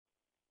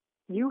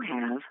You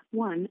have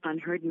one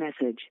unheard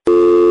message.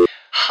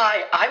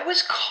 Hi, I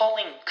was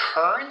calling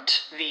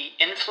Current, the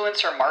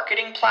influencer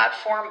marketing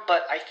platform,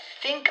 but I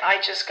think I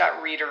just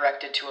got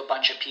redirected to a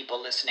bunch of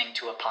people listening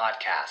to a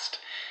podcast.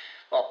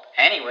 Well,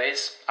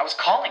 anyways, I was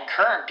calling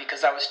Current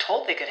because I was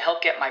told they could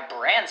help get my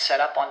brand set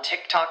up on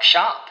TikTok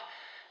Shop,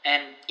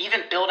 and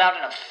even build out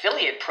an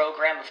affiliate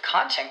program of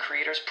content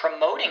creators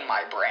promoting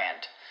my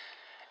brand,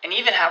 and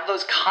even have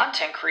those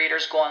content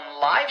creators go on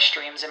live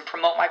streams and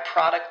promote my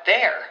product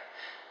there.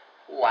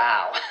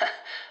 Wow,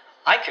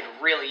 I could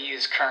really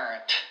use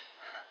Current.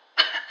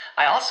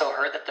 I also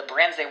heard that the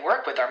brands they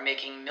work with are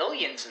making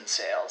millions in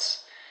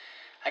sales.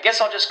 I guess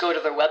I'll just go to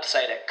their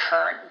website at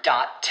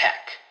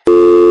current.tech.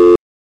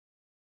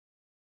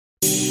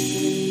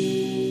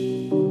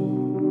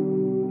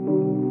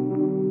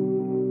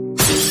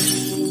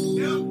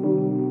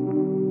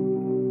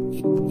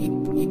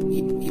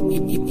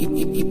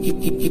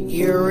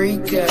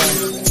 Eureka.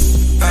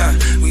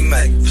 We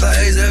make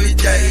plays every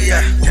day,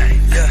 yeah.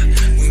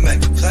 We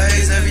make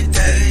plays every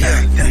day,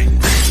 yeah.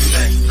 We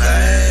make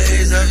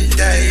plays every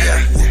day,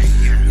 yeah.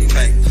 We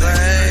make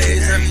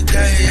plays every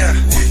day, yeah.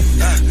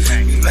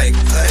 We make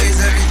plays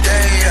every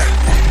day, yeah.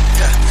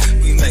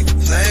 We make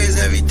plays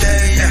every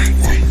day, yeah.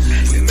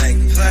 We make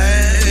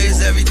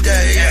plays every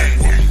day, yeah.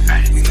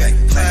 We make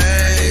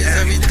plays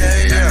every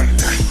day, yeah.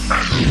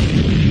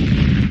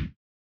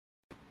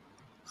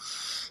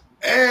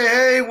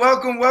 Hey,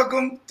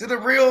 welcome to the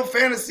Real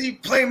Fantasy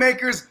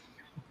Playmakers.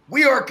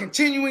 We are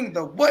continuing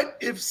the What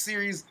If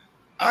series.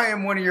 I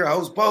am one of your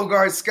hosts,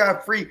 Bogart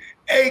Scott Free,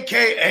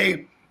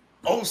 a.k.a.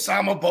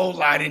 Osama Bin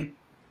Laden,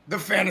 the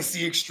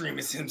fantasy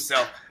extremist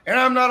himself. And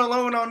I'm not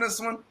alone on this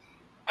one.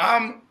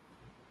 I'm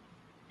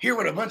here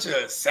with a bunch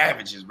of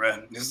savages,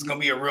 bro. This is going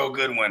to be a real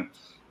good one.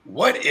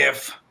 What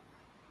if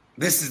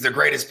this is the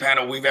greatest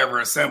panel we've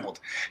ever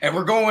assembled? And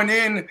we're going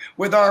in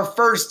with our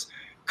first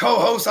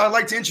co-host. I'd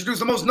like to introduce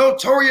the most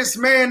notorious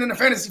man in the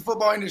fantasy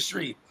football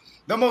industry,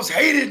 the most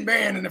hated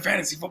man in the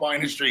fantasy football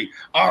industry,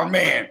 our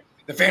man,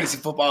 the fantasy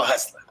football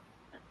hustler.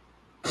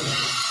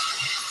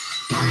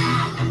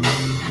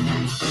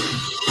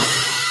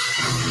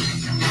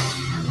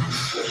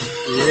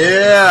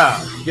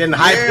 Yeah, getting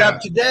hyped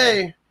up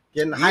today.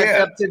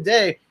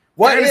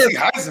 What fantasy if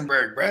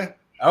Heisenberg, bruh?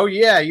 Oh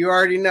yeah, you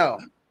already know.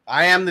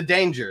 I am the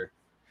danger.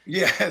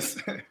 Yes.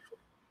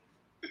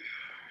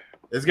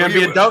 It's gonna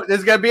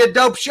be a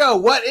dope show.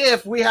 What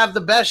if we have the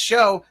best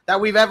show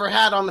that we've ever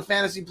had on the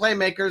Fantasy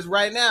Playmakers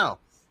right now?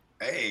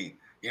 Hey,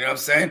 you know what I'm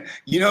saying?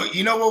 You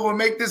know what will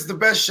make this the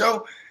best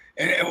show?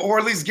 Or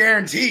at least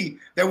guarantee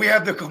that we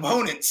have the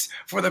components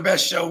for the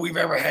best show we've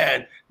ever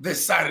had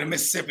this side of the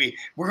Mississippi.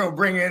 We're going to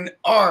bring in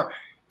our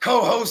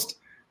co-host.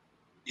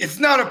 It's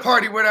not a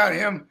party without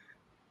him.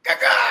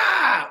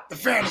 The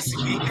Fantasy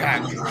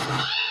Peacock.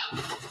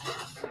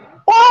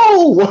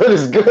 Oh, what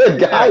is good,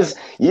 guys?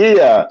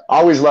 Yeah,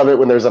 always love it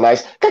when there's a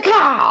nice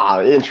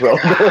intro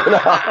going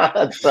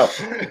on. So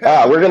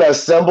we're going to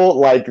assemble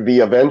like the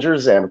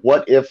Avengers and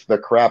what if the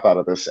crap out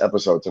of this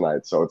episode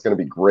tonight. So it's going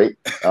to be great.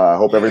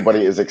 Hope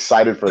everybody is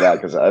excited for that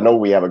because I know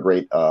we have a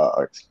great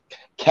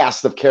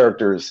cast of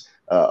characters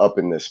up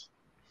in this.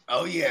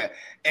 Oh, yeah.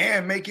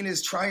 And making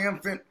his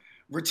triumphant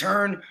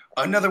return,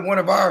 another one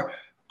of our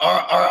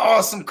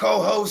awesome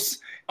co-hosts,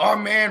 our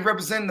man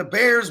representing the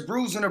Bears,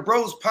 Brews and the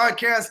Bros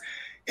podcast.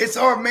 It's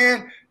our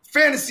man,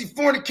 Fantasy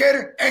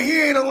Fornicator, and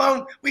he ain't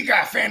alone. We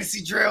got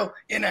Fantasy Drill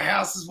in the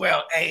house as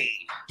well. Hey.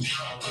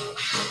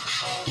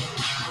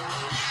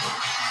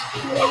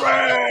 All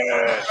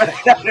right.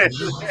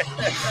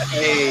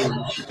 Hey.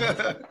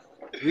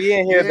 We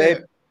in here,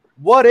 baby.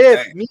 What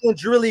if me and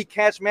Drilly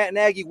catch Matt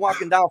Nagy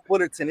walking down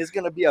Fullerton? It's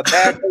going to be a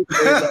bad day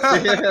for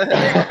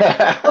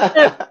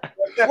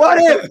What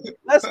if?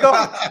 Let's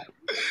go.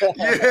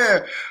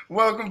 Yeah,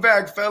 welcome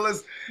back,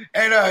 fellas.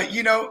 And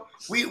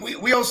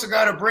we also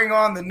got to bring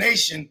on the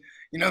nation.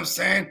 You know what I'm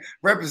saying?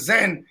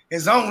 Representing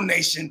his own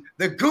nation,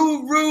 the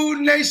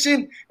Guru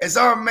Nation, is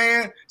our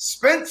man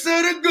Spencer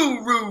the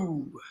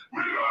Guru. We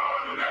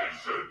are the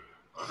nation,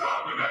 a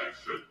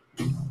domination.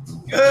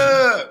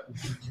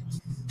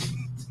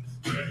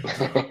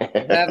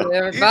 Happening,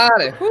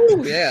 everybody.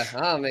 Whew, yeah,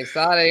 I'm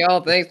excited,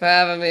 y'all. Thanks for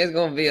having me. It's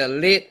gonna be a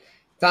lit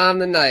time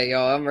tonight,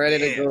 y'all. I'm ready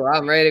to go.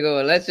 I'm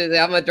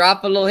gonna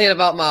drop a little hint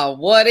about my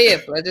what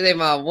if. Let's just say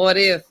my what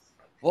if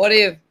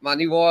my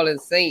New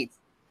Orleans Saints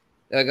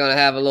are gonna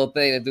have a little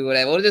thing to do with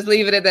that. We'll just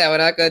leave it at that. We're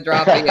not gonna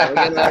drop it yet.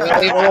 We're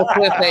gonna leave a little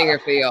cliffhanger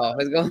for y'all.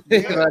 It's gonna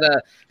be,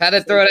 but had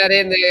to throw that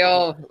in there,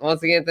 y'all.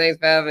 Once again, thanks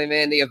for having me,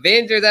 man. The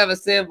Avengers have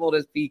assembled,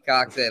 as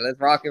Peacock said. Let's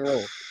rock and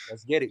roll.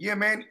 Let's get it. Yeah,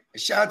 man.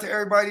 Shout out to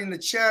everybody in the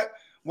chat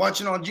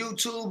watching on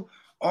YouTube,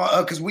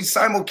 because we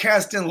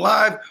simulcasting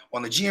live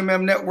on the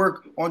GMM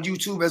network on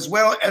YouTube, as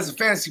well as the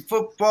Fantasy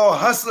Football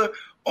Hustler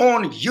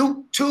on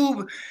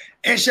YouTube.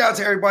 And shout out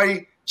to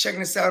everybody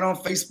checking us out on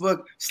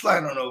Facebook.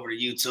 Slide on over to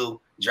YouTube,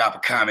 drop a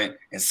comment,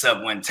 and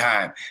sub one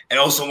time. And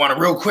also want to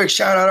real quick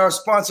shout out our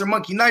sponsor,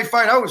 Monkey Knife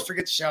Fight. I always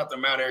forget to shout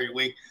them out every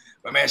week.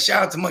 But, man,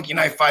 shout out to Monkey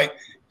Knife Fight.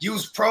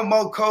 use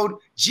promo code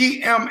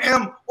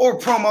GMM or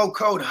promo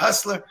code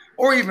Hustler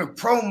or even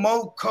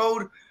promo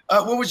code,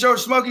 what was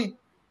yours, Smokey?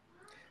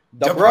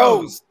 The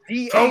Bros.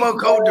 Promo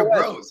code The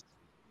Bros.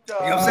 You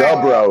know what I'm saying?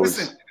 The Bros.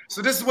 Listen,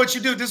 so this is what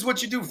you do. This is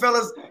what you do,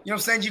 fellas. You know what I'm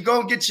saying? You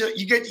go and get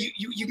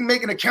you can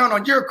make an account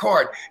on your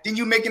card. Then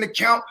you make an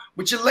account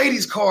with your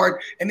ladies'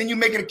 card. And then you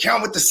make an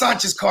account with the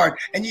Sanchez card.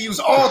 And you use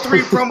all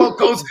 3 promo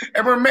codes.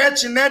 And we're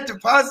matching that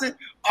deposit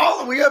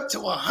all the way up to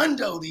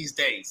 $100 these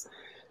days.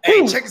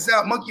 Hey, check us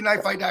out,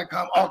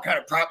 monkeyknifefight.com. All kind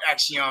of prop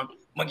action.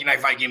 Monkey Knife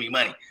Fight, give me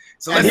money.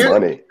 So And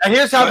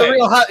here's how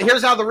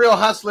the real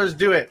hustlers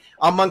do it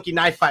on Monkey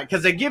Knife Fight,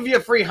 because they give you a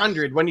free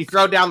 100 when you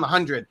throw down the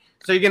 100.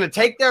 So you're gonna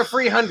take their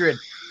free 100,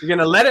 you're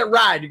gonna let it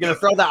ride, you're gonna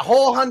throw that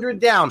whole 100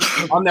 down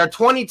on their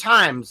 20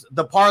 times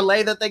the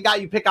parlay that they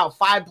got. You pick out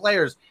 5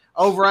 players,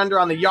 over under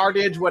on the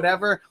yardage,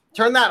 whatever.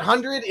 Turn that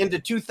 100 into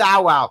 2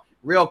 thou wow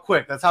real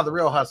quick. That's how the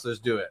real hustlers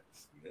do it.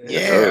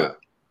 Yeah. You know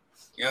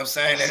what I'm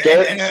saying?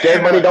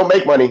 Scared money don't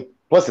make money.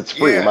 Plus it's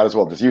free. You might as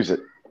well just use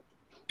it.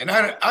 And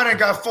I done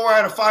got 4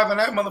 out of 5 on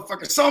that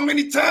motherfucker so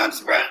many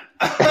times, bro.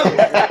 That's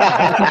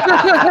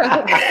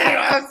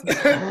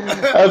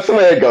the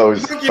way it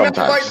goes. Sometimes.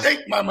 Might take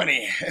my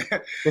money.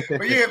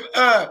 But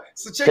yeah,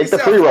 so check this out. Take the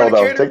free roll,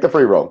 though. Take the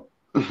free roll.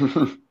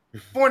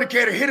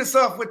 Fornicator, hit us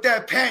off with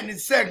that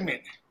patented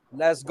segment.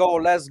 Let's go.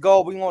 We're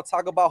going to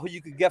talk about who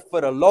you could get for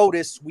the low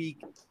this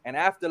week. And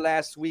after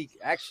last week,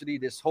 actually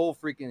this whole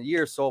freaking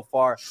year so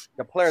far,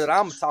 the player that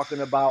I'm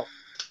talking about,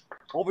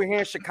 over here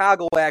in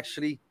Chicago,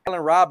 actually,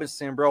 Allen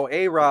Robinson, bro.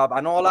 A-Rob. I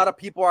know a lot of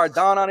people are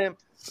down on him.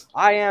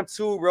 I am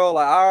too, bro.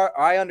 Like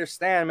I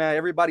understand, man.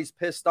 Everybody's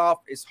pissed off.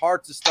 It's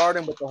hard to start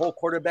him with the whole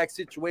quarterback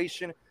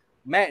situation,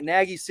 Matt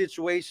Nagy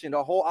situation,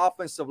 the whole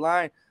offensive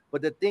line.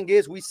 But the thing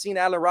is, we've seen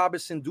Allen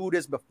Robinson do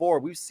this before.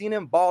 We've seen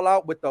him ball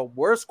out with the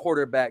worst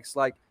quarterbacks.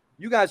 Like,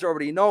 you guys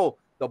already know,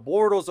 the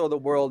Bortles of the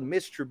world,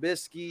 Mitch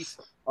Trubisky,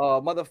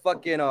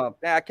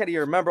 I can't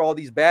even remember all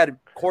these bad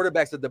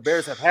quarterbacks that the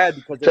Bears have had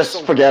because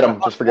just forget them.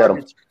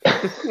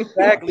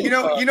 Exactly. You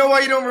know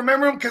why you don't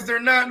remember them? Because they're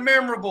not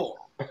memorable.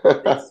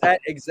 Exactly.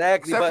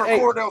 Except for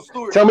Cordell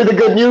Stewart. Tell me the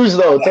good news,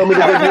 though. Tell me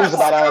the good news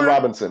about Allen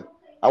Robinson.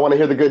 I want to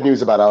hear the good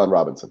news about Allen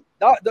Robinson.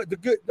 The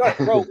good,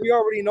 bro. We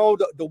already know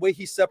the way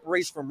he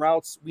separates from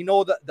routes. We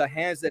know the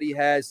hands that he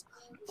has,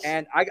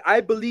 and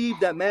I believe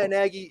that Matt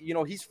Nagy,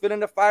 he's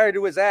filling the fire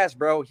to his ass,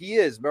 bro. He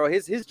is, bro.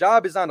 His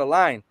job is on the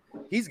line.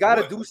 He's got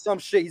to do some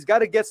shit. He's got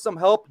to get some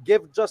help.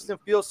 Give Justin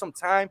Fields some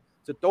time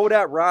to throw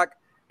that rock.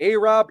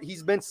 A-Rob,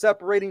 he's been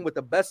separating with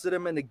the best of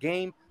them in the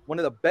game. One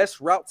of the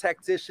best route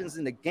tacticians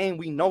in the game.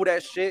 We know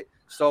that shit.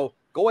 So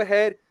go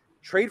ahead.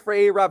 Trade for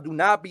A-Rob. Do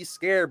not be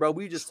scared, bro.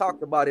 We just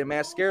talked about it,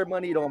 man. Scared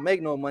money don't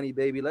make no money,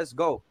 baby. Let's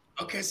go.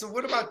 Okay, so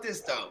what about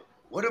this, though?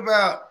 What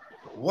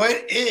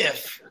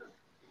if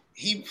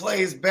he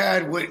plays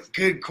bad with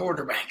good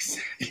quarterbacks?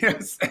 You know what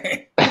I'm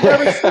saying?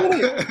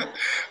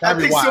 I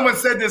think someone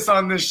said this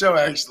on this show,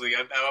 actually.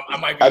 I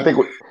might be.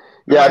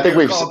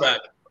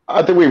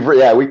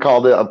 We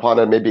called it upon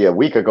it maybe a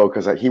week ago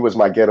because he was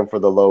my get him for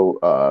the low,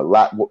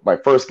 my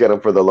first get him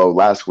for the low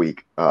last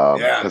week.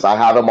 Because I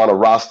have him on a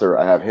roster.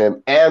 I have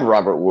him and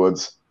Robert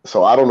Woods.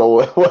 So I don't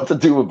know what to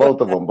do with both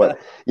of them. But,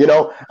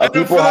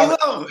 people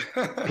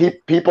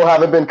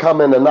haven't been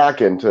coming and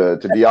knocking,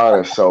 to be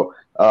honest. So,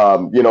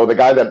 the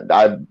guy that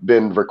I've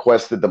been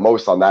requested the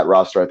most on that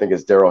roster, I think,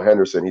 is Darrell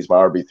Henderson. He's my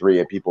RB3,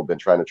 and people have been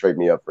trying to trade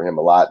me up for him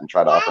a lot and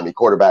try to offer me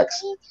quarterbacks.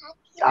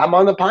 I'm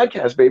on the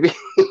podcast, baby.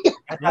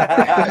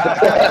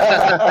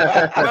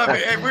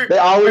 They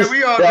always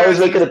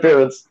make an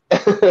appearance.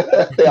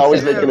 They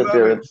always make an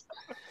appearance.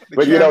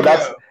 But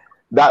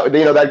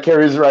that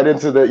carries right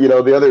into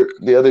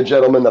the other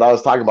gentleman that I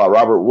was talking about,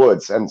 Robert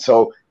Woods. And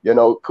so,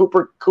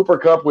 Cooper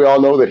Kupp, we all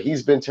know that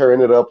he's been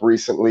tearing it up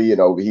recently.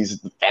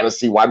 He's the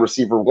fantasy wide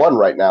receiver 1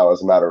 right now,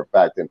 as a matter of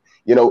fact. And,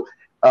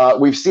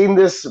 we've seen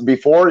this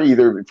before,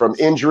 either from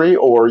injury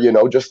or,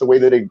 just the way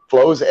that it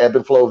flows, ebb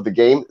and flow of the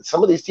game.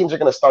 Some of these teams are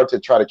going to start to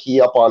try to key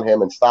up on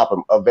him and stop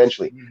him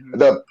eventually. Mm-hmm.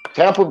 The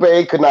Tampa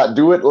Bay could not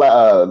do it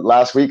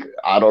last week.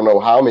 I don't know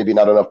how, maybe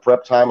not enough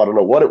prep time. I don't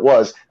know what it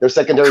was. Their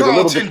secondary is a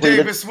little depleted. Carlton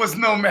Davis was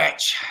no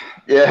match.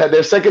 Yeah,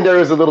 their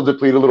secondary is a little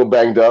depleted, a little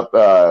banged up.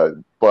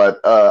 But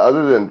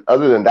other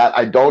than that,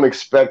 I don't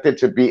expect it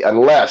to be,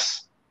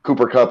 unless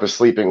Cooper Kupp is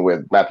sleeping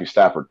with Matthew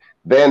Stafford.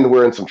 Then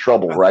we're in some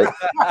trouble, right?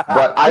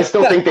 But I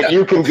still think that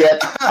you can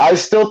get. He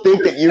was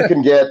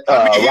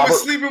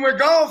sleeping with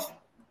golf.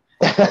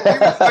 He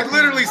was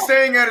literally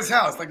staying at his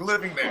house,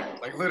 living there,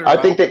 literally. I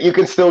think that you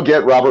can still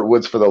get Robert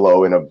Woods for the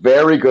low in a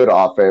very good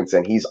offense,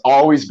 and he's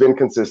always been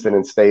consistent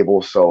and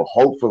stable. So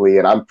hopefully,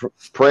 and I'm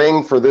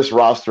praying for this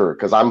roster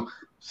because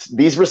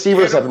these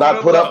receivers have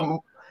not put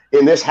up.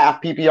 In this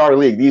half PPR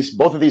league,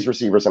 both of these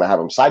receivers, and I have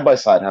them side by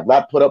side, have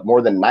not put up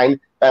more than 9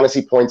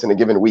 fantasy points in a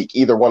given week,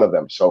 either one of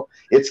them. So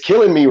it's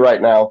killing me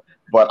right now,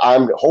 but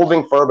I'm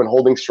holding firm and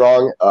holding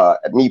strong,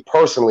 me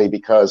personally,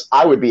 because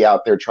I would be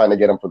out there trying to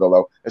get them for the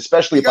low,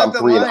 especially if I'm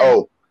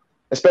 3-0.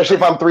 Especially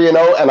if I'm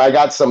 3-0 and I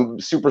got some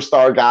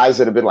superstar guys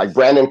that have been like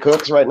Brandon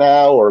Cooks right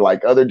now, or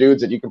like other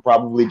dudes that you can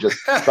probably just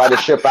try to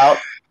ship out.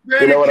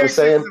 You know what I'm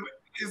saying?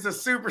 Is a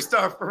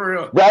superstar for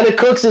real. Brandon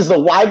Cooks is the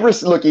wide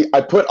receiver. Look, I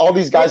put all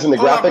these guys in the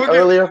graphic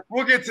earlier.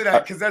 We'll get to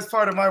that because that's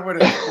part of my winner.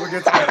 We'll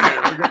get to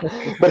that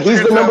later. But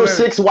he's the number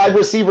 6 wide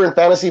receiver in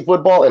fantasy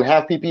football in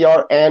half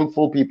PPR and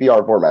full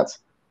PPR formats.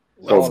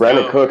 So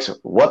Brandon Cooks,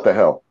 what the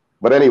hell?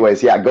 But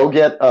anyways, yeah, go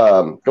get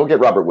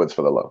Robert Woods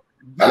for the low.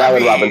 And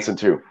Allen Robinson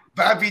too.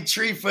 Bobby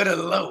Tree for the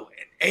low.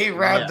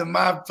 A-Rob the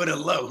Mob for the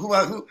low.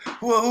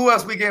 Who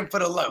else we getting for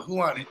the low? Who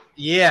on it?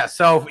 Yeah,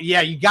 so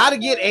you got to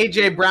get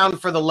AJ Brown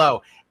for the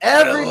low.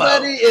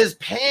 Everybody is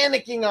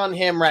panicking on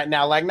him right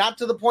now, like not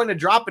to the point of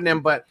dropping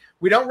him, but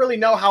we don't really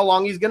know how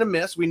long he's going to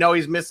miss. We know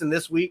he's missing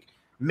this week,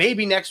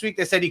 maybe next week.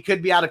 They said he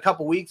could be out a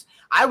couple weeks.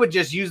 I would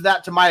just use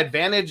that to my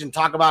advantage and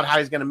talk about how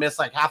he's going to miss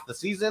like half the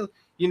season,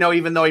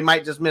 even though he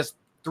might just miss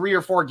 3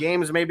 or 4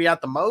 games, maybe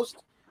at the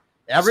most.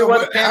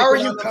 Everyone, how are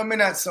you coming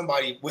at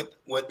somebody with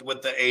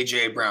the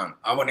AJ Brown?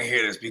 I want to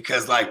hear this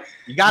because, like,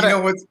 you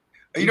know what's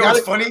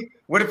funny?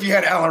 What if you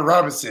had Allen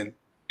Robinson?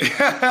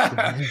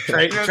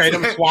 trade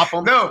him, swap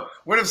him. No,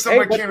 what if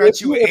someone came at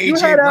you with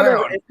AJ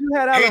Brown?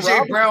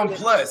 AJ Brown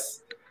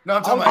plus. No,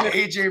 I'm talking about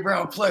AJ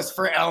Brown plus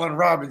for Allen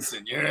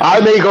Robinson. You know what I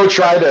may go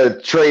try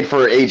to trade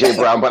for AJ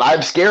Brown, but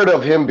I'm scared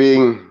of him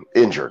being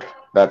injured.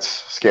 That's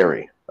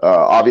scary.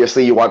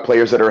 Obviously, you want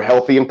players that are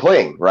healthy and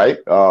playing, right?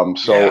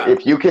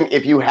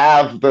 If you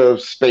have the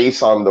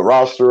space on the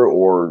roster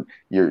or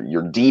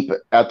you're deep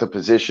at the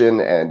position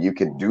and you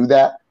can do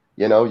that,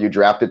 you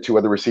drafted 2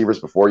 other receivers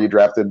before you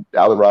drafted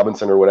Allen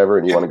Robinson or whatever,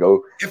 and you want to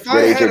go get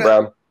AJ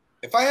Brown.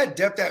 If I had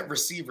depth at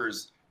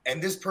receivers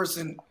and this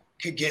person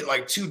could get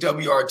like 2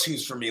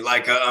 WR2s for me,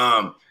 like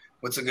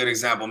what's a good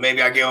example?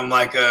 Maybe I give him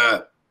like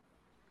a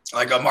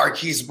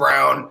Marquise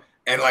Brown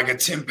and like a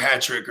Tim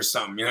Patrick or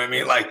something, you know what I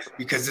mean? Like,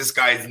 because this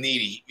guy's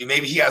needy.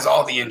 Maybe he has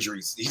all the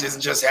injuries. He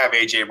doesn't just have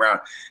AJ Brown.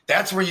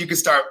 That's where you can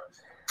start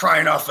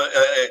crying off.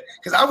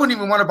 Because I wouldn't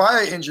even want to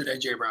buy an injured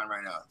AJ Brown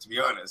right now, to be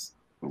honest.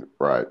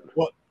 Right.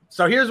 Well,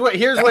 so here's what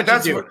you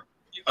do.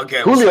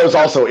 Okay. Julio's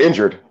also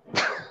injured,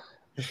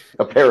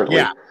 apparently.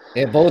 Yeah,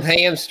 both have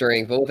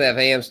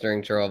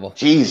hamstring trouble.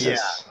 Jesus.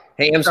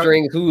 Yeah.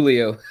 Hamstring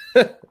Julio.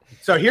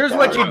 So here's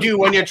what you do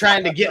when you're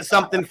trying to get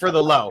something for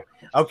the low.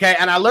 Okay,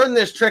 and I learned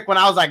this trick when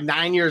I was like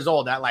 9 years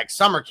old at like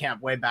summer camp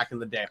way back in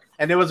the day.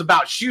 And it was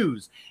about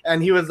shoes.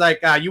 And he was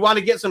like, you want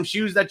to get some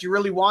shoes that you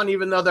really want,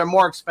 even though they're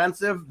more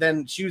expensive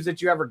than shoes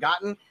that you ever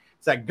gotten?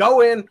 It's like,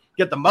 go in,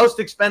 get the most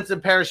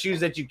expensive pair of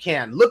shoes that you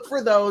can. Look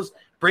for those,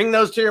 bring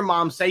those to your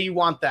mom, say you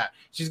want that.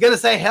 She's going to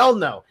say, hell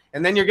no.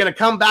 And then you're going to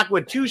come back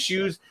with 2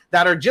 shoes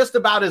that are just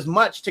about as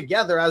much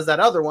together as that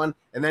other one.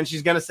 And then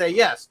she's going to say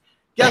yes.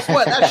 Guess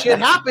what? That shit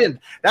happened.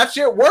 That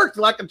shit worked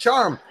like a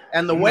charm.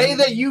 And the way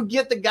that you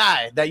get the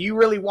guy that you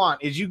really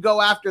want is you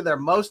go after their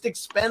most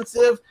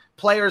expensive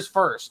players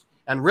first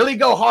and really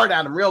go hard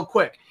at them real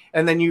quick.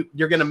 And then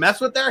you're going to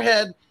mess with their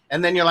head.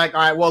 And then you're like,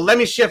 all right, well, let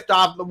me shift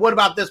off. What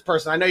about this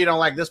person? I know you don't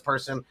like this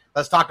person.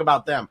 Let's talk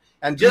about them.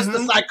 And just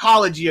the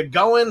psychology of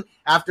going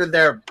after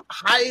their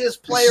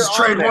highest player. This is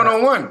trade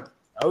 101.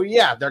 Oh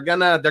yeah, they're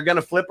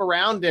gonna flip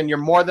around, and you're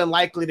more than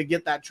likely to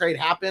get that trade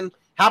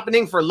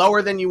happening for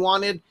lower than you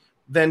wanted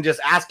than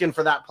just asking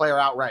for that player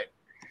outright.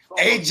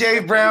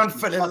 AJ Brown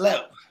for the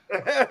low.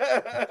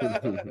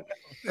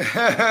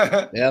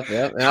 Yep.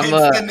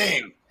 It's the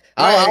name.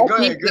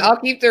 I'll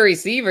keep the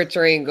receiver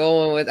train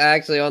going with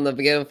actually on the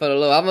beginning for the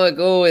low. I'm gonna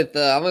go with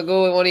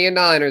one of your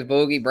Niners,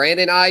 Bogey,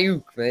 Brandon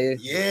Ayuk, man.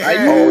 Yeah,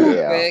 Ayuk,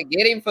 man.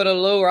 Get him for the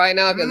low right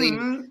now because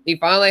he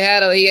finally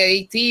had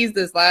he teased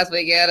this last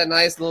week. He had a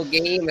nice little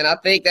game, and I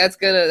think that's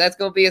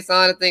gonna be a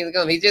sign of things to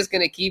come. He's just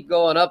gonna keep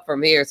going up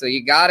from here. So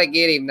you gotta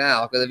get him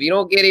now because if you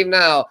don't get him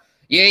now,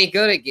 you ain't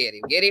gonna get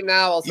him. Get him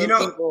now. Also,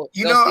 people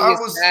see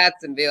his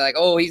stats and be like,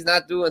 "Oh, he's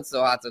not doing so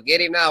hot." So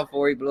get him now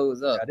before he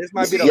blows up. Yeah, this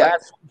might be the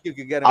last you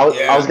could get him.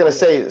 I was gonna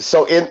say,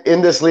 so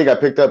in this league, I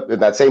picked up in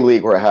that same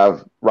league where I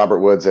have Robert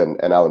Woods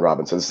and Allen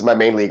Robinson. This is my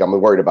main league. I'm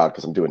worried about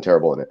because I'm doing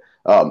terrible in it.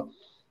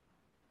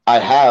 I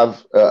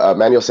have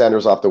Emmanuel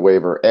Sanders off the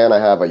waiver, and I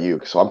have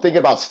Ayuk. So I'm thinking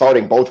about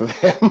starting both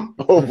of them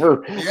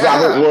over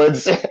Robert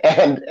Woods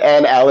and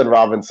Allen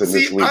Robinson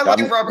this week. I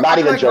like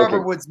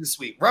Robert Woods this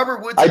week.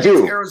 Robert Woods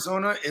against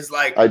Arizona is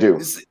like I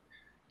do.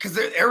 Because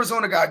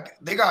Arizona got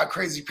a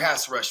crazy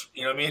pass rush.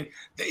 You know what I mean?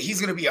 He's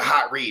going to be a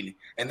hot read,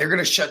 and they're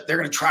going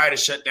to try to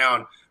shut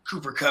down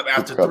Cooper Kupp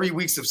after 3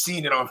 weeks of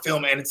seeing it on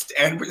film, and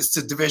it's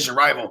a division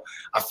rival.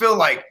 I feel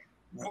like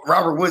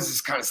Robert Woods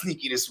is kind of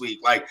sneaky this week.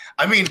 Like,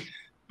 I mean.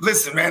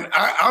 Listen, man,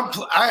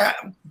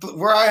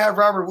 where I have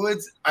Robert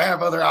Woods, I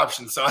have other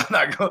options, so I'm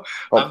not going.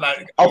 You know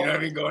what I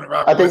mean, going to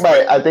Robert Woods.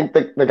 I think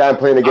the guy I'm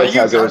playing against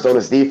has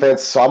Arizona's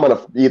defense, so I'm going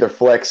to either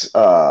flex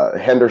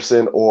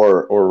Henderson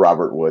or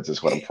Robert Woods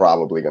is what I'm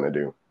probably going to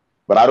do.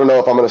 But I don't know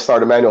if I'm going to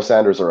start Emmanuel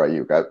Sanders or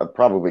Ayuk. I'm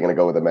probably going to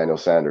go with Emmanuel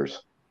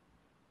Sanders.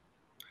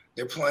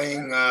 They're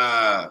playing.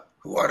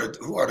 Who are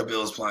the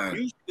Bills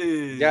playing?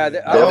 Yeah,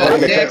 they're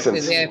playing the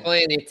Texans. They're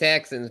playing the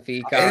Texans.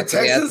 The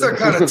Texans are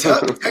kind of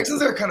tough.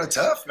 Texans are kind of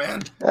tough,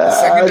 man.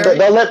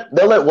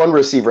 They'll let one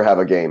receiver have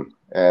a game,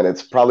 and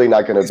it's probably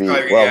not going to be.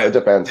 Well, it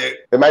depends.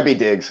 It might be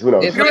Diggs. Who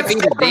knows? It's gonna be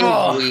the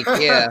Diggs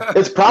week. Yeah.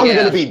 It's probably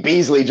going to be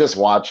Beasley. Just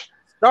watch.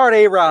 Start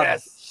A-Rob.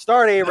 Yes.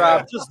 Start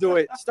A-Rob. Just do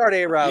it. Start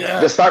A-Rob. Yeah.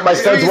 Just start my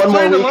studs one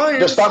more week.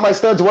 Just start my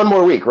studs one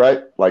more week,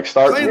 right? Like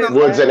start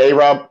Woods and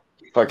A-Rob.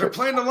 Fuck They're it.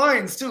 playing the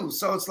Lions too,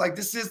 so it's like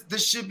this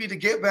should be the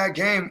get back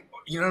game.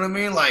 You know what I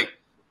mean? Like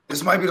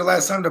this might be the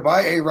last time to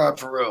buy A-Rob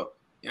for real.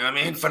 You know what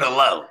I mean? For the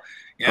low.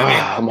 You know what I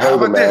mean? I'm How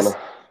holding, about man. this?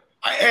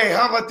 Hey,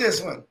 how about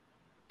this one?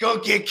 Go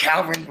get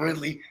Calvin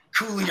Ridley,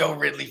 Coolio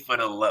Ridley for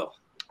the low.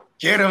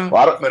 Get him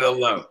for the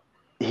low.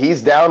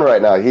 He's down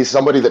right now. He's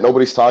somebody that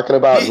nobody's talking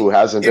about who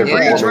hasn't been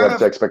performing up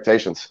to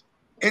expectations.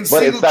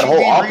 But it's that whole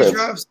offense.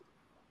 Redrafts,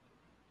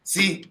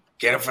 see,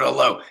 get him for the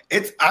low.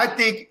 I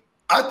think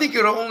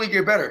it'll only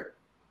get better.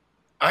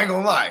 I ain't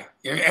gonna lie.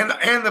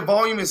 And the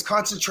volume is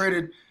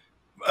concentrated.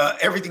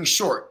 Everything's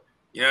short.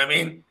 You know what I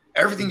mean?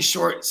 Everything's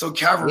short. So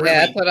Calvin Ridley.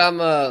 Yeah, that's what I'm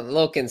a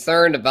little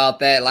concerned about.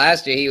 That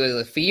last year he was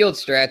a field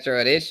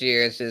stretcher. This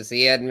year it's just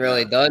he hadn't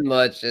really done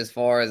much as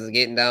far as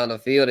getting down the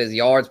field. His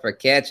yards per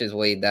catch is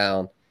way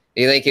down.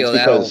 Do you think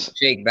that'll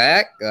shake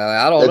back?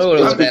 I don't know.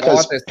 It's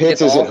because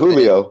Pitts isn't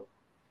Julio.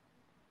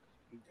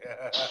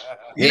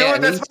 You know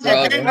what? That's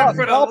why getting him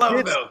for the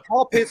low, though.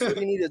 Paul Pitts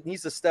really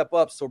needs to step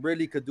up so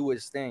Ridley could do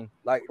his thing.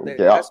 Like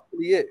that's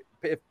really it.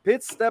 If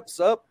Pitts steps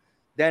up,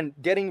 then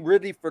getting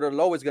Ridley for the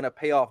low is gonna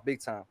pay off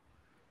big time.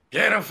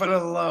 Get him for the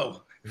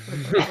low.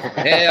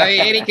 Are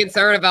you any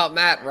concern about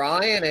Matt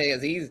Ryan?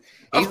 He's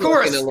of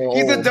course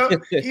he's a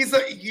dumb.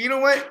 You know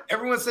what?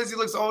 Everyone says he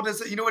looks old.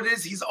 You know what it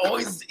is? He's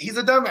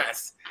a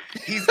dumbass.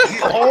 He's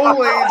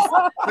always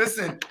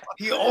listen.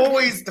 He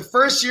always the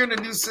first year in the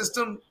new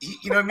system.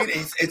 You know what I mean?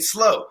 It's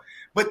slow,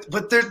 but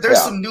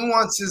there's some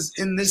nuances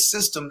in this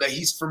system that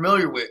he's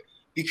familiar with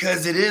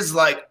because it is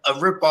like a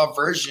rip-off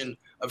version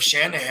of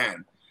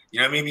Shanahan. You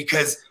know what I mean?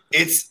 Because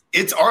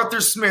it's Arthur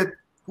Smith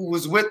who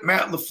was with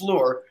Matt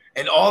LaFleur,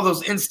 and all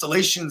those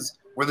installations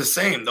were the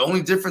same. The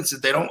only difference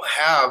is they don't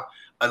have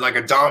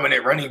a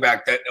dominant running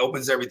back that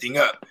opens everything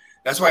up.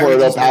 That's why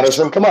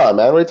Patterson. Come on,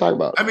 man. What are you talking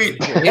about? I mean,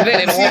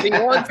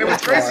 it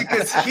was crazy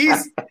because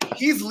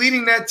he's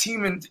leading that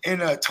team in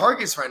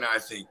targets right now. I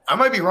think I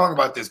might be wrong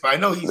about this, but I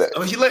know he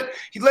led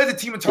the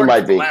team in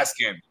targets the last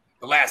game.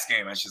 The last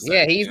game, I should say.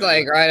 Yeah, he's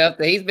right up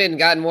there. He's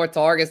gotten more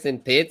targets than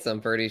Pitts,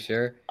 I'm pretty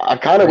sure. I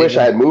kind of wish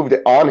I had moved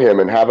on him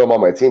and have him on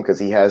my team because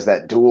he has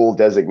that dual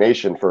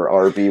designation for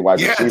RB wide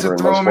receiver. Yeah, to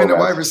throw him in the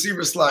wide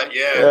receiver slot.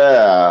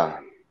 Yeah.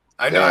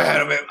 I know.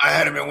 Yeah. I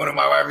had him in one of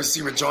my wide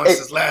receiver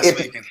joints last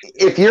week.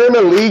 If you're in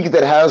a league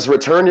that has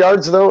return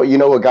yards, though, you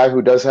know a guy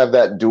who does have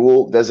that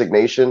dual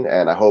designation,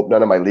 and I hope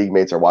none of my league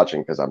mates are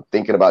watching because I'm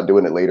thinking about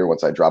doing it later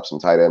once I drop some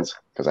tight ends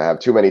because I have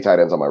too many tight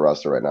ends on my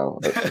roster right now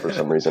for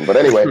some reason. But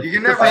anyway,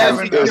 your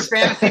fantasy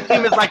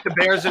team is like the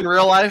Bears in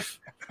real life.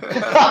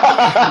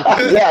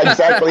 Yeah,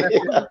 exactly.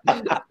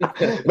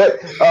 But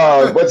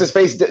what's his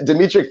face,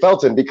 Demetric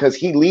Felton, because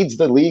he leads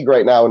the league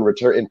right now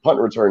in punt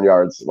return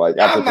yards. Like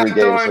after 3 games,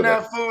 throwing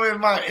that fool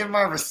in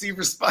my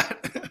receiver spot.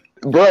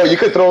 Bro, you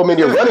could throw him in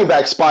your running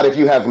back spot if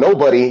you have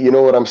nobody. You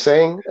know what I'm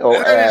saying?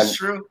 That is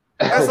true.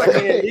 That's like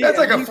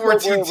a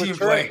 4-2 team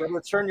play.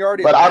 Return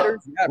yardage.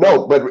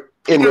 But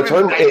in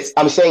return,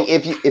 I'm saying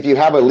if you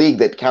have a league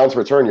that counts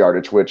return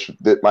yardage, which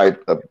one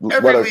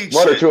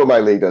or two of my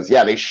league does,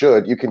 yeah, they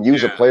should. You can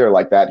use a player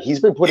like that. He's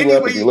been putting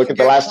up. If you look at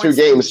the last 2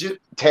 games,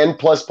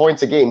 10+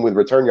 points a game with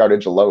return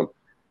yardage alone.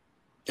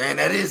 Dang,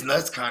 that is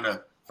nuts, kind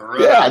of.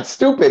 Yeah, it's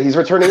stupid. He's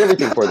returning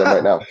everything for them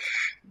right now.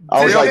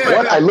 I was like,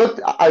 what?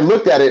 I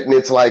looked at it and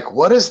it's like,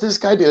 what does this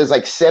guy do? It's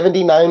like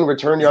 79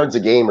 return yards a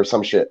game or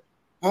some shit.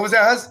 What was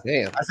that?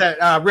 Damn. I said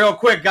real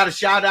quick, got to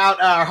shout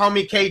out our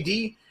homie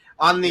KD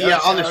on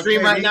the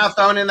stream right now,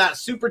 throwing in that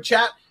super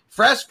chat.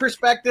 Fresh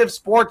Perspective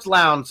Sports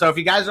Lounge. So if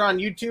you guys are on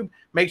YouTube,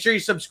 make sure you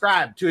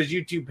subscribe to his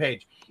YouTube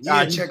page.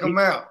 Check him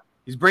out.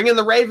 He's bringing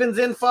the Ravens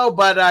info,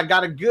 but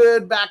got a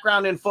good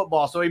background in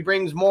football. So he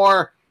brings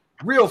more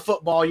real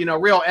football,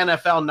 real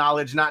NFL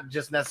knowledge, not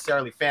just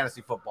necessarily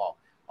fantasy football.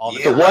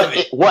 So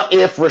what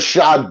if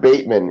Rashad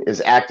Bateman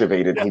is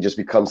activated? He just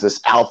becomes this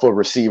alpha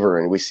receiver,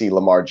 and we see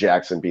Lamar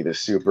Jackson be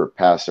this super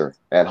passer,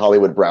 and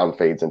Hollywood Brown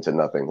fades into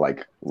nothing,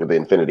 like with the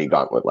Infinity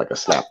Gauntlet, like a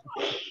snap.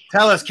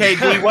 Tell us,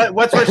 KD,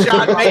 what's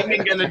Rashad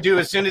Bateman going to do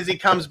as soon as he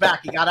comes back?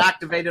 He got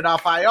activated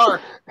off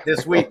IR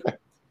this week,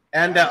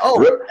 and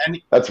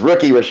that's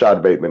rookie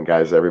Rashad Bateman,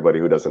 guys. Everybody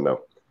who doesn't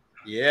know.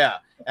 Yeah,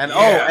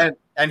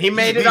 and he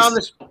made it on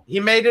the stream. He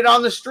made it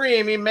on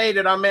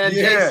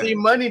JC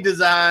Money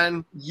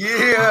Design.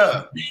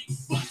 Yeah.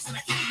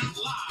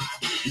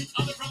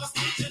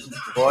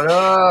 What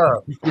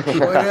up?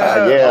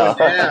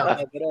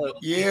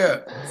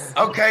 Yeah.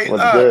 Okay.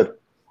 What's good?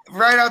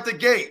 Right out the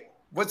gate,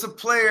 what's a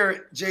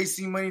player,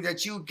 JC Money,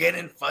 that you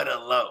getting for the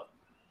low?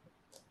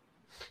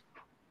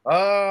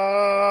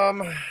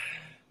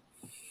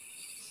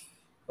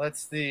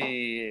 Let's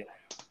see.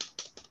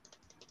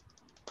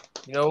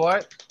 You know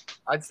what?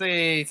 I'd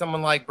say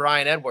someone like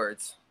Brian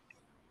Edwards.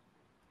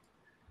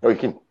 Oh, you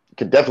can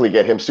definitely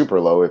get him super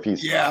low if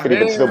he's could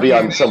even still be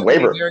on some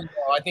waiver.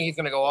 I think he's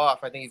going to go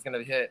off. I think he's going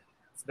to hit.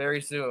 It's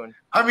very soon.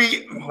 I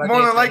mean,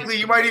 more than likely,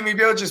 you might even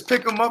be able to just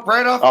pick them up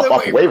right off Off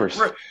the waivers.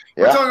 We're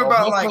Yeah. talking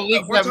about Most of like the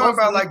leagues we're that- talking most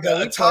about of the like leagues that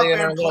a we top play in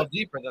are a end little player.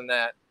 deeper than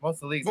that. Most of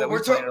the leagues But that we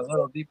we're play talk- are a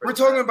little deeper. We're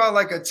talking about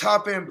like a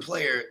top end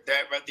player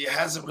that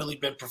hasn't really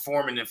been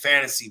performing in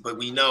fantasy, but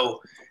we know,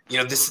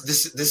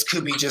 this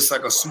could be just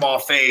like a small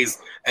phase,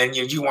 and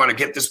you want to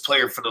get this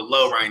player for the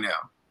low right now.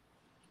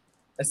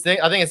 I think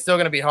it's still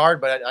going to be hard,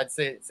 but I'd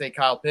say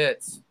Kyle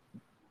Pitts.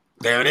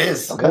 There it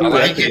is. Okay. I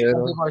like Yeah. it.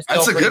 People are still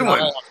That's a pretty good one.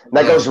 high on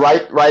That him. goes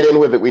right in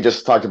with it. We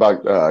just talked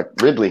about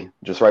Ridley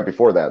just right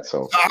before that.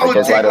 So I that would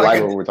gets take right in like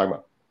line a- with what we're talking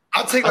about.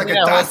 I'll take I like a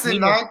think that whole Dawson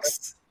team-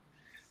 Knox.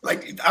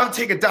 Like I'll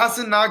take a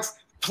Dawson Knox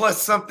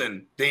plus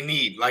something they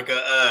need, like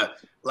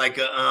like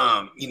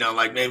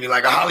maybe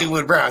like a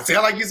Hollywood Brown. See, I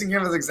like using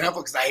him as an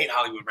example because I hate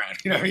Hollywood Brown.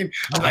 You know what I mean?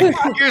 Like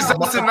here's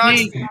Dawson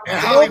Knox and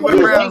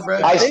Hollywood Brown,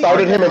 bro. I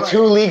started him in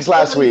 2 leagues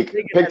last week.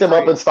 Picked him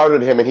up and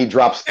started him, and he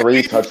drops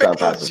 3 touchdown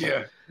passes.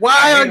 Yeah.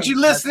 Why aren't you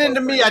listening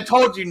to me? I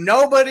told you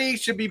nobody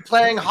should be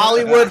playing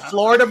Hollywood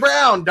Florida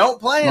Brown. Don't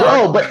play him.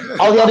 No, but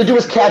all he had to do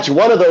was catch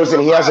one of those,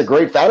 and he has a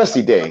great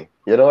fantasy day.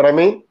 You know what I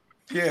mean?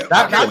 Yeah.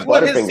 That's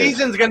what his Butterfingers.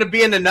 season's going to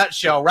be in a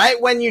nutshell.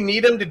 Right when you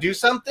need him to do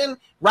something,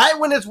 right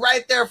when it's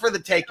right there for the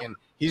taking,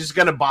 he's just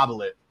going to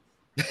bobble it.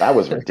 That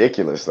was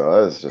ridiculous, though.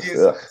 That was just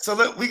ugh. So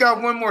look, we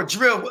got one more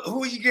drill.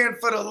 Who are you getting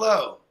for the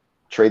low?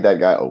 Trade that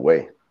guy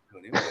away.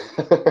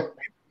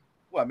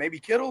 What? Maybe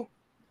Kittle?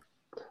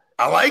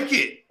 I like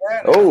it.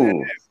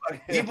 Oh,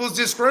 People's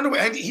just run away,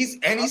 and he's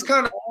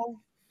kind of.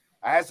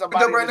 I had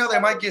somebody Right now, they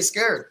might get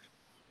scared.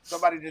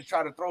 somebody just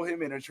try to throw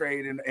him in a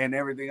trade and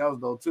everything else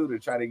though too to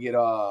try to get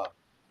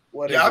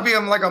what is Yeah, I'll it? be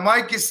him like a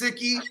Mike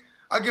Gesicki.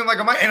 I'll give him like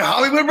a Mike and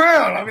Hollywood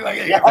Brown. I'll be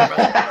like, yeah,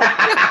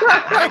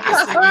 Mike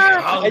Gesicki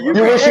and Hollywood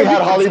you wish you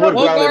had Hollywood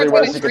Brown Bogart's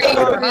everywhere. gonna So you could trade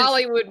throw for it.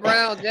 Hollywood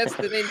Brown just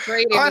to then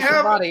trade him I to have-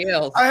 somebody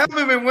else. I have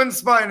him in one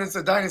spot, and it's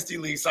a dynasty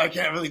league, so I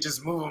can't really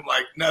just move him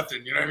like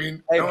nothing. You know what I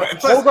mean? Hey, And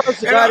plus- Bogart's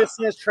the and guy I- that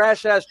sends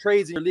trash ass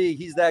trades in your league.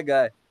 He's that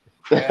guy.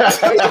 I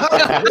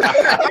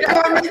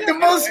make the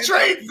most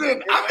trades.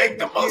 Then I make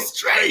the most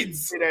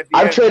trades.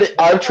 I've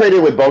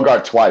traded with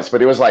Bogart twice,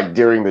 but it was like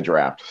during the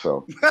draft.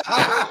 So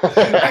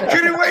I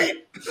couldn't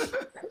wait.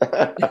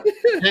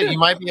 You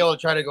might be able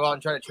to try to go out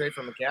and try to trade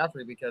for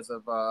McCaffrey because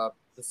of the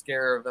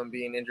scare of them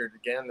being injured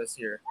again this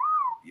year.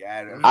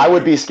 Yeah, I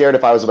would be scared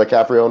if I was a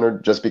McCaffrey owner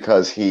just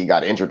because he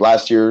got injured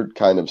last year,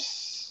 kind of,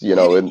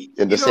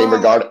 in the same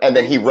regard, and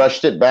then he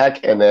rushed it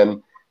back, and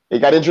then he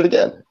got injured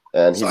again,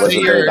 and he So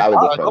wasn't very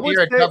valuable. for him.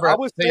 You're a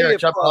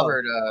Chubb if,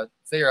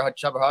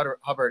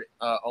 Hubbard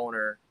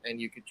owner, and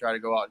you could try to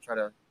go out and try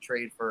to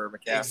trade for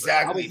McCaffrey. I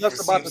Exactly. was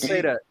just about to say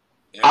that.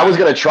 I was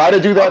gonna try to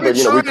do that, I've been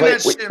but we trying play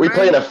that shit, we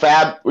play in a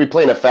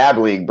fab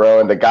league, bro.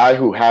 And the guy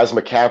who has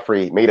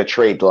McCaffrey made a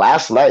trade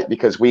last night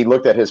because we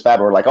looked at his fab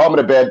and we're like, oh, I'm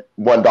gonna bet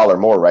 $1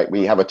 more, right?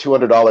 We have a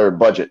 $200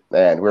 budget,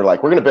 and we're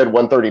like, we're gonna bet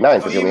 139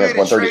 because he only has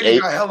made a trade. He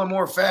 138. got hella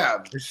more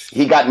fab.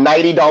 He got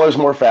 $90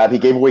 more fab. He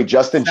gave away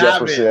Justin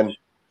Savage. Jefferson.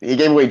 He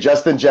gave away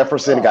Justin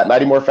Jefferson. Got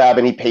 90 more fab,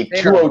 and he paid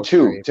Terrible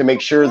 202 trade. to make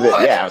sure that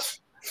What? yes.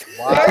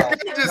 That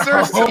guy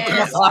deserves something.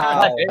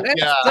 Wow. That's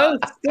Yeah. so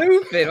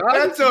stupid. Why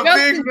That's would a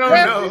Justin big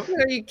no-no.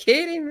 Jefferson? Are you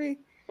kidding me?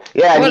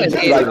 Yeah, What and an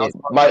he, like, idiot.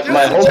 my Justin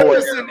homeboy.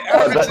 Jefferson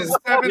averages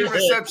 7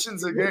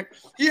 receptions a game.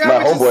 He My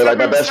averages homeboy, like 7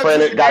 my best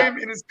friend, receptions a got-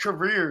 game in his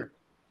career.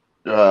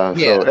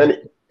 Yeah.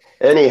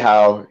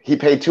 Anyhow, he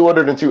paid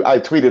 202. I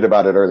tweeted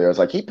about it earlier. I was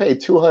like, he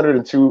paid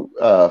 202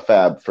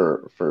 fab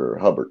for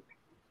Hubbard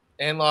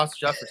And lost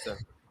Jefferson.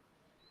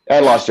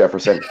 and lost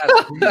Jefferson.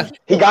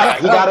 He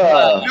got You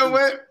a know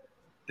what?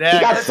 he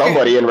got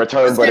somebody in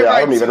return, let's but get I right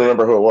don't even to it.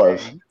 remember who it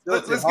was.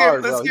 Let's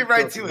hard, get bro. get He's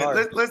right tilting to hard.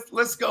 it.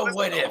 Let's go.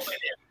 What if?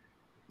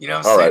 You know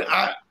what All I'm saying?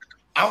 right.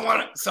 I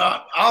want to. So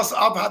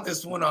I'll pop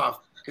this one off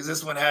because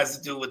this one has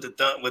to do with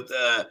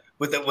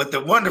with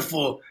the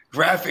wonderful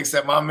graphics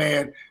that my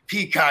man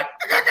Peacock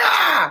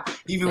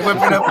he been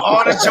whipping up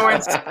all the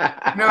joints. You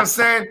know what I'm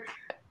saying?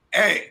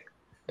 Hey,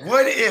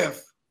 what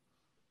if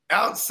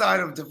outside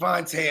of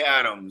Devontae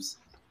Adams,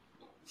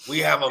 we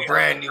have a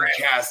brand new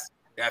cast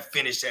that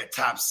finished at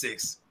top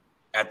 6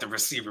 at the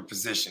receiver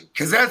position?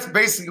 Because that's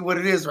basically what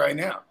it is right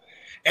now.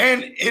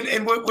 And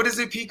what is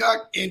it,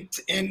 Peacock?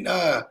 In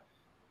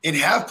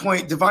half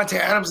point, Devontae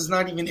Adams is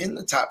not even in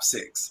the top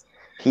 6.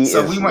 He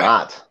So is we might-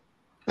 not.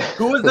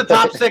 Who was the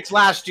top 6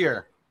 last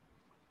year?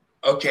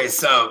 Okay,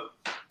 so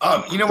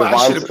you know what?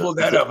 I should have pulled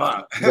that up,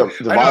 huh?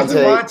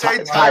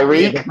 Devontae,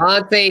 Tyreek,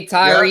 Devontae,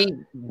 Tyreek,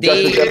 Justin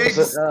Diggs,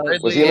 Jefferson.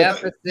 Was he in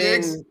it?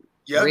 Jefferson,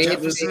 Yeah, Ridley.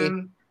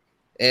 Jefferson.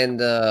 and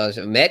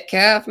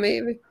Metcalf,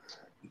 maybe.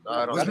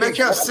 I don't Was know.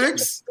 Metcalf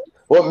 6?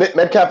 Well,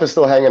 Metcalf is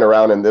still hanging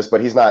around in this,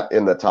 but he's not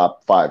in the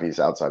top 5. He's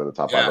outside of the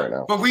top 5 right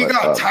now. But we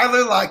got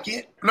Tyler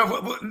Lockett.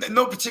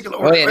 No particular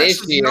Oh order. yeah, this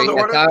Actually, year you you know the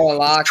got order? Tyler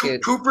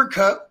Lockett, Cooper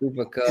Kupp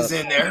Cooper is Kupp.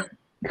 in there.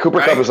 Cooper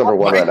right? Kupp is number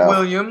 1 right Mike now.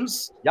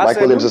 Williams. Y'all Mike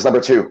said Williams who? is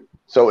number 2.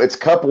 So it's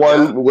Kupp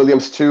 1,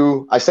 Williams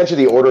 2. I sent you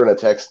the order in a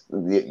text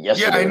yesterday.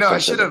 Yeah, I know. or I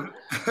should something.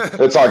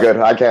 have. It's all good.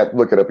 I can't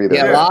look it up either.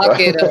 Yeah,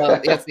 Lockett.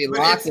 Yes, But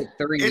Lockett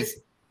 3.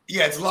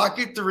 Yeah, it's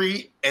Lockett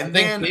 3, and I think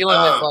then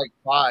Thielen is like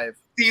 5.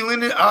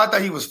 Thielen. I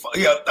thought he was.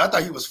 Yeah, I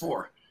thought he was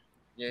 4.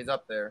 Yeah, he's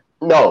up there.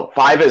 No,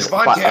 5 is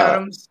Devontae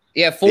Adams.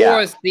 Yeah,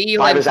 4 is Thielen,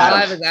 5 is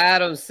 5 is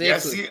Adams, 6 Yeah,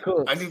 is see,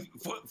 Cooks. I need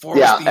 4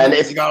 Yeah, is and Thielen.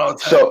 if He got all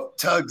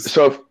tugs.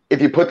 so if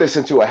you put this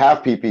into a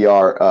half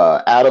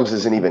PPR, Adams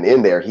isn't even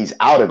in there. He's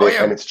out of it,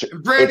 and it's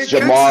Brandon it's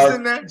Cooks Jamar. is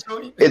in that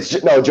joint.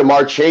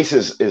 Jamar Chase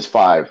is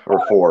 5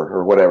 or 4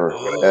 or whatever.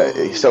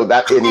 So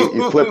that and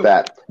you flip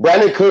that.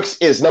 Brandon Cooks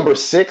is number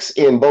 6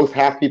 in both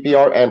half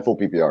PPR and full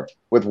PPR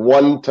with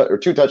 1 or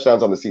 2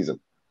 touchdowns on the season.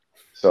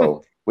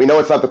 So we know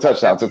it's not the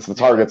touchdowns; it's the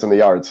targets and the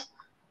yards.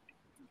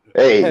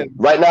 Hey,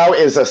 right now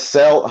is a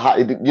sell.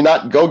 You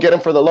not go get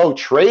him for the low.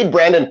 Trade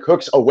Brandon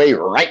Cooks away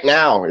right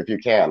now if you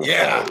can.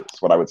 Yeah,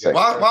 that's what I would say.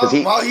 While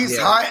he's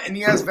hot and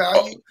he has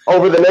value.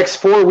 Over the next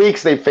 4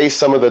 weeks, they face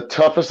some of the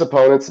toughest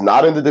opponents,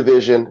 not in the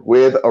division,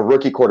 with a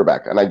rookie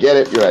quarterback. And I get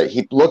it. You're right.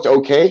 He looked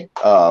okay,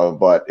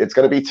 but it's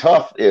going to be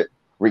tough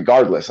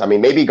regardless. I mean,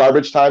 maybe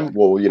garbage time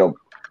will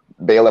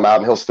bail him out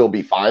and he'll still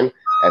be fine.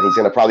 And he's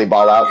going to probably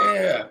ball out.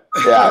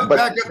 Yeah,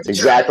 but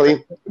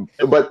exactly.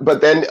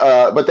 But then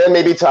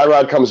maybe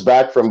Tyrod comes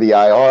back from the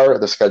IR.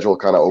 The schedule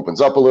kind of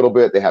opens up a little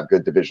bit. They have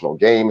good divisional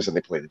games, and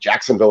they play the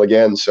Jacksonville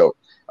again. So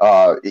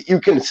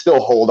you can still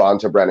hold on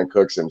to Brandon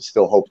Cooks and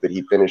still hope that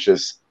he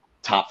finishes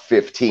top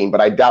 15. But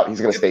I doubt he's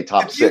going to stay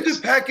top 6. You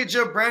could package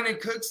up Brandon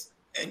Cooks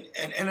and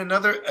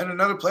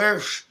another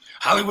player.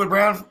 Hollywood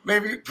Brown,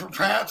 maybe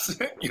perhaps,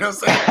 you know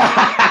what I'm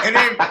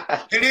saying?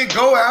 and then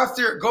go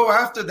after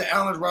the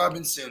Allen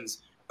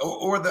Robinsons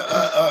or the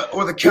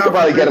you could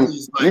probably get him.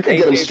 You could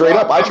get him straight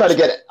up. I try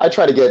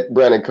to get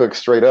Brandon Cook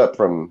straight up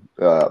from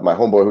my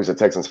homeboy who's a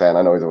Texans fan.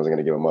 I know he wasn't going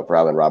to give him up for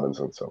Allen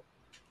Robinson, so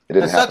it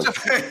didn't happen.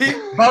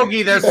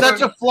 Bogey, there's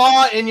such a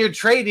flaw in your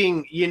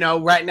trading,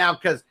 right now,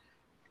 because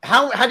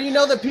how do you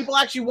know that people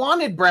actually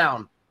wanted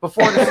Brown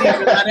before the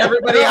season and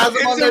everybody has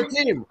him on their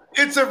team?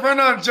 It's a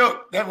run-on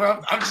joke that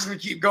I'm just going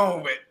to keep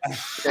going with.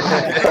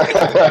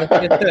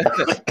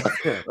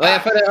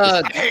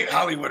 I hate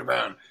Hollywood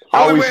Brown.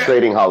 Always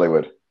trading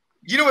Hollywood.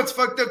 You know what's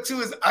fucked up too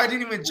is I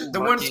didn't even the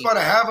one spot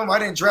I have him. I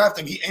didn't draft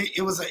him.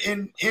 It was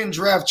an in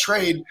draft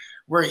trade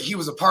where he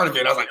was a part of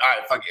it. I was like, all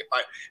right, fuck it.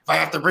 If I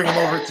have to bring him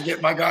over to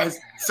get my guys,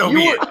 so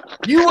be it.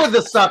 You were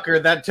the sucker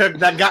that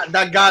got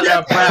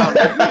Brown.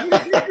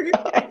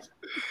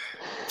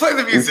 Play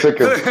the music.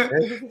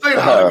 Play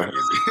the Hollywood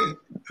music.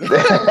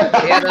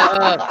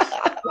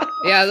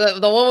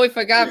 The one we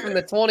forgot from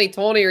the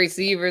 2020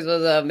 receivers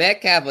was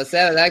Metcalf was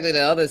 7. Actually,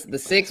 the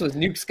 6 was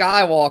Nuke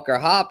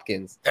Skywalker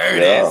Hopkins. There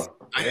it is.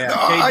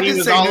 JD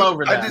was all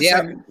over that.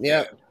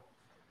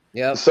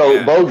 Yep.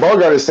 So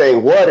Bogart is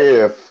saying, what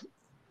if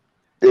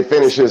it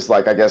finishes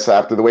I guess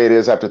after the way it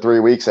is after 3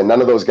 weeks, and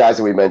none of those guys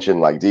that we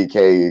mentioned, like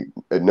DK,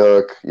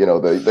 Nook,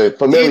 the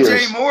familiars.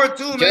 DJ Moore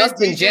too, man.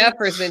 Justin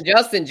Jefferson's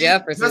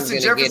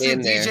going to get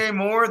in there. DJ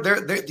Moore,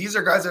 these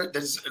are guys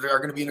that are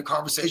going to be in a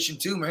conversation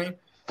too, man.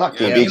 Fuck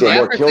DJ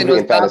Moore killed me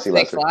in fantasy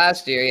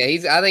last year.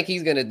 Yeah, I think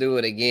he's going to do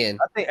it again.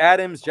 I think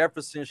Adams,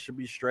 Jefferson should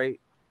be straight.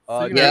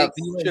 Diggs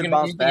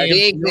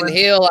and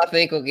Hill, I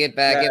think, will get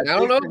back in. I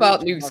don't know about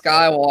Nuke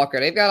Skywalker.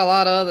 They've got a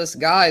lot of other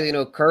guys,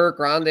 Kirk,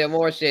 Rondale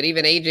Moore, shit.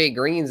 Even AJ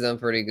Green's done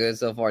pretty good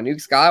so far.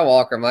 Nuke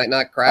Skywalker might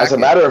not crack. As a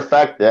matter of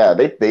fact,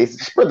 they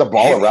spread the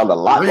ball around a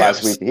lot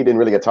last week. He didn't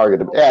really get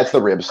targeted. Yeah, it's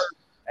the ribs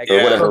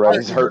or whatever. Right?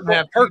 He's hurt.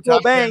 Kirk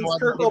Bangs,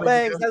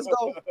 let's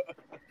go.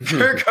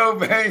 Kirk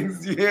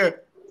Bangs, yeah.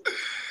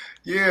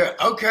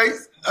 Okay.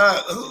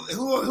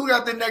 Who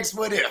got the next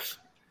what if?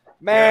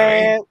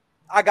 Man,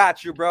 I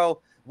got you,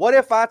 bro. What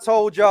if I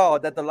told y'all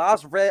that the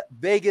Las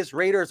Vegas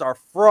Raiders are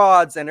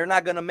frauds and they're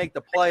not going to make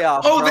the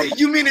playoffs? Oh,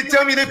 you mean to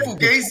tell me they're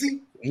Fugazi?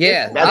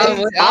 Yeah.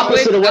 That's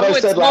opposite of what I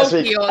said last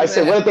week. I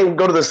said, what if they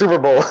go to the Super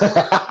Bowl?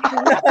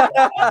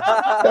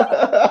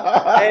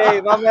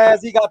 Hey, my man,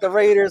 he got the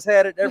Raiders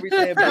headed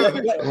everything.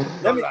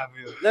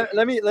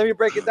 Let me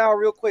break it down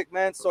real quick,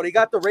 man. So they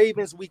got the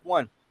Ravens week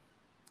 1.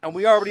 And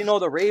we already know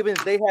the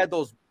Ravens, they had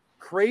those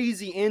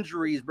crazy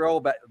injuries,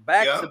 bro, back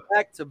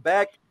to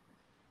back.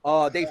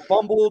 They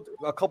fumbled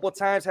a couple of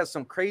times, had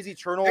some crazy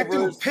turnovers. They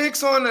threw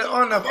picks on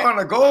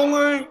the goal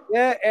line.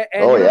 Yeah,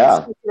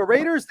 the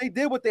Raiders, they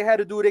did what they had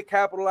to do. They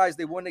capitalized.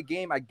 They won the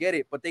game. I get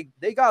it, but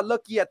they got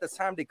lucky at the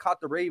time they caught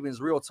the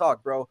Ravens. Real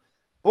talk, bro.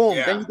 Boom.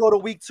 Yeah. Then you go to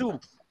week 2.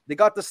 They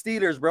got the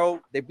Steelers,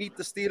 bro. They beat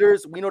the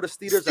Steelers. We know the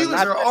Steelers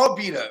are all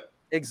beat up.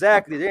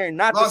 Exactly. They're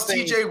not lost the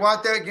same. TJ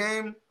Watt that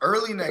game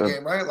early in that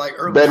game, right? Like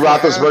early. Ben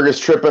Roethlisberger's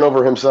tripping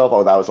over himself.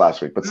 Oh, that was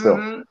last week, but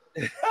still.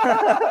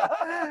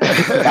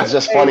 That's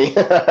just funny.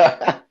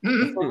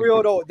 For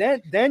real though.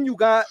 Then you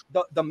got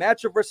the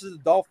matchup versus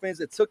the Dolphins.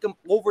 It took them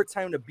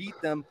overtime to beat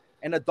them,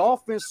 and the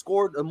Dolphins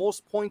scored the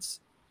most points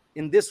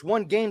in this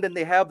one game than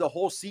they have the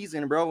whole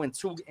season, bro. In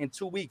 2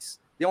 weeks,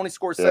 they only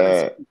scored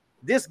 7.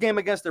 This game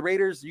against the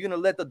Raiders, you're gonna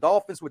let the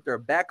Dolphins with their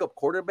backup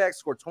quarterback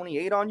score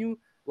 28 on you?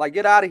 Like,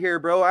 get out of here,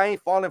 bro. I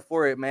ain't falling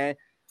for it, man.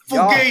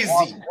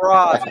 Fugazi.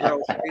 Frauds,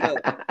 bro.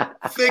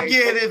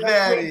 Forget it,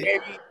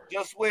 baby.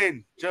 Just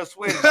win. Just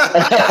win,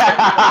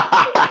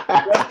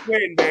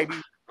 baby.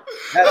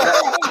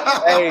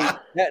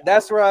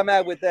 That's where I'm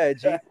at with that,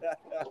 G.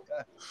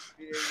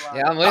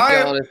 Yeah, I'm with you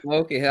on it,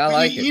 Smokey. I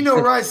like it. You know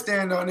where I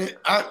stand on it.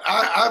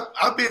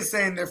 I've been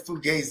saying they're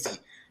fugazi.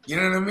 You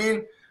know what I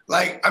mean?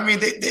 Like, I mean,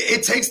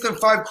 it takes them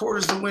 5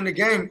 quarters to win the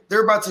game.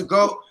 They're about to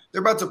go.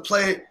 They're about to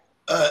play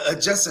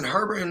Justin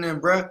Herbert and them,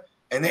 bro.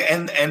 And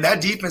that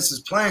defense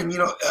is playing. You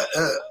know,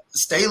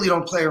 Staley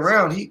don't play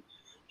around.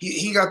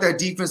 He got that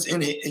defense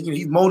in it. You know,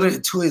 he molded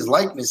it to his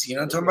likeness. You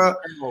know what I'm talking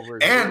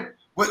about? And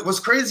what's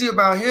crazy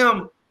about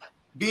him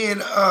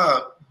being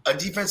a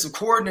defensive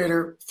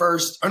coordinator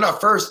first, or not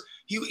first,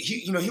 he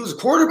was a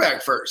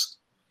quarterback first.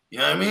 You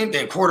know what I mean?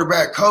 Then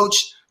quarterback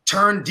coach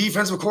turned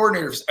defensive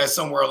coordinator as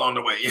somewhere along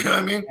the way. You know what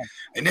I mean?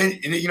 And then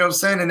you know what I'm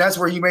saying? And that's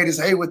where he made his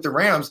hay with the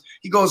Rams.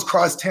 He goes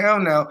cross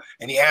town now,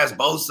 and he has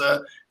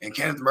Bosa and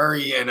Kenneth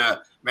Murray and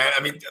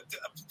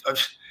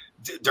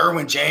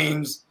Derwin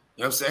James.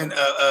 You know what I'm saying?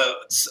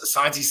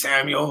 Santi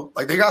Samuel.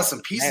 Like, they got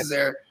some pieces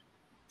there.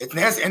 It's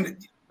nasty. And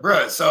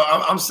bro, so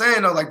I'm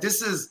saying though, like,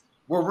 this is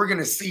where we're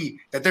gonna see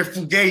that they're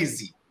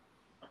fugazi.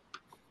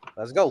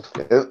 Let's go.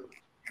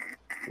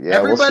 Yeah,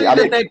 everybody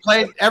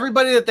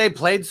that they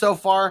played so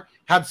far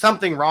had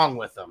something wrong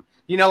with them.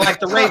 You know, like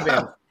the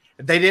Ravens.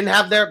 They didn't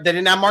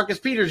have Marcus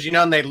Peters, you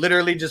know, and they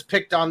literally just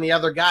picked on the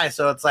other guy.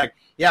 So it's like,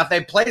 yeah, if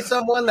they play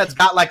someone that's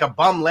got like a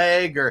bum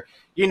leg or,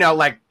 you know,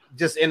 like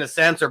just in a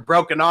sense, or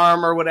broken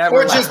arm or whatever.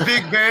 Or just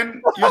Big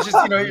Ben. You're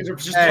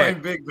just playing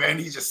Big Ben.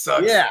 He just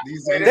sucks. Yeah.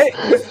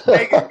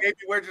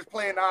 We're just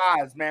playing the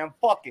odds, man.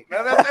 Fuck it.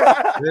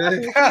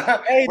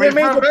 Hey, they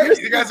made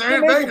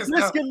the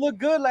brisket look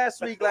good last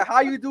week. Like,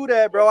 how you do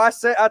that, bro? I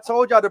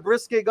told y'all the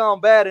brisket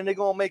gone bad, and they're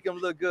gonna make him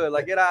look good.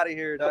 Like, get out of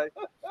here, dog.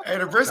 Hey,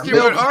 the brisket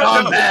went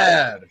hard.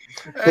 Bad.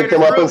 Picked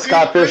them up in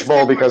Scott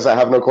Fishbowl because I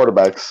have no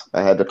quarterbacks.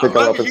 I had to pick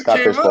them up in Scott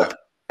Fishbowl.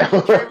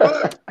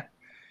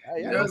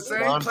 You know what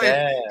I'm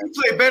saying? He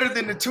played better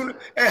than the tuna.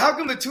 Hey, how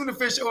come the tuna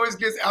fish always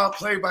gets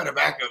outplayed by the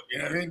backup? You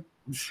know what I mean?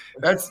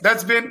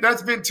 That's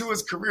been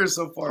Tua's career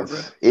so far,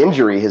 bro.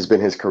 Injury has been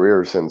his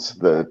career since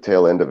the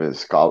tail end of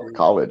his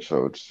college,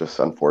 so it's just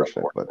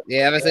unfortunate. But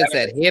yeah, ever since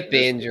that hip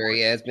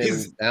injury, it's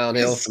been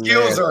downhill. His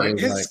skills are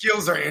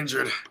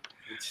injured.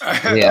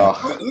 Yeah.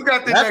 Who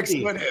got the next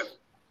what if?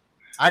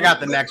 I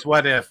got the next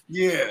what if.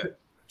 Yeah.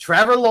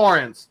 Trevor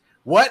Lawrence.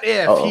 What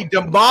if he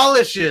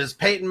demolishes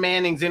Peyton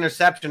Manning's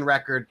interception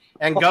record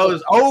and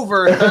goes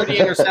over 30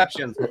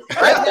 interceptions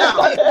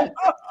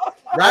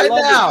right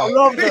now? I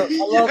love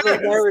the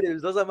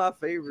narratives. Those are my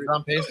favorites. He's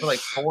on pace for like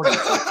 40.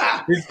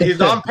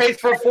 He's on pace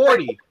for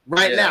 40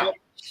 right now.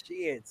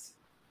 Shit.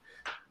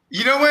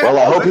 You know what? Well,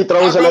 I hope he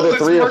throws another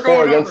 3 or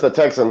 4 against the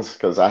Texans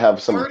because I have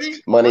some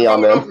money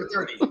on them. Over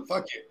 30.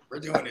 Fuck it.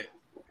 We're doing it.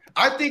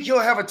 I think he'll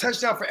have a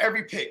touchdown for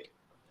every pick.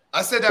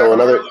 I said that. So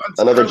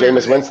another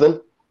Jameis Winston?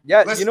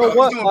 Yeah, you know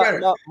what?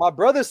 My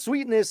brother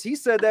Sweetness, he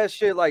said that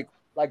shit like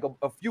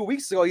a few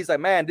weeks ago. He's like,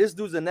 man, this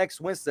dude's the next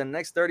Winston,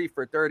 next 30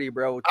 for 30,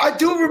 bro. I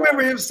do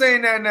remember him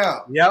saying that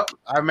now. Yep,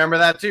 I remember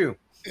that too.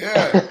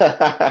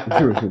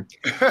 Yeah.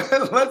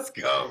 Let's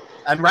go.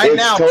 And right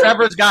now,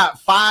 Trevor's got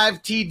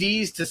 5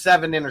 TDs to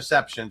 7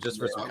 interceptions, just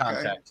for some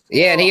context.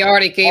 Yeah, and he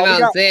already came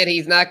out and said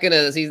he's not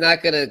gonna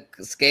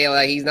scale,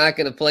 like he's not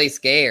gonna play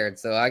scared.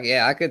 So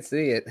I could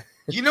see it.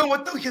 You know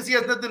what though? Because he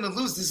has nothing to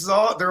lose.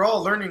 They're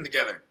all learning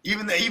together.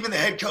 Even the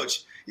head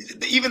coach.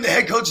 Even the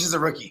head coach is a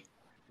rookie.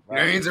 You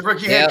know, he's a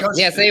rookie head coach.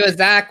 Yeah, same with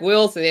Zach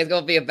Wilson. It's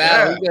gonna be a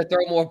battle. He's gonna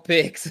throw more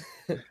picks.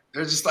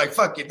 They're just like,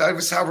 fuck it.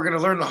 That's how we're gonna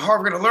learn the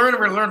hard. We're gonna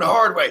learn the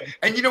hard way.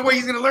 And you know what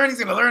he's gonna learn? He's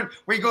gonna learn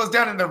where he goes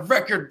down in the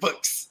record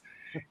books.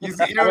 You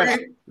know what I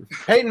mean?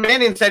 Peyton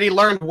Manning said he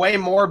learned way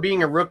more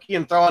being a rookie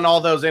and throwing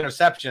all those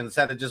interceptions.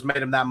 Said it just made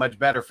him that much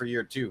better for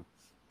year 2.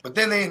 But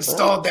then they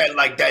installed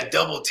that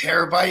double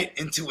terabyte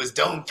into his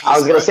dome piece. I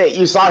was gonna say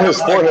you saw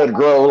his forehead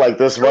grow like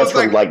this was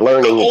from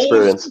learning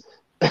experience.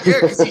 Yeah,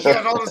 because he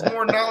had all this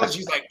more knowledge.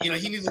 He's like, you know,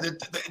 he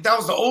needed that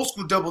was the old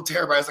school double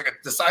terabyte. It's like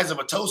the size of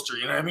a toaster.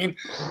 You know what I mean?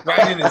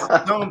 Right in his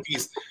dome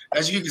piece,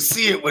 as you can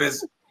see it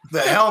with the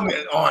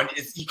helmet on.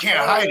 You can't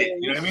hide it.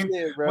 You know what I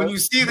mean? When you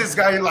see this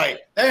guy, you're like,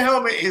 that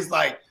helmet is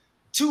like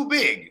too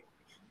big.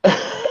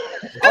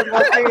 I was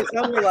gonna say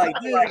something like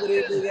this,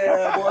 but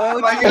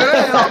that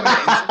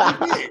helmet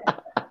is too big.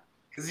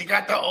 Because he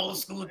got the old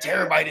school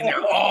terabyte in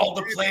there, all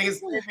the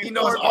plays. He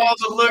knows all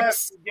the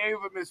looks. He gave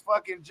him his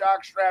fucking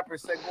jock strap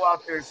and said, "Go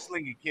out there and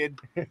sling it, kid."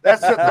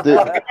 That's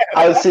Dude,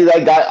 I see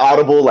that guy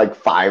audible like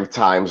 5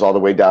 times, all the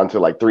way down to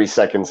like 3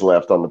 seconds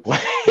left on the play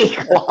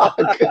clock.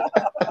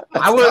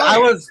 I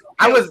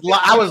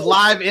was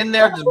live in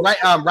there, just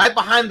right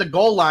behind the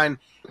goal line,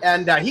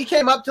 and he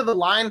came up to the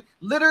line,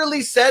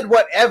 literally said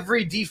what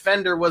every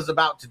defender was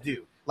about to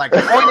do. Like,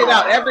 pointed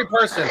out every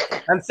person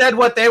and said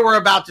what they were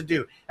about to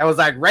do. And was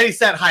like, ready,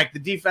 set, hike. The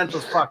defense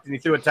was fucked, and he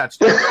threw a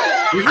touchdown.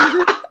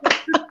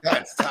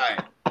 That's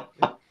tight.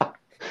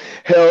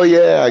 Hell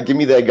yeah. Give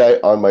me that guy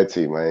on my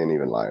team. I ain't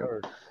even lying.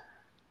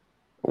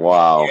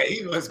 Wow. Yeah,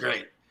 he was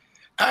great.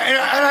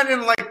 I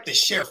didn't like the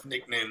Sheriff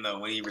nickname, though,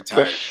 when he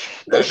retired.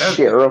 The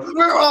Sheriff?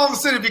 We're all of a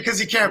sudden, because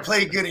he can't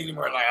play good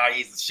anymore, like, oh,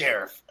 he's the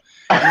Sheriff.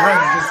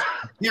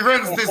 He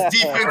runs this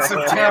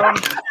defensive town.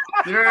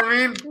 You know what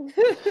I mean?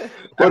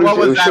 What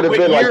was that? Should have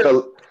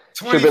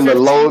What been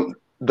year?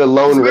 the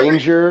Lone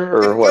Ranger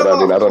or what? I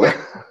mean, I don't know.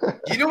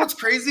 You know what's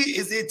crazy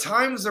is the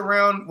times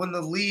around when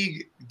the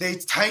league they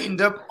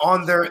tightened up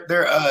on their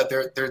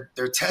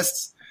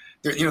tests,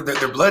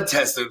 their blood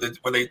tests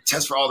when they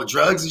test for all the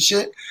drugs and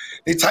shit.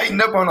 They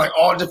tightened up on like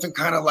all different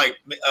kind of like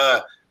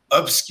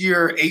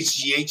obscure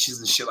HGHs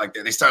and shit like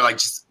that. They started like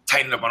just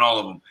tightening up on all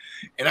of them.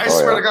 And I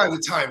swear to God,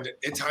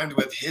 it timed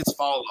with his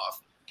fall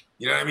off.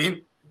 You know what I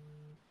mean?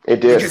 It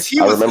did. Because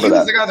he was the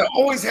guy that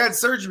always had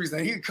surgeries,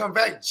 and he'd come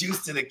back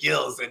juiced to the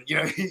gills, and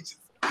he just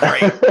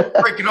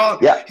breaking all.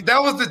 Yeah,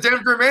 that was the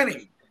Denver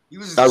Manning.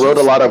 I wrote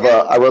a lot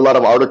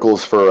of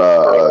articles for.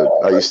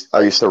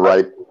 I used to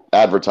write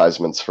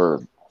advertisements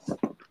for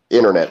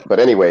internet, but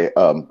anyway,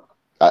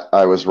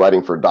 I was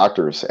writing for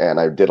doctors,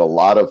 and I did a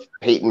lot of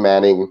Peyton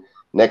Manning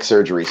neck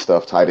surgery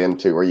stuff tied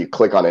into where you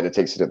click on it, it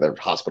takes you to their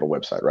hospital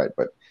website, right?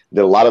 But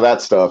did a lot of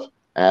that stuff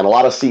and a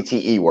lot of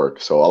CTE work,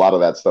 so a lot of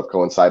that stuff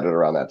coincided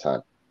around that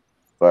time.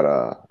 But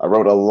I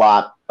wrote a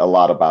lot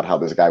about how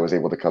this guy was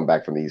able to come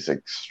back from these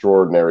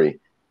extraordinary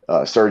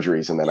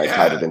surgeries, and then I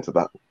tied it into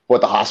what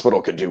the hospital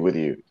could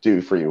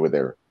do for you with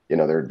their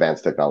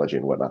advanced technology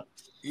and whatnot.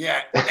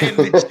 Yeah, and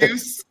the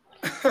juice.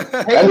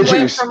 And the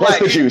juice. Plus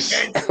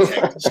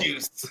the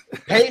juice.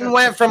 Peyton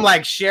went from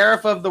like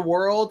sheriff of the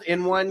world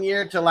in 1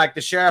 year to like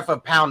the sheriff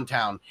of Pound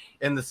Town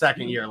in the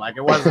second year. Like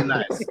it wasn't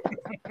nice.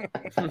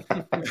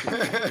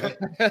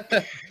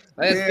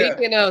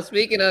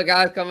 Speaking of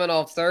guys coming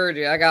off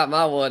surgery, I got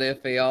my what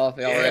if for y'all. If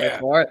y'all ready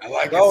for it? I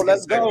like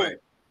let's go.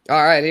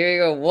 All right, here you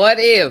go. What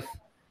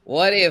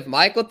if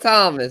Michael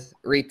Thomas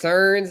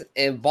returns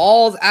and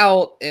balls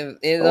out and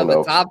ends up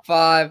a top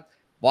 5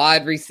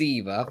 wide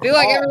receiver? I feel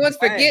like everyone's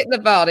forgetting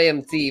about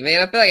MT,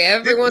 man. I feel like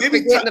everyone's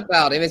forgetting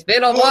about him. It's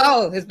been a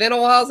while. It's been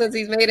a while since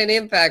he's made an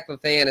impact for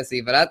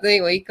fantasy. But I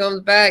think when he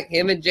comes back,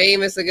 him and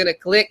Jameis are gonna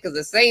click because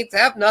the Saints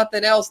have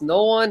nothing else.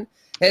 No one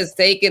has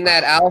taken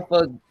that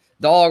alpha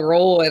dog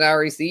role in our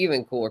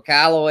receiving core.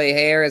 Callaway,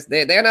 Harris,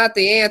 they're not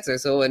the answer.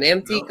 So when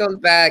MT comes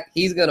back,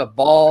 he's gonna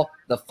ball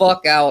the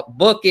fuck out,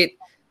 book it.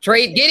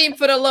 Trade, get him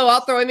for the low.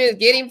 I'll throw him in.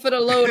 Get him for the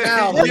low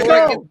now. I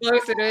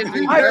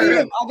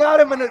got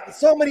him in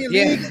so many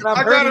leagues.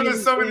 I got him in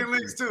so many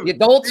leagues too. You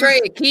don't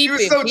trade. Keep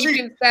him. Keep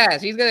him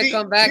stashed. He's gonna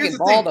come back and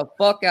ball the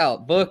fuck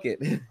out. Book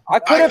it. I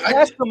could have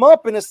passed him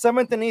up in the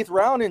 7th and 8th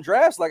round in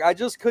drafts. Like I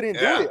just couldn't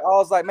do it. I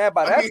was like, man,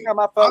 by that time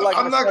I felt like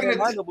my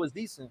lineup was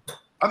decent.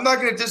 I'm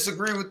not going to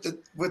disagree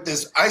with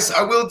this.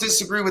 I will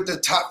disagree with the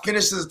top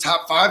finish as the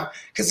top 5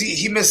 because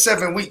he missed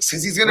 7 weeks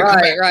because he's going to come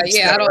back. Right.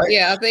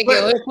 Yeah, I think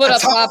he'll put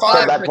up top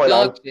 5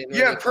 production.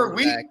 Yeah, per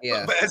week.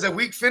 But as a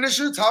week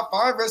finisher, top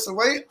 5 rest of the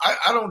way,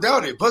 I don't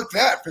doubt it. Book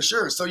that for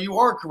sure. So you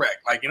are correct.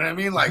 Like, you know what I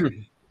mean? Like,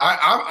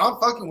 I'm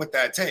fucking with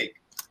that take.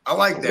 I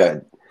like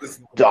that.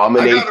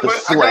 Dominate the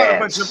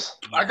slants.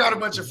 I got a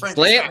bunch of friends.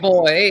 Slant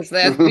boy,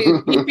 that's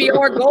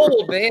PPR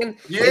gold, man.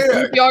 Yeah, it's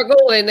PPR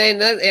gold,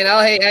 and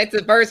I hate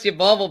to burst your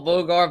bubble,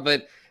 Bogart,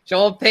 but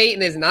Sean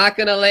Payton is not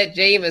going to let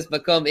Jameis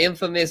become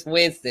infamous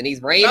Winston.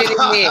 He's reining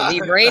him in.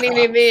 He's reining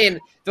him in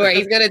to where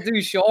he's going to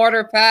do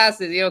shorter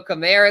passes.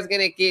 Kamara's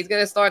he's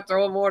going to start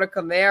throwing more to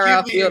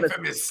Kamara.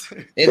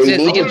 They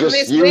need to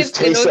just use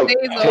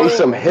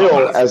Taysom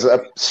Hill as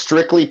a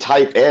strictly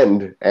tight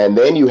end, and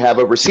then you have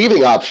a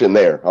receiving option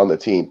there on the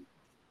team.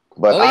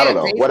 But I don't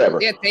know, whatever.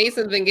 Yeah,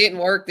 Taysom's been getting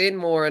worked in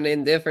more and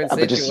in different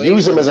situations. But just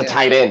use him as a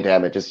tight end,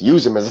 damn it. Just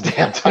use him as a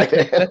damn tight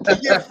end.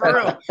 Yeah, for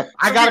real.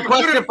 I got a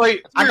question for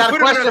you. I got a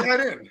question.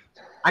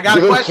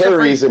 Give him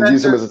carries and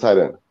use him as a tight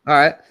end. All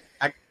right.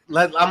 I'm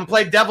going to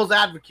play devil's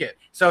advocate.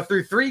 So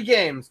through 3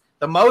 games,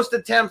 the most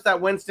attempts that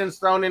Winston's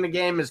thrown in a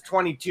game is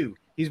 22.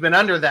 He's been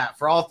under that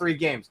for all 3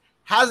 games.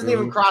 Hasn't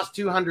even crossed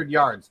 200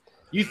 yards.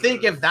 You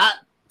think if that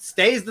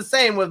stays the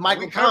same with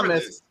Michael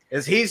Thomas,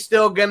 is he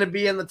still going to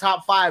be in the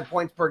top 5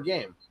 points per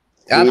game?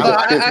 I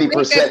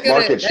 50%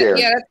 market share.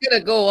 That's going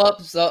to go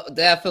up. So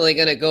definitely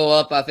going to go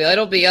up. I feel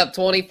it'll be up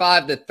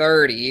 25 to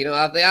 30.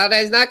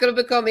 It's not going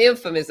to become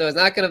infamous. So it's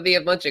not going to be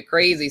a bunch of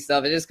crazy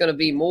stuff. It's just going to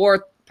be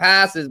more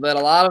passes, but a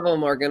lot of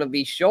them are going to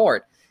be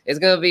short. It's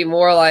going to be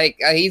more like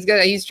he's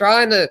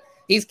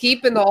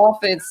keeping the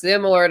offense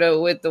similar to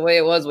with the way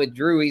it was with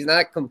Drew. He's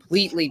not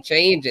completely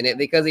changing it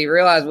because he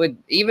realized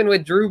even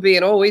with Drew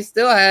being he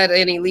still had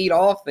an elite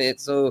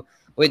offense. So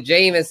with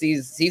Jameis,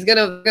 he's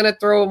gonna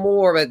throw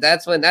more, but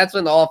that's when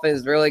the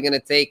offense is really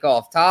gonna take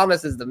off.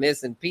 Thomas is the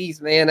missing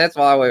piece, man. That's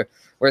why we're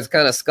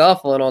kind of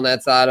scuffling on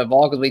that side of the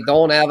ball because we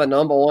don't have a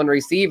number 1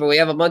 receiver. We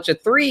have a bunch of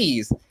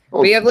 3s.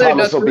 We have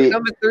literally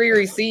number 3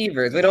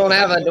 receivers. We don't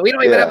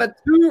even have a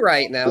 2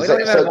 right now. So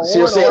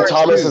you're saying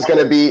Thomas is going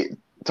to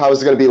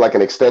be like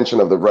an extension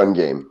of the run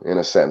game in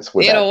a sense.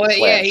 With he's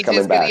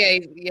just gonna,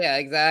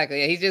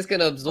 exactly. He's just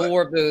gonna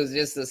absorb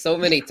those so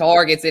many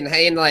targets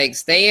and like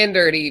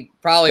standard. He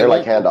probably they're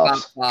won't like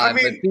handoffs. But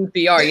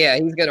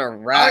PPR, he's gonna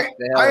rack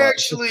the hell.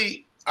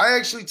 I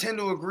actually tend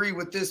to agree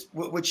with this,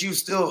 with you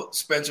still,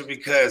 Spencer,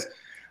 because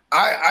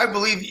I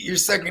believe your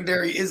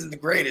secondary isn't the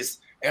greatest.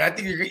 And I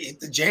think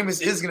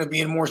Jameis is going to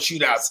be in more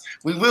shootouts.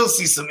 We will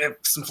see some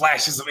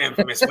flashes of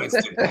infamous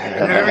Winston. You know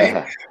what I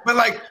mean? But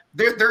like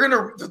they're going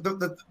to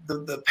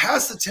the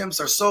pass attempts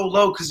are so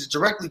low because it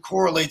directly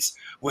correlates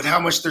with how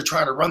much they're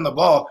trying to run the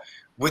ball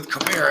with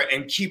Kamara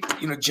and keep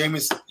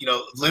Jameis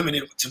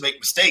limited to make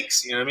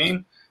mistakes. You know what I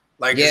mean?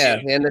 Like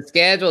and the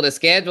schedule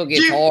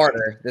gets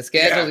harder. The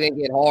schedule's gonna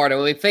get harder.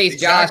 When we face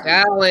Josh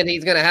Allen,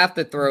 he's gonna have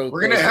to throw.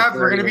 We're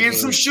gonna be in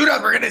some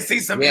shootouts. We're gonna see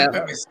some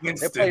infamous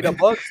Winston. They play the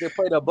Bucks. They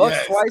play the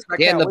Bucks twice.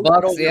 The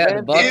Bucks.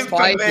 The Bucks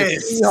twice.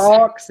 The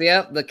Seahawks.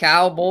 Yep. The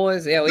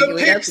Cowboys. Yeah. The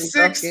Pick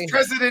Six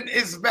President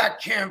is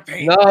back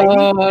campaign. No,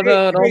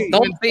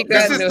 don't think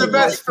that. This is the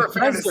best for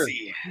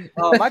fantasy. He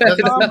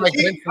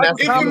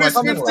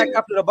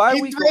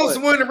throws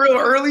one real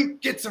early,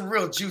 gets him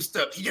real juiced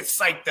up. He gets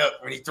psyched up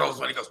when he throws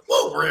one. He goes,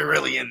 "Whoa, we're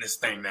really in this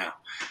thing now."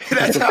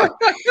 That's how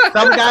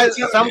some guys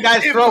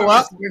throw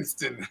up.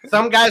 Winston.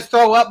 Some guys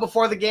throw up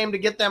before the game to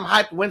get them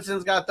hyped.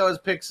 Winston's got to throw his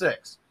pick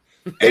six.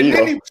 There you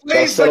go. He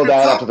plays settle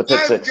down after the pick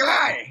six.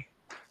 Guy.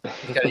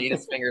 He's got to eat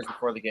his fingers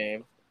before the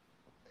game.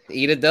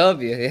 Eat a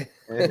W.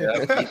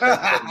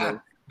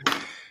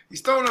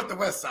 He's throwing up the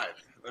West Side.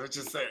 Let's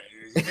just say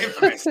he's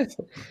infamous.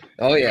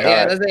 Oh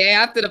yeah. Let's say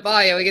after the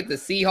bye, we get the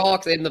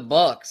Seahawks and the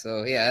Bucks.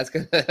 So yeah,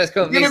 that's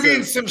gonna be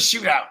in some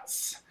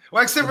shootouts.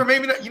 Well, except for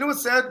maybe not. You know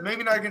what's sad?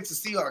 Maybe not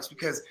against the Seahawks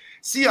because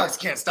Seahawks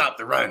can't stop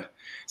the run.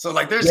 So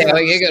like, there's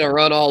you're gonna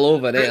run all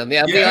over them.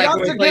 Yeah,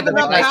 like we played the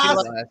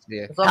last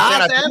year.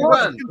 Pass and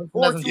run.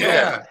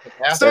 Yeah,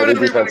 start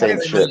everyone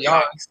against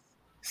Seahawks.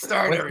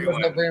 Start everyone.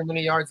 Not very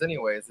many yards,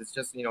 anyways. It's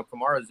just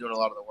Kamara's doing a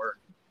lot of the work.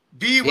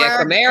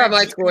 Kamara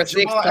might score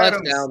 6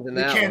 touchdowns in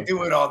that. They can't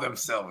do it all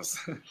themselves.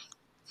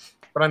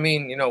 But I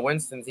mean,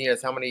 Winston's he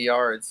has how many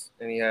yards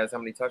and he has how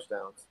many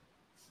touchdowns?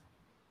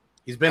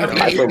 He's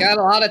got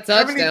a lot of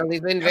touchdowns. He's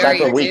been very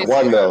good. Week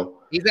 1 though.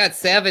 He's got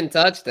 7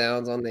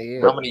 touchdowns on the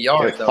year. How many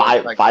yards?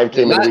 Five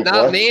came in week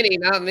 1.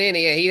 Not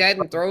many. Yeah, he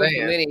hadn't thrown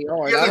so many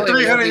yards. He has like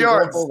 300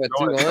 yards. Over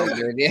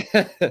 200. Yeah.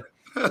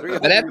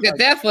 But that's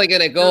definitely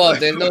going to go up.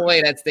 There's no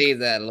way that stays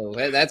that low.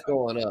 That's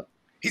going up.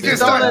 He's going to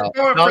start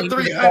going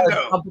for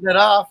 300. Pumping it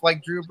off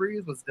like Drew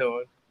Brees was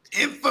doing.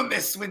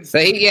 Infamous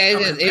Winston.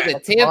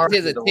 But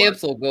his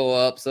attempts will go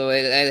up. So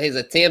his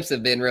attempts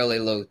have been really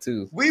low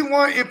too. We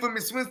want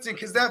infamous Winston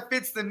because that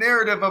fits the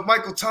narrative of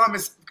Michael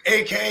Thomas,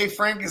 aka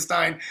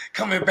Frankenstein,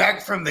 coming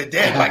back from the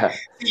dead. Like,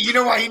 you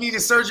know why he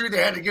needed surgery?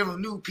 They had to give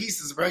him new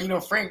pieces, bro.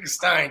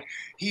 Frankenstein,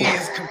 he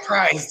is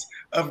comprised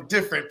of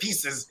different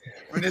pieces.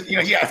 He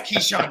has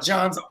Keyshawn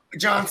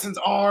Johnson's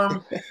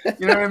arm.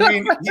 You know what I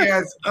mean? He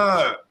has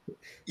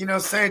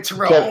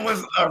Terrell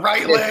Owens'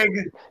 right leg.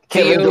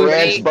 Kevin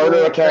Durant's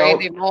burner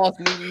account.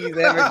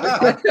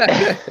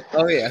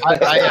 Oh yeah.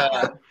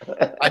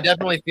 I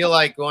definitely feel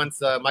like once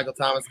Michael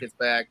Thomas gets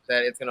back,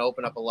 that it's going to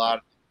open up a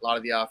lot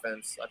of the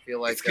offense. I feel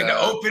like it's going to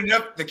open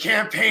up the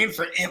campaign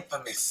for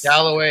infamous.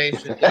 Callaway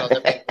should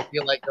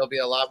feel like there'll be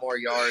a lot more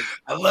yards.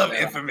 I love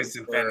infamous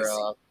in fantasy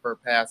for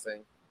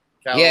passing.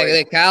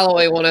 Callaway.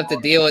 Callaway won't have to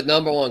deal with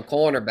number 1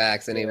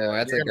 cornerbacks anymore.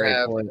 That's a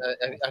great point.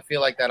 I feel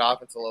like that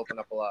offense will open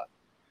up a lot.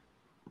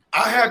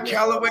 I have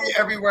Callaway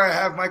everywhere. I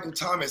have Michael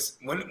Thomas.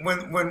 When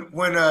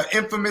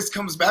Infamous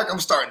comes back, I'm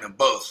starting them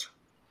both.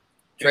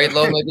 Trade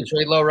low, maybe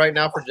trade low right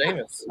now for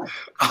Jameis.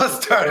 I'll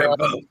start them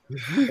both.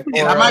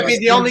 That might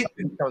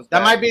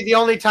be the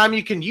only time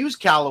you can use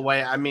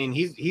Callaway. I mean,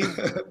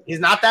 he's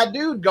not that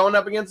dude going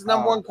up against the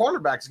number 1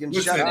 cornerbacks getting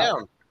shut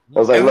down. I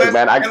was like, look,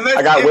 man, I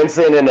got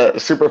Winston in a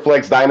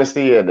Superflex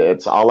dynasty, and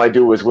it's all I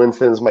do is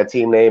Winston's my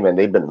team name, and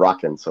they've been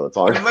rocking, so it's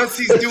all. Unless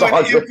he's doing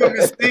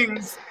infamous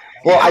things.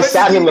 Well, I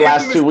sat him the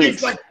last 2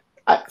 weeks.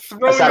 I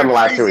sat him the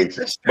last 2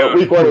 weeks, but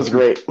week 1 was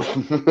great.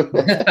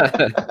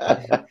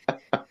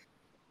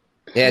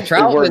 Yeah,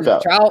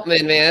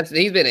 Troutman, man,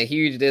 he's been a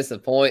huge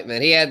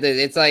disappointment. He had to.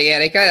 It's like, I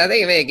think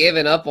they may have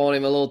given up on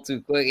him a little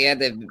too quick. He had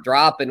to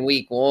drop in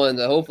week 1,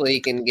 so hopefully he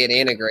can get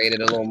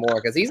integrated a little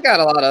more because he's got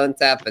a lot of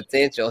untapped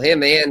potential.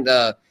 Him and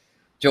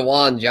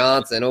Jawan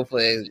Johnson,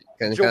 hopefully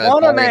can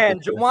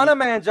Juwanna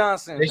Man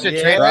Johnson. They should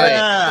trade.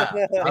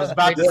 I was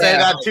about to say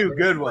that too.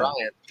 Good one.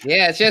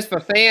 Yeah, it's just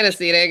for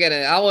fantasy.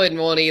 I wouldn't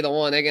want either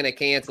one. They're gonna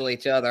cancel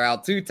each other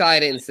out. 2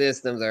 tight end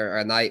systems are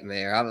a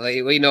nightmare.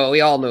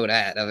 We all know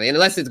that. I mean,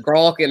 unless it's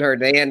Gronk and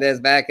Hernandez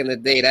back in the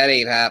day, that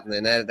ain't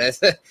happening.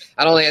 That's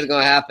I don't think it's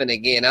gonna happen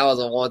again. That was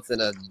a once in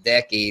a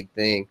decade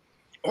thing.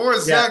 Or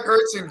Zach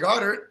Ertz and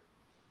Goddard.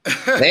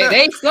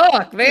 They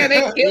suck, man.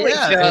 They kill each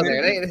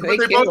other.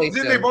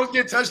 They both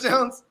get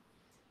touchdowns?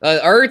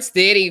 Ertz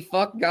did. He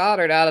fucked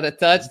Goddard out of the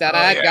touchdown.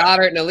 I had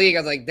Goddard in the league. I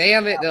was like,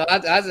 damn it.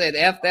 I said,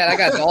 F that. I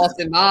got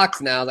Dawson Knox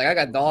now. I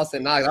got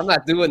Dawson Knox. I'm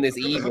not doing this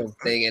Eagles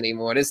thing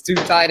anymore. This 2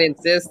 tight end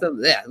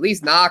system. Yeah, at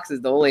least Knox is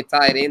the only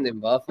tight end in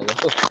Buffalo.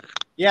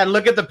 Yeah, and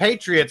look at the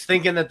Patriots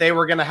thinking that they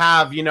were going to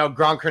have,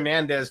 Gronk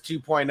Hernandez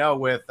 2.0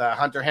 with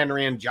Hunter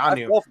Henry and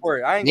Jonnu. I fell for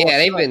it.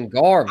 They've been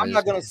garbage. I'm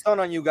not going to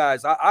stun on you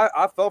guys.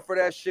 I fell for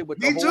that shit with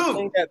the whole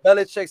thing that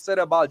Belichick said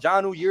about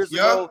Jonnu years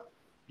ago.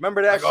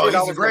 Remember that shit? He's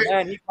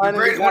one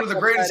of the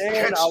greatest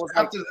catch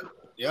after the.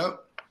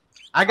 Yep.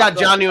 I got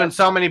Jonnu in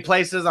so many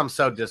places. I'm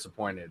so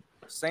disappointed.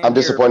 I'm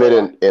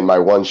disappointed in my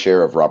one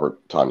share of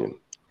Robert Tonyan.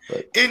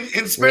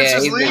 In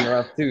Spencer's he's been league,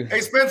 rough too. hey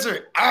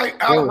Spencer, I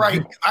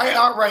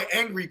outright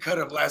angry cut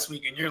him last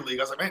week in your league.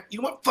 I was like, man, you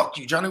know what? Fuck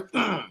you, Johnny.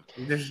 I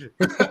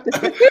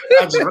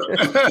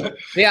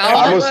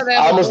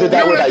almost did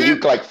that with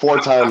Ayuk like 4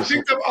 times. I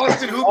picked up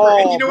Austin Hooper.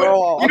 Oh, and you know bro,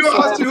 what? You know I'm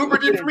what so Austin happy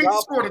Hooper you did for me? didn't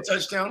He scored a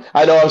touchdown.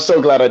 I know. I'm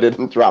so glad I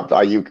didn't drop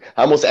Ayuk.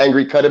 I almost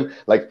angry cut him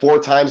like 4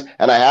 times,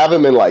 and I have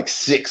him in like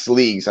 6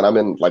 leagues, and I'm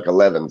in like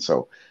 11.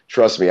 So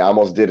trust me, I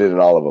almost did it in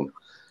all of them.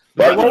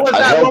 But what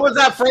was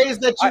that phrase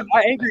that you?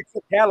 I angry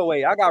cut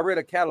Callaway. I got rid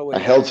of Callaway. I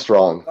held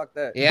strong. Fuck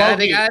that. Yeah, I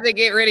think I had to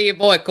get rid of your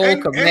boy Cole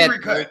Angry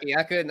Kmet. cut. Ricky.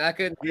 I couldn't.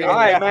 All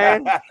right,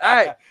 man. All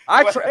right.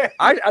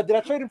 Did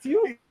I trade him to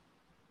you?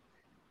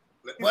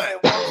 What?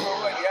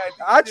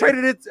 I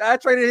traded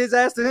his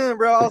ass to him,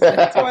 bro. I was like,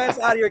 get your ass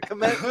out of here,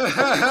 Kmet.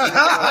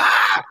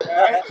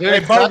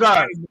 Hey,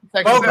 Bogart,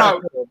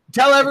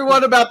 tell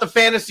everyone about the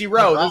Fantasy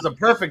Row. This is a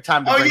perfect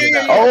time to bring it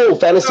up. Oh,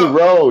 Fantasy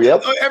Row.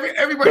 Yep.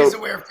 Everybody's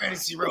aware of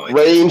Fantasy Row.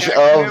 Range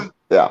of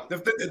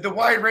the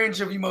wide range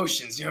of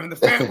emotions. You know,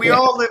 we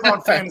all live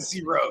on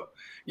Fantasy Row.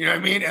 You know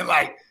what I mean? And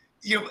like,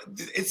 you know,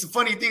 it's the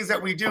funny things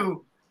that we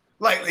do.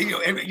 Like,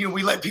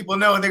 we let people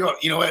know, and they go,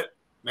 you know what?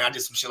 Man, I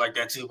did some shit like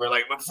that too. But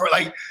like, before,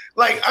 like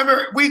I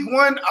remember week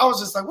 1, I was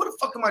just like, "What the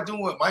fuck am I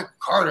doing with Michael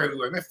Carter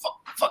everywhere? Man,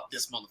 fuck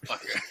this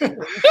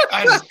motherfucker."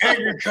 I just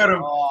angry cut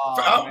him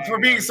for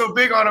being so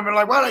big on him, and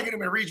like, why did I get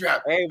him in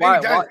redraft? Hey,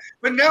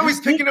 but now he's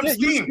picking up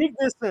steam.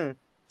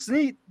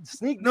 Sneak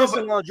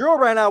dissing on Drew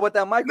right now with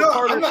that Michael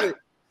Carter shit.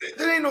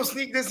 There ain't no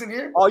sneak this in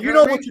here. Oh, you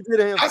know what you did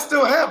to him. I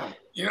still have him.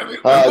 You know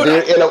what I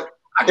mean?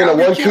 Dude,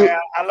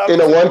 in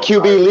a one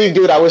QB league,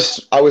 dude, I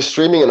was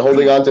streaming and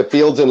holding on to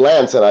Fields and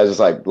Lance, and I was just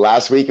like,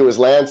 last week it was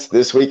Lance,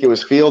 this week it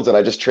was Fields, and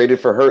I just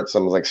traded for Hurts. I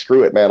was like,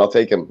 screw it, man, I'll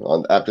take him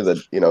after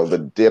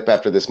the dip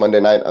after this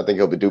Monday night. I think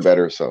he'll do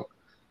better, so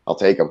I'll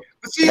take him.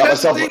 But see,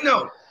 that's the thing,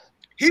 though.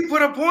 He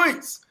put up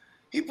points.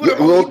 He put up.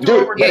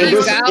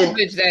 He's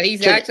salvaged that.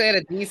 He's actually had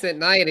a decent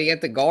night to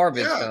get the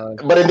garbage done.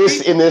 But in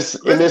this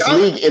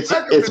league, it's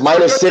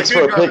 -6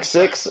 for a pick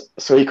 6,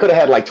 so he could have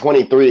had like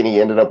 23, and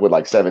he ended up with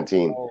like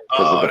 17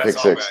 because of the pick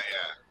 6.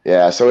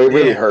 Yeah, so it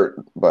really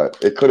hurt, but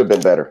it could have been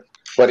better.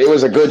 But it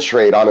was a good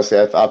trade, honestly.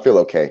 I feel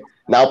okay.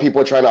 Now people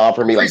are trying to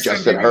offer me like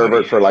Justin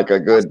Herbert for like a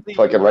good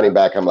fucking running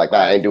back. I'm like, nah,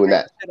 I ain't doing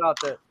that.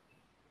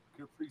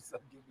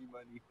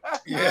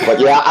 But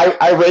yeah,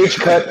 I rage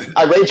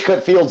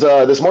cut Fields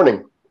this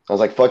morning. I was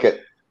like, fuck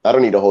it. I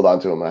don't need to hold on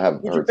to him. I have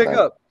Who'd Hurts. you pick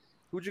up?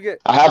 Who'd you get?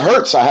 I have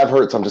Hurts.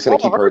 I'm just going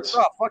to keep Hurts.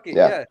 Fuck it.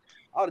 Yeah.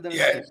 I would have done the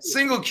same.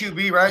 Single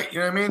QB, right? You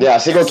know what I mean? Yeah,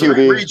 single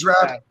QB.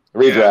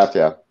 Redraft,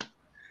 yeah.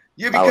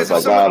 Yeah, because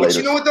but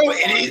you know what, though?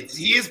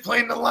 He is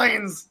playing the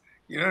Lions.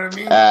 You know what I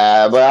mean?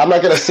 But I'm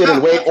not going to sit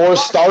and wait or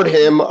start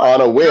him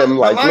on a whim.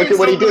 Like, look at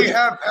what he did. Really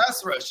have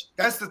pass rush.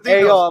 That's the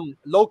thing. Hey,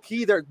 low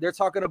key, they're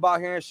talking about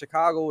here in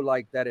Chicago,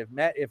 like that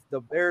if the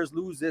Bears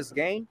lose this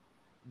game,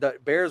 the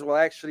Bears will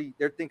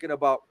they're thinking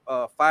about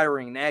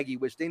firing Nagy,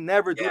 which they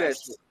never do that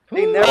shit.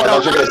 They never. I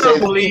don't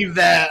believe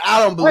that. I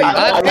don't believe that.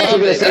 I thought you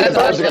were going to say the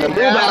Bears are going to move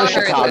out of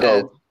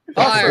Chicago.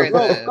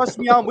 Trust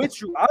me, I'm with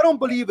you. I don't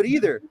believe it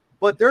either.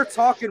 But they're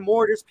talking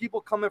more. There's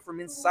people coming from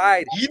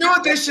inside. You know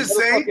what they should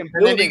say? And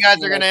then you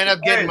guys are going to end up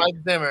getting Mike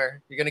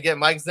Zimmer. You're going to get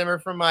Mike Zimmer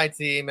from my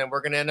team, and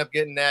we're going to end up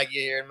getting Nagy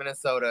here in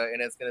Minnesota,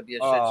 and it's going to be a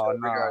shit show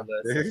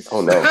regardless.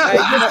 Oh, no.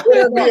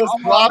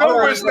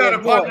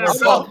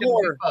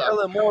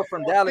 Kellen Moore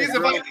from Dallas.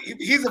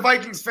 He's a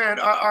Vikings fan,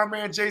 our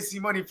man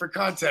JC Money for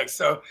context,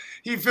 so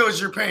he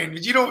feels your pain.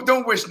 But you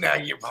don't wish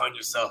Nagy upon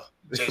yourself.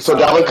 JC. So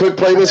Dalvin Cook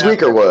play this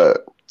week or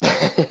what? You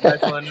guys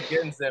will end up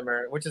getting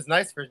Zimmer, which is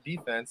nice for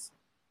defense.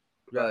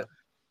 But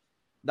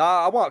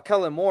I want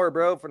Kellen Moore,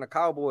 bro, from the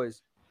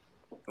Cowboys.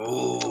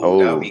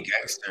 Oh, that would be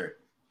gangster.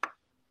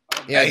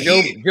 Yeah,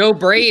 Joe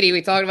Brady.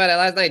 We talked about it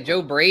last night.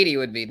 Joe Brady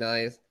would be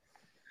nice.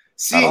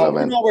 See, I don't know,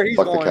 man. You know where he's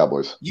Fuck going. the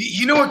Cowboys.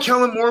 You know what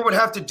Kellen Moore would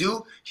have to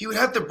do? He would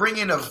have to bring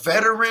in a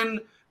veteran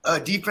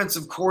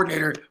defensive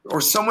coordinator or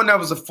someone that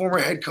was a former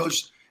head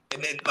coach,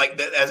 and then like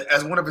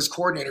as one of his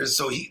coordinators,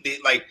 so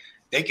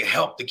they can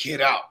help the kid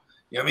out.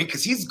 You know what I mean?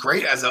 Because he's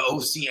great as an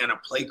OC and a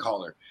play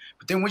caller.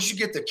 But then once you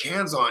get the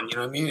cans on, you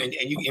know what I mean, and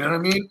you know what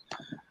I mean,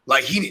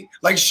 like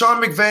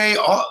Sean McVay,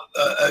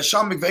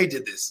 Sean McVay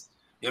did this.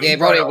 You know, he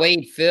brought in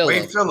Wade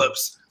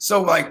Phillips.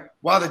 So like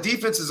while the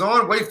defense is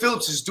on, Wade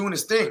Phillips is doing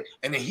his thing,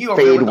 and then he over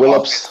Fade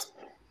Willips.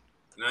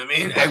 You know what I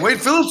mean? And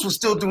Wade Phillips was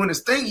still doing his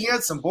thing. He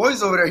had some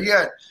boys over there. He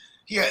had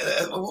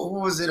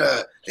what was it?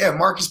 They had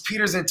Marcus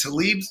Peters and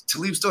Talib.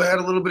 Talib still had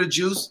a little bit of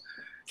juice.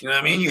 You know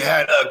what I mean? You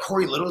had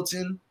Corey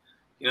Littleton.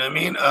 You know what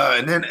I mean?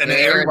 And then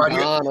everybody,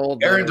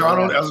 Aaron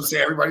Donald. I was gonna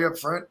say everybody up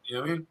front. You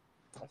know what I mean?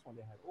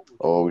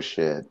 Oh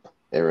shit,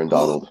 Aaron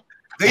Donald.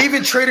 They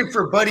even traded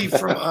for Buddy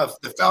from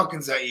the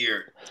Falcons that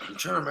year. I'm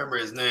trying to remember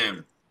his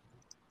name.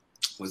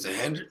 Was it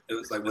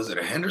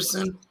a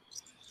Henderson?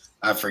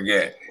 I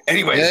forget.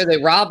 Anyways, yeah,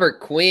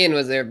 Robert Quinn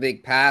was their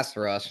big pass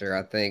rusher,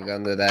 I think,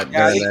 under that.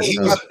 Yeah,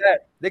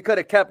 they could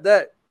have kept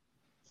that.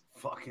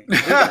 Fucking.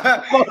 He's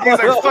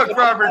like, fuck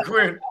Robert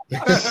Quinn.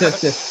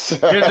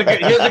 Here's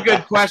a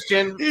good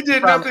question. He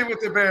did nothing with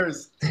the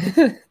Bears.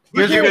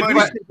 Here's a good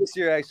question this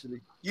year,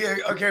 actually. Yeah,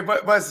 okay,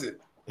 but bust it.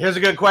 Here's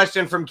a good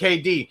question from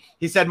KD.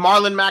 He said,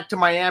 Marlon Mack to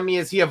Miami,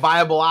 is he a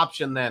viable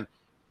option then?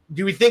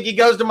 Do we think he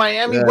goes to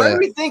Miami? Where do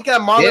we think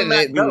Marlon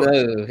Mack goes?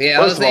 No. Yeah,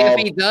 I was saying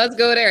if he does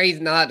go there,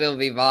 he's not going to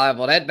be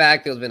viable. That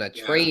backfield's been a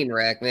train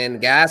wreck, man.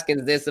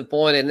 Gaskins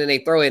disappointed, and then they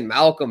throw in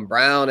Malcolm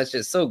Brown. It's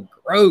just so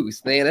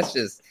gross, man. It's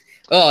just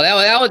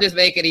that would just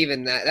make it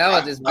even that. That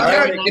would just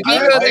if he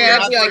goes there,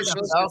 that'd be like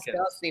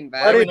disgusting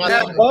bad.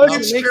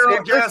 Everybody's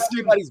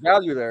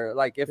value there.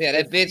 Like if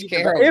that Vince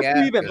Carroll, if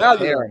you even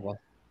value them,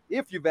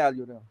 if you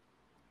value them.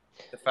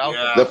 The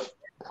Falcons.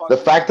 The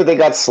fact that they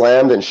got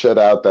slammed and shut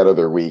out that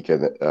other week,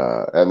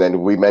 and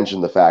then we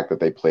mentioned the fact that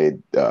they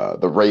played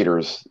the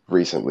Raiders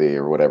recently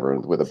or whatever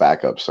with a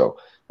backup. So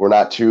we're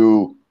not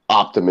too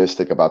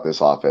optimistic about this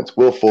offense.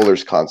 Will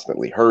Fuller's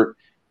constantly hurt.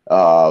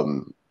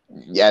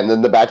 Yeah, and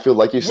then the backfield,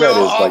 like you said,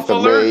 is like the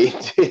main.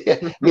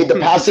 I mean, the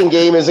passing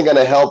game isn't going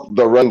to help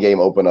the run game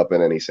open up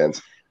in any sense.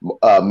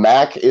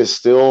 Mack is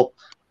still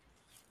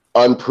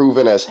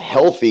unproven as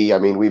healthy. I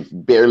mean, we've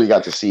barely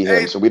got to see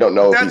him, so we don't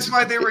know. That's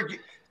why they were.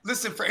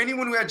 Listen, for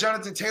anyone who had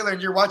Jonathan Taylor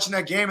and you're watching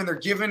that game and they're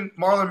giving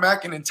Marlon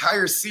Mack an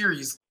entire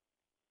series.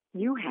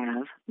 You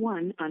have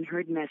one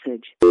unheard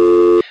message.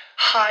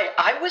 Hi,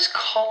 I was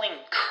calling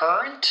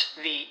Current,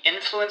 the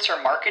influencer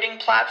marketing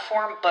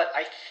platform, but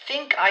I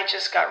think I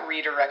just got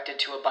redirected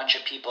to a bunch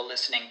of people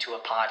listening to a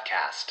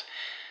podcast.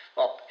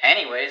 Well,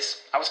 anyways,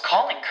 I was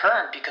calling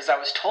Current because I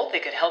was told they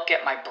could help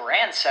get my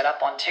brand set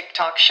up on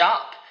TikTok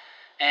Shop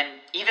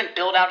and even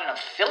build out an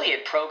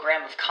affiliate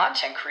program of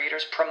content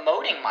creators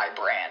promoting my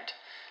brand.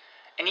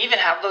 And even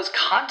have those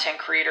content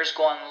creators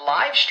go on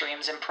live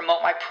streams and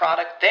promote my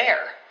product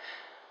there.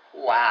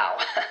 Wow,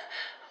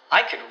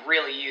 I could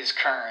really use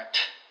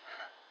Current.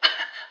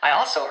 I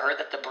also heard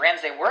that the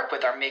brands they work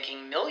with are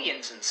making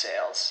millions in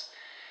sales.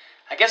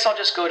 I guess I'll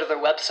just go to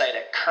their website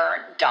at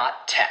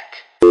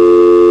current.tech.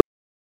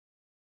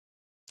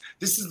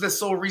 This is the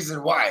sole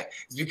reason why.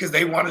 It's because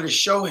they wanted to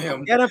show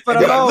him. Get him for the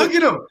look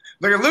at him.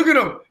 Look at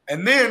him.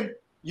 And then,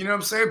 you know what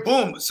I'm saying?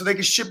 Boom. So they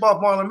can ship off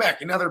Marlon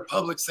Mack. And now they're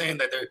public saying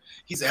that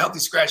he's a healthy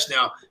scratch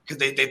now because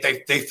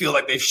they feel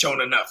like they've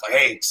shown enough. Like,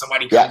 hey,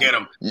 somebody can get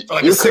him. For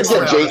like you could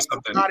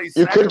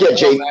get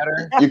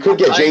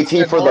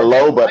JT for the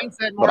low, but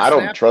I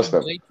don't trust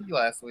them. JT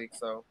last week,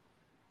 so.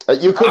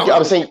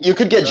 I'm saying you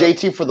could get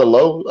JT for the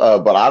low,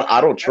 but I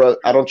don't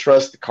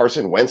trust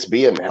Carson Wentz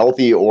being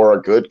healthy or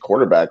a good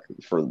quarterback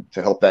to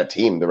help that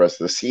team the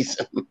rest of the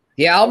season.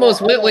 Yeah, I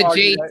almost went with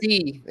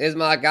JT as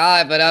my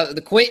guy, but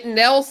the Quentin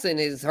Nelson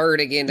is hurt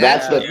again.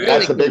 That's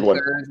the big one.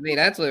 Me.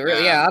 That's what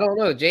really. Yeah, I don't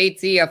know.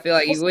 JT, I feel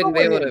like he wouldn't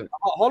be able to.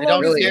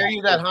 Don't really scare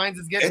you that Hines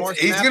is getting more.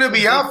 He's going to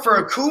be out for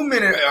a cool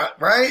minute,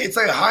 right? It's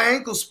like a high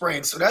ankle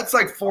sprain, so that's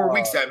like 4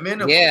 weeks at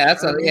minimum. Yeah,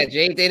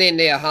 JT in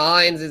there.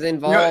 Hines is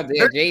involved.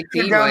 Yeah,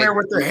 JT down there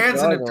with their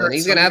hands in the dirt.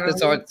 He's going to have to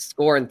start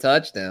scoring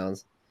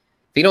touchdowns.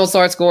 If he don't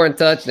start scoring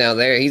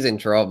touchdowns, he's in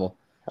trouble.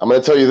 I'm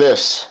going to tell you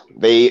this: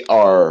 they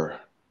are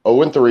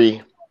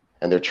 0-3,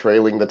 and they're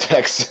trailing the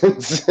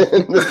Texans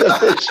in the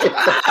division.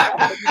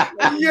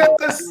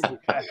 Yes,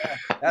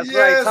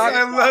 right.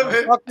 I love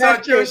it.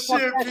 Talk your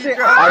shit.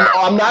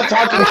 I'm not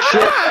talking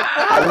shit.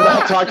 I'm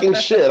not talking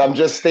shit. I'm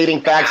just stating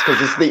facts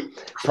because it's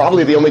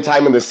probably the only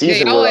time in the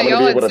season where I'm going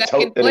to be able to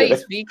second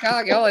place,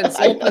 Peacock. Y'all in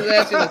sole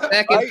possession of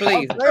second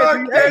place.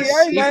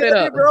 Keep it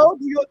up, bro.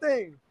 Do your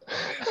thing.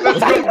 Let's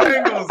go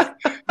Bengals.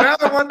 Now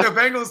I want the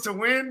Bengals to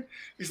win.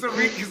 So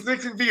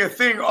this can be a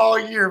thing all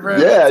year,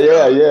 man.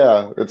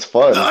 Yeah. It's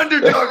fun. The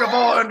underdog of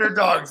all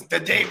underdogs, the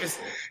Davis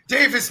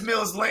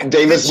Mills led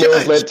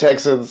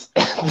Texans.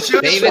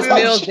 Davis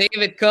Mills,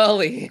 David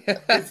Culley.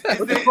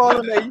 What you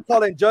call him? You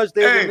call him Judge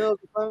Davis Mills?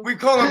 We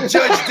call him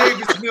Judge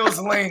Davis Mills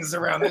Lanes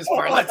around this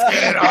part. Let's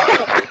get it on.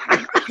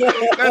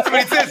 That's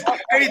what he says.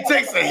 And he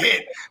takes a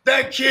hit.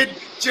 That kid,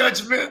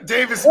 Judge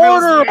Davis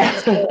Mills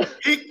Lanes,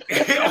 he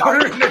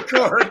ordered in the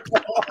court.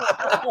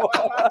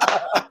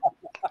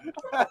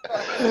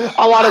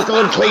 I want a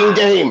good, clean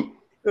game.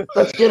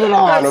 Let's get it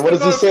on. Or what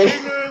does he say?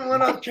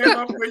 One I came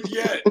up with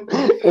yet.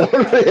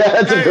 Yeah,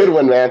 that's a good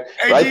one, man.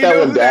 Write that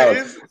one down. That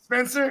is,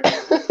 Spencer?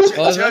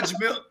 Judge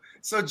Mills.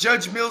 So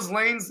Judge Mills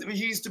Lanes,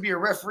 he used to be a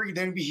referee.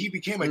 Then he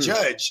became a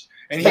judge,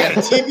 and he had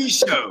a TV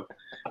show.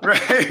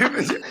 Right,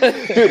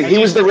 dude. He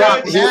was the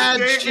ref. He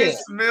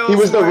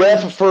was the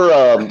ref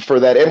for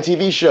that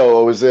MTV show.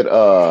 Or was it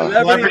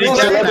Celebrity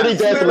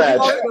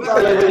Deathmatch?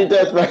 Celebrity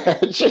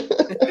Deathmatch.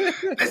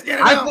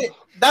 I think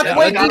that's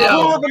way too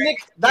cool of a nick.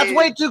 That's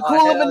way too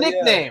cool of a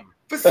nickname.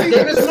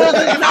 Davis Mills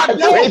is not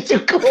way too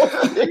cool of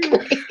a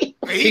nickname.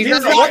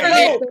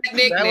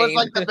 That was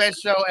like the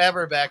best show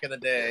ever back in the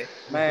day,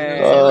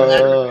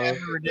 man.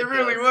 It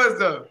really was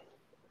though.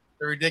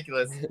 They're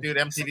ridiculous, dude.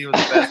 MTV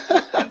was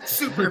the best.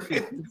 Super.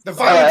 The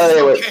violence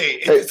is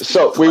okay.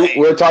 So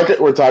we're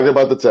talking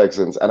about the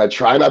Texans, and I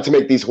try not to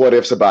make these what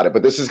ifs about it,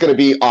 but this is going to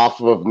be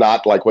off of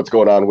not like what's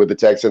going on with the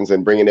Texans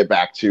and bringing it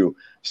back to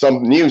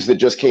some news that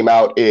just came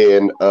out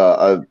in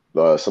a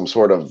some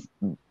sort of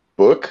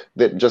book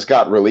that just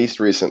got released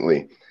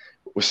recently.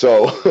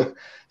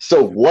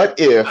 So what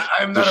if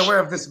I'm not aware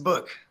of this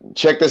book.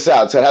 Check this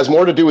out. So it has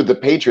more to do with the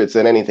Patriots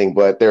than anything,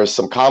 but there's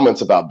some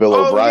comments about Bill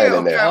O'Brien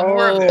in there.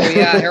 Oh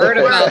yeah, I heard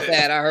about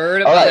that. I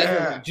heard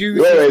about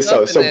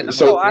it.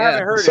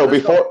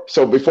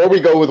 So before we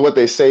go with what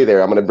they say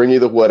there, I'm going to bring you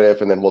the what if,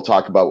 and then we'll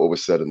talk about what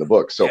was said in the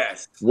book. So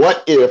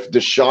what if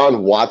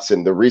Deshaun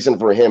Watson, the reason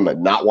for him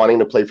not wanting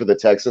to play for the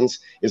Texans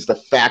is the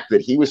fact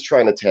that he was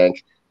trying to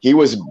tank. He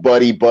was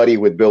buddy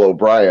with Bill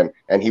O'Brien,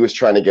 and he was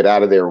trying to get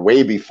out of there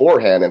way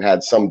beforehand and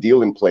had some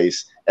deal in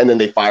place, and then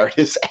they fired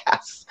his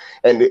ass,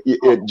 and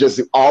it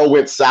just all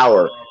went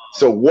sour.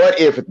 So what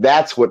if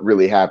that's what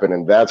really happened,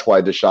 and that's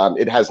why Deshaun,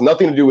 it has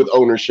nothing to do with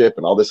ownership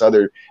and all this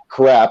other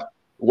crap.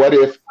 What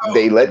if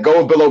they let go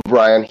of Bill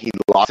O'Brien, he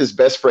lost his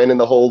best friend in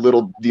the whole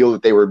little deal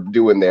that they were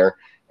doing there,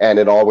 and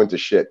it all went to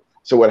shit.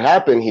 So what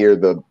happened here,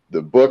 the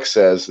book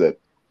says that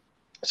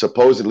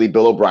supposedly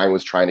Bill O'Brien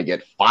was trying to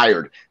get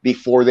fired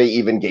before they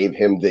even gave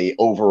him the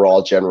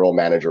overall general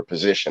manager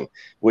position,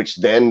 which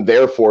then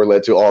therefore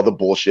led to all the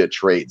bullshit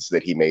trades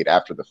that he made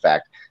after the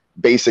fact,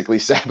 basically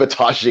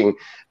sabotaging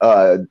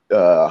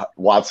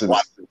Watson's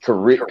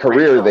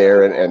career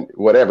there and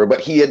whatever. But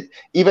he had,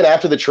 even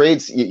after the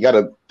trades, you got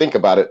to think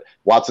about it,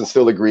 Watson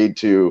still agreed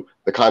to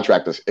the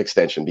contract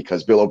extension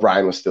because Bill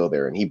O'Brien was still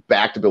there, and he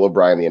backed Bill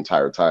O'Brien the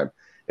entire time.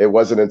 It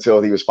wasn't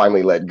until he was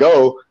finally let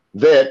go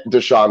that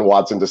Deshaun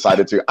Watson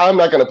decided to, I'm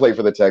not going to play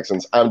for the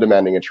Texans. I'm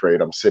demanding a trade.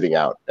 I'm sitting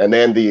out. And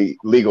then the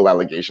legal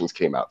allegations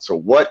came out. So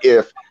what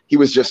if he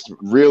was just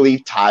really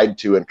tied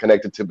to and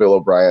connected to Bill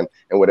O'Brien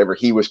and whatever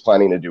he was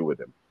planning to do with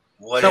him?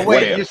 What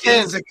if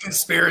it's a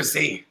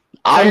conspiracy?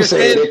 I'm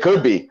saying it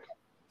could be.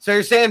 So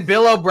you're saying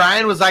Bill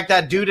O'Brien was like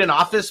that dude in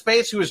Office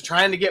Space who was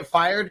trying to get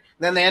fired, and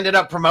then they ended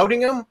up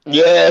promoting him?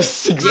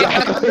 Yes, exactly.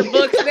 Yeah, that's what the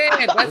book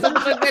said. That's what the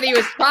book said. He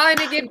was trying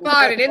to get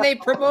fired, and then they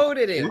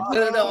promoted him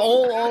to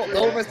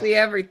oversee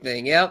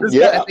everything. Yep. This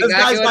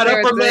guy's got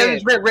upper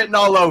management written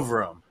all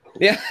over him.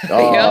 Yeah,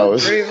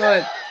 pretty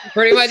much.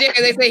 Yeah,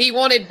 they say he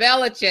wanted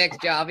Belichick's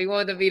job. He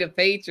wanted to be the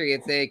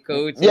Patriots head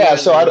coach. Yeah,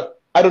 so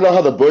I don't know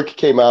how the book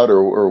came out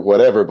or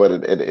whatever,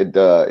 but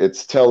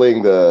it's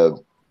telling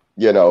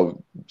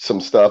some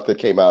stuff that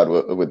came out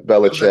with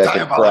Belichick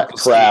and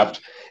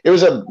Kraft. It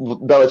was a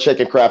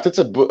Belichick and Kraft. It's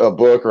a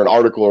book or an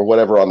article or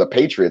whatever on the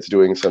Patriots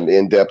doing some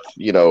in-depth,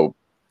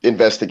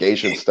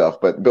 investigation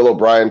stuff. But Bill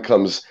O'Brien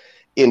comes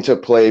into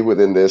play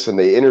within this, and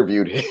they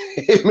interviewed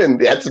him, and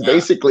that's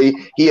basically,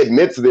 he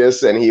admits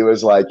this, and he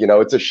was like,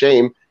 it's a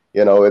shame.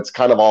 It's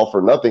kind of all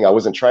for nothing. I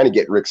wasn't trying to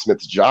get Rick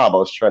Smith's job. I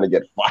was trying to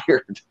get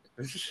fired.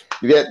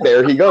 Yet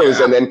there he goes,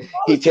 and then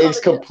he takes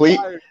complete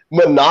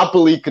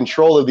monopoly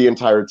control of the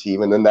entire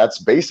team, and then that's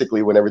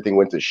basically when everything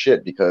went to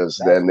shit because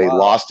then they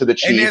lost to the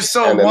Chiefs,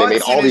 and then they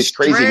made all these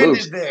crazy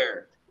moves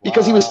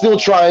because he was still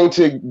trying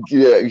to,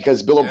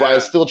 because Bill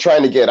O'Brien's still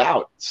trying to get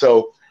out.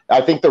 So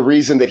I think the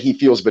reason that he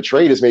feels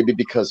betrayed is maybe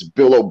because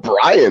Bill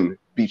O'Brien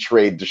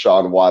betrayed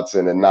Deshaun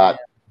Watson and not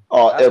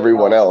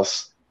everyone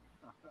else.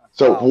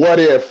 So what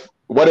if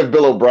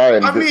Bill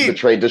O'Brien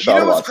betrayed Deshaun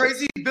Watson? What's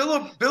crazy?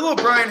 Bill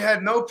O'Brien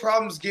had no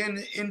problems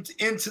getting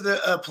into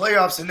the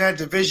playoffs in that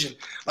division.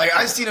 Like,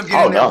 I seen him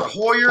get in there with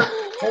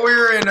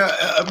Hoyer and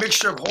a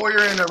mixture of Hoyer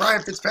and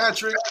Ryan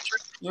Fitzpatrick.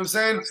 You know what I'm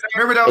saying?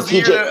 Remember that was the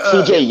year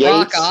TJ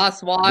Yates,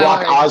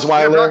 Brock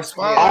Osweiler.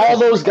 All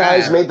those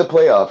guys made the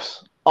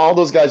playoffs.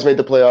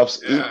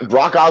 Yeah.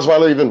 Brock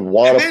Osweiler even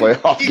won a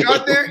playoff game. He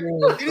got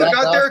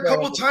there a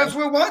couple times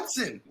with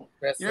Watson.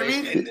 You know what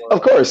I mean?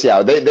 Of course,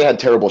 yeah. They had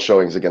terrible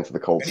showings against the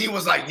Colts. And he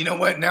was like, you know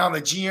what? Now I'm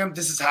the GM.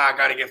 This is how I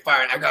got to get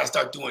fired. I got to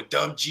start doing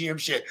dumb GM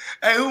shit.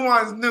 Hey, who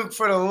wants Nuke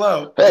for the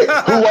low? Hey,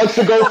 who wants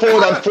to go for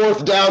it on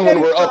fourth down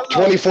when we're up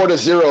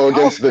 24-0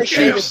 against the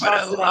Chiefs?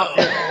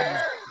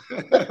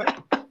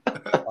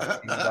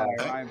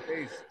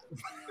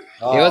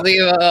 He wasn't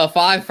even a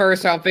 5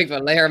 first-round pick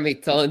for Laramie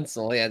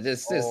Tunsil. Yeah,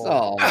 just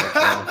oh my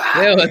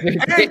God.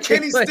 Hey,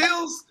 Kenny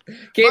Stills.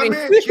 Kenny.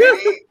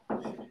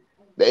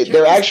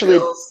 They're actually.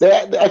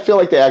 I feel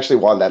like they actually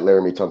won that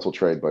Laramie Tunsil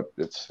trade, but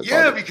it's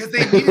because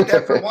they needed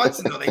that for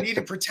Watson though. They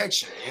needed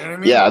protection. You know what I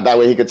mean? Yeah, that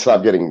way he could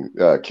stop getting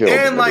killed.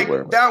 And like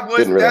everywhere.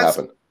 didn't really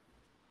happen.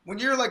 When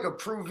you're like a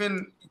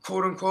proven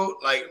quote unquote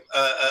like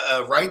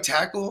a right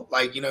tackle,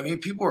 like you know what I mean,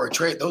 people are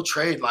they'll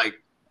trade like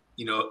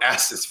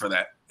assets for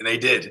that, and they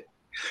did.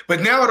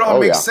 But now it all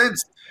makes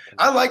sense.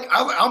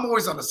 I'm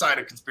always on the side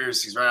of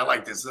conspiracies, right? I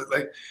like this.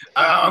 Like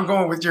I'm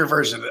going with your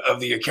version of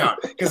the account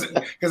because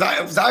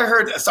I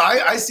heard. So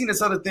I seen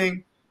this other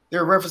thing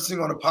they're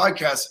referencing on a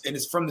podcast, and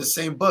it's from the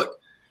same book.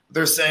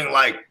 They're saying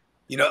like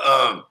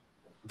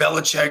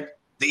Belichick,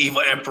 the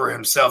evil emperor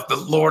himself, the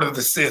Lord of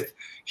the Sith,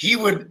 he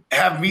would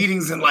have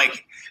meetings in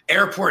like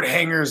airport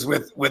hangars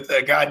with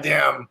a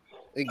goddamn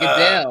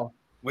Goodell.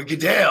 With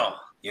Goodell.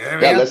 You know what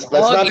I mean? Yeah, let's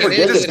not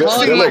forget this.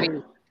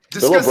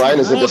 Bill O'Brien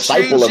is a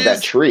disciple of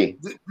that tree.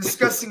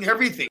 Discussing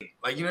everything.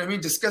 Like, you know what I mean?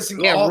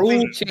 Discussing all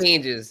rule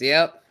changes.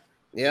 Yep.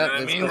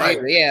 Yep. You know what I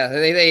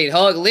mean? They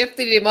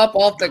lifted him up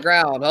off the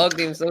ground, hugged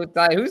him so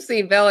tight. Who's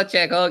seen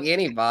Belichick hug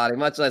anybody,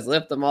 much less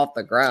lift him off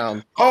the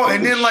ground? Oh,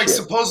 and then like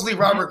supposedly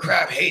Robert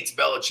Kraft hates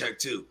Belichick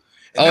too.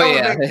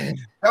 And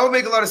that would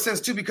make a lot of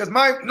sense too, because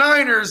my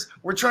Niners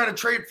were trying to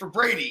trade for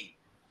Brady,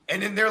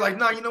 and then they're like,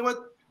 "No, you know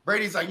what?"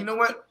 Brady's like, "You know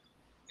what?"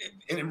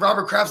 And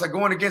Robert Kraft's like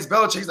going against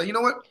Belichick. He's like, "You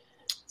know what?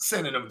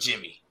 Sending him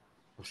Jimmy."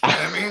 You know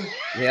what I mean?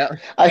 Yeah.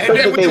 I heard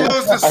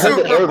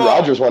that Aaron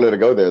Rodgers wanted to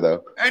go there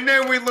though. And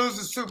then we lose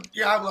the Super.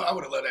 Yeah, I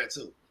would have loved that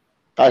too.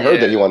 I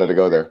heard that he wanted to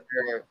go there.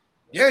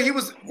 Yeah, he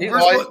was. They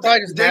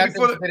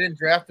didn't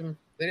draft him.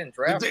 They didn't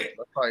draft him.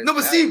 No,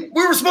 but see,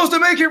 we were supposed to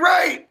make it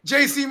right,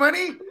 JC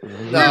Money.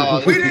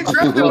 No, we didn't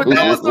draft him, but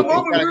that was the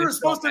moment we were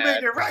supposed to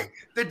make it right.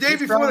 The day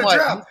before the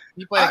draft.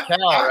 He played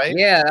Cal, right?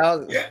 Yeah,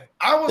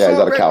 I was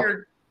on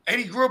record,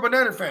 and he grew up a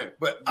Niner fan.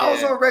 But I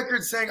was on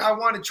record saying I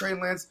wanted Trey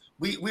Lance.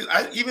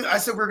 I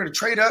said we're going to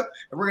trade up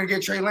and we're going to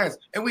get Trey Lance,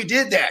 and we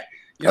did that.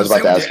 You know I was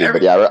about to ask you,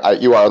 but yeah,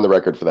 you are on the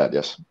record for that.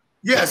 Yes.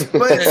 Yes,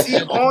 but see,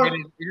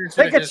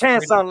 take a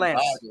chance on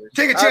Lance.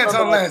 Take a chance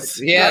on Lance.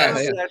 Yeah.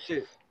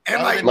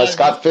 And like my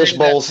Scott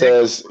Fishbowl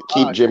says,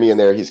 keep Jimmy in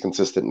there. He's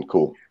consistent and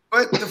cool.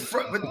 But here's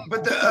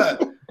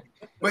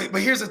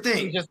the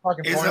thing: is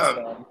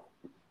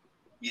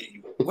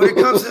when it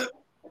comes to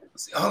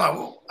hold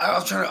on, I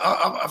was trying to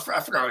I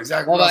forgot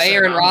exactly. What about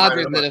Aaron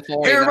Rodgers?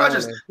 Aaron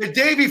Rodgers, the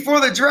day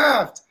before the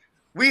draft,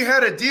 we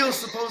had a deal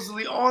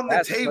supposedly on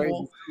the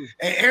table,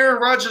 and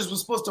Aaron Rodgers was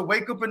supposed to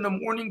wake up in the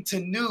morning to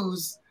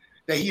news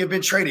that he had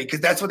been traded, because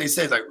that's what they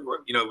said. Like,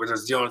 you know,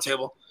 there's a deal on the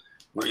table.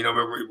 We're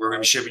going to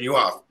be shipping you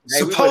off. Hey,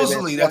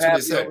 supposedly, that's what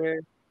they said.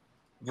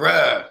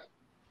 Bruh.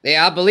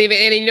 Yeah, I believe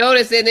it. And you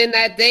notice that in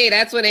that day,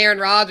 that's when Aaron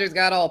Rodgers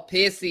got all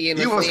pissy and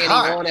was saying he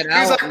wanted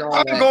out. Like, and all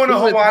I'm that. going to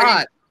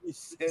Hawaii.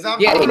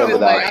 Yeah, he was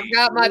like, I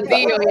got my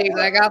deal.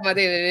 I got my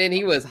deal. And then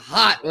he was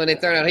hot when it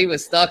turned out he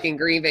was stuck in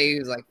Green Bay. He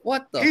was like,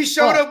 what the He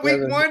showed up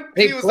week one.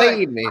 They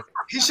played me.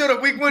 He showed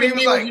up week one. He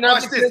was like,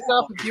 watch this.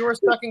 If you were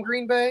stuck in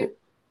Green Bay?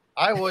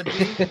 I would be.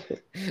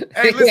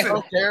 Hey, listen,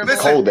 cold there.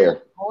 Listen,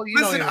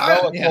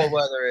 what cold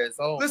weather is.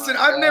 Listen,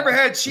 I've never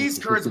had cheese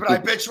curds, but I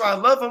bet you I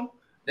love them.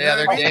 Yeah,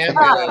 they're damn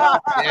good.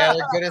 Yeah,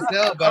 they're good as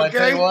hell. But I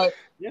tell you what,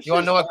 you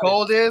want to know what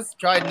cold is?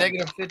 Try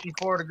negative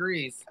 54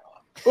 degrees.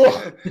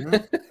 And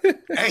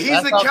he's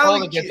That's how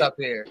cold it gets up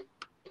here.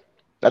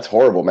 That's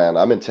horrible, man.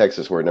 I'm in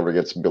Texas where it never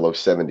gets below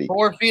 70.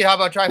 4 feet. How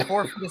about try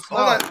 4 feet of snow?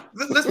 Hold on.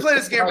 Let's play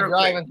this game real quick.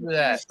 Driving through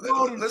that.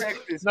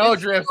 Snow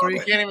drifts where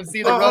you can't even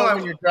see the road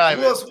when you're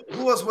driving.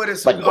 Who else would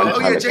it? Like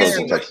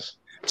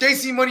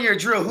JC Money or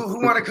Drill. Who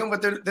want to come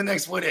with the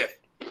next what if?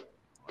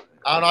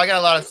 I don't know. I got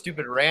a lot of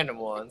stupid random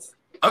ones.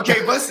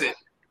 Okay, bust it.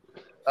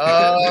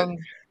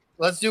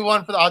 Let's do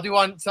one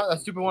a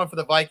stupid one for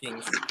the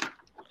Vikings.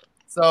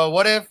 So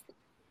what if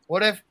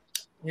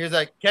here's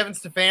a Kevin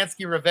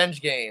Stefanski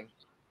revenge game.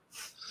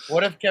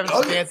 What if Kevin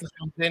Stefanski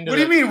comes into? What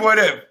do you mean? What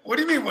if? What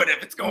do you mean? What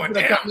if it's going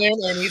down? Come in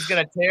and he's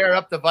gonna tear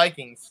up the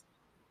Vikings,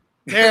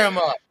 tear them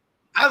up.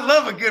 I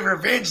love a good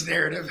revenge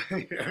narrative.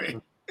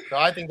 So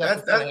I think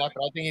that's gonna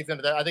happen.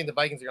 I think the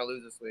Vikings are gonna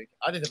lose this week.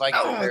 I think the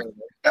Vikings.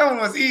 That one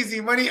was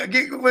easy money.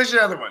 What's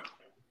your other one?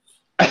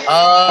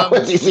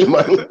 What's easy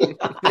money?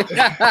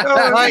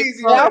 That was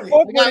easy money.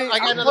 I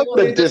got another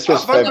one. The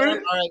disrespect. All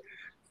right.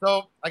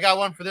 So I got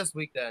one for this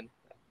week then.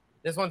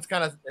 This one's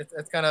kind of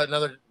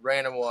another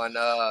random one.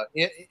 But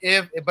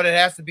it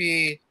has to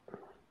be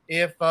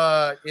if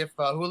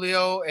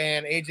Julio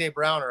and AJ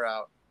Brown are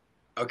out.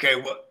 Okay,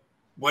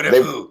 what if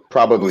who?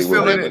 Probably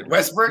will.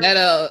 Westbrook? That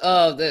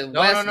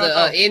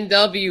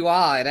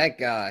NWI, that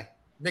guy.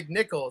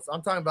 McNichols.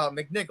 I'm talking about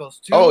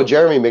McNichols.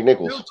 Jeremy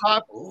McNichols.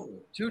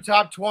 Two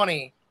top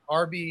 20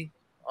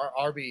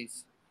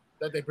 RBs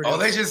that they produce. Oh,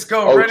 they just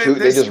go running.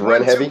 They just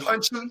run heavy,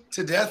 punch him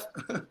to death.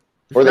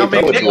 Or they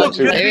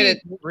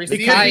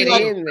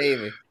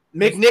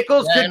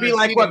McNichols could be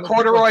like what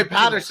Corduroy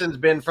Patterson's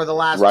been for the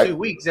last 2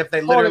 weeks if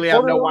they literally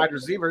have no wide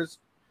receivers.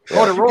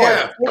 Corduroy.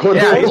 Yeah.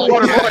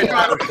 Corduroy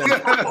Patterson.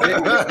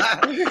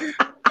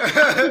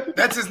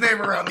 That's his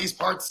name around these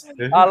parts.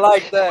 I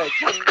like that.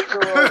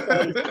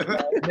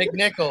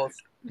 McNichols,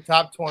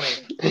 top 20.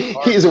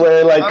 He's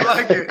wearing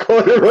like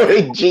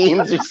corduroy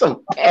jeans or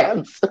some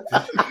pants.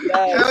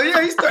 Hell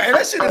yeah, he's throwing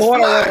that shit is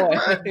fly.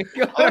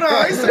 Hold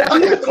on, he's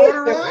throwing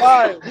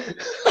corduroy.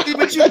 See,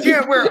 but you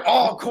can't wear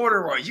all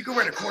corduroy. You can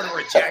wear the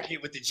corduroy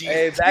jacket with the jeans.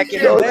 Hey, back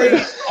in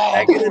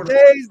the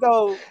days,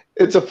 though.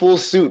 It's a full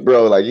suit,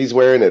 bro. Like he's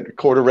wearing it.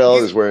 Corderell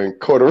is wearing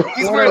corduroy.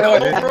 He's wearing the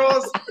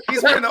overalls.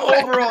 He's wearing the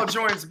overall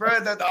joints, bro.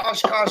 That the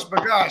Oshkosh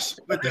Bagosh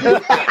with the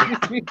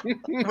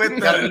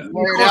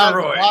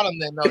corduroy. Bottom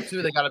then though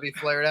too. They got to be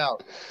flared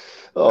out.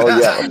 Oh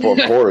yeah, of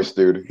course,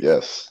 dude.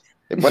 Yes,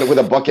 but with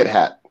a bucket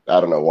hat. I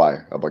don't know why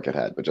a bucket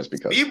hat, but just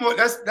because. B-boy,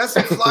 that's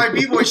some fly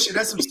b-boy shit.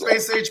 That's some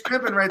space age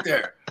pimping right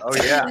there. Oh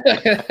yeah. You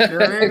know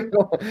what I mean?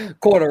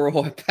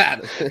 Corduroy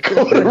Patterson.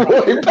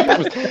 Corduroy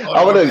Patterson.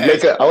 I'm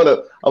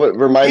gonna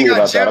remind me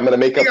about that. I'm gonna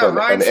make up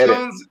an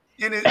edit.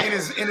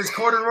 in his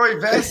corduroy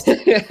vest.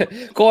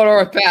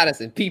 Corduroy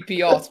Patterson,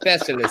 PPR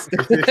specialist.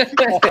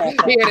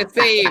 Here to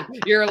save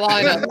your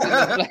lineup in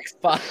the flex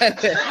spot.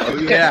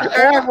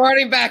 Yeah. Or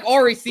running back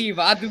or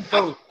receiver. I do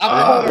both.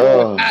 I'm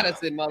Corduroy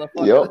Patterson,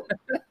 motherfucker.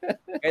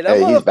 Hey,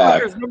 that Hey, he's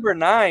back. motherfucker's number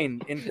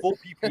 9 in full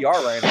PPR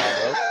right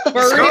now,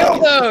 bro. For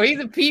real though, he's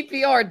a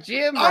PPR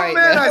gym right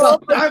now.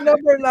 I'm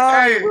number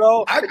 9,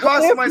 bro. I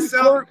cost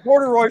myself.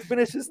 Corduroy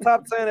finished his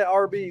top 10 at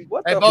RB.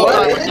 What the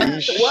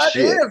What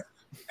if?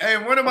 Hey,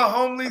 one of my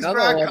home leagues,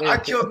 bro, I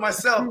killed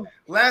myself.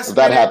 If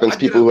that happens,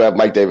 people who have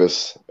Mike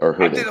Davis are I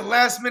hurting. did a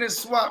last minute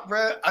swap,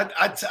 bro.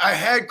 I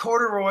had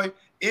corduroy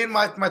in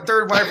my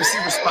third wide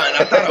receiver spot. And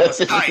I thought I was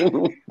tight.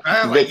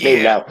 I'm like,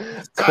 Nickname now,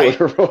 tight.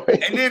 Corduroy.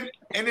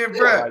 And then,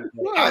 bro,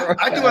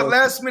 I do a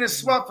last minute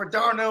swap for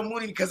Darnell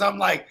Mooney because I'm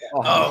like,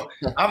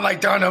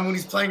 Darnell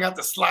Mooney's playing out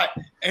the slot,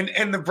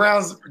 and the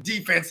Browns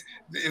defense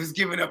was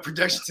giving up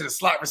production to the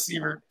slot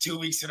receiver 2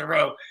 weeks in a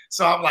row.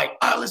 So I'm like,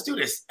 let's do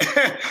this,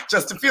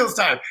 Justin Fields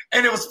time,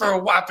 and it was for a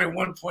whopping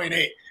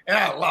 1.8, and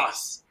I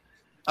lost.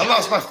 I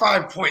lost by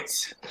 5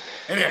 points,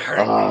 and it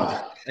hurt.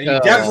 And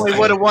you definitely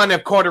would have won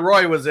if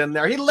Corduroy was in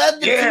there. He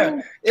led the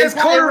team in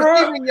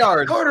receiving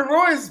yards.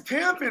 Corduroy's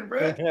pimping,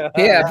 bro.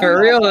 Yeah, for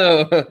real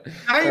though.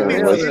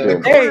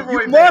 Hey,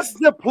 you must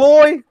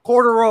deploy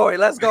Corduroy.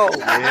 Let's go.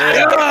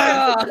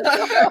 I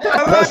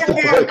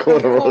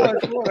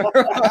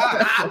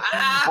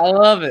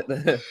love it.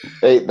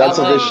 Hey, that's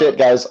some good shit,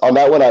 guys. On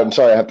that one, I'm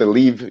sorry I have to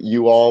leave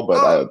you all,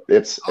 but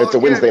it's a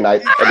Wednesday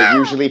night, and it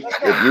usually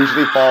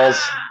falls.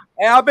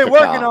 Hey, I've been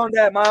working on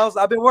that, Miles.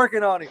 I've been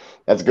working on it.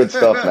 That's good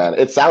stuff, man.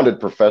 It sounded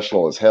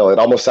professional as hell. It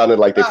almost sounded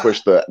like they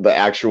pushed the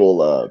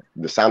actual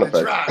the sound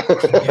effect.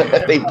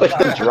 They pushed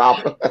the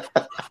drop.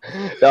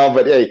 No,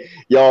 but hey,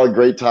 y'all, a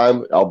great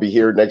time. I'll be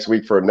here next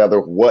week for another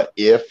What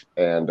If,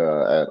 and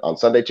on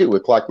Sunday too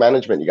with Clock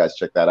Management. You guys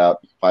check that out.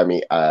 You can find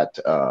me at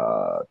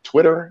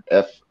Twitter,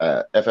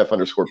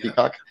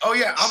 FF_Peacock. Oh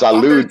yeah, I'm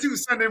Salute. there too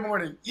Sunday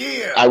morning.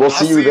 Yeah, I will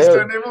see you there,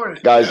 Sunday morning.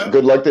 guys.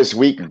 Good luck this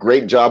week.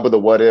 Great job with the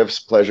What Ifs.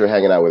 Pleasure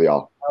hanging out with y'all.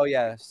 Oh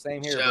yeah,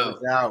 same here.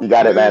 You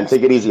got it, man.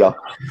 Take it easy, y'all.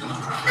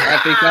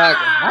 Peacock.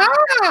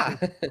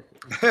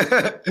 Yeah,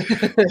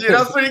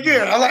 that's pretty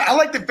good. I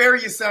like the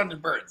various sounding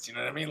birds. You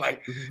know what I mean?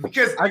 Like,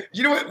 because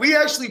you know what? We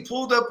actually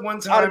pulled up one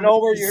time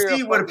to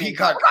see what a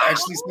peacock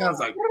actually sounds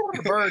like.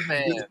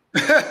 Birdman.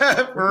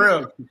 For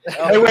real.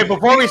 Hey, wait,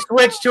 before we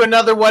switch to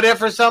another What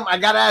If or something, I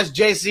got to ask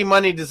JC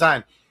Money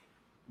Design.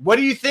 What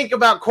do you think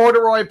about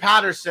Corduroy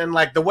Patterson?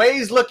 Like, the way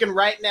he's looking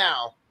right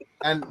now,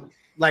 and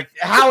like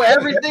how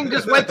everything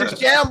just went to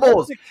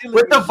shambles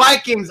with the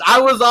Vikings. I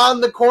was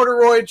on the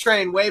Corduroy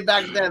train way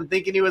back then,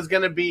 thinking he was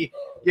going to be,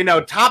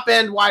 top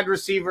end wide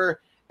receiver,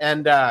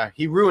 and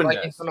he ruined it.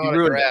 He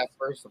ruined it.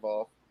 First of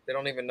all, they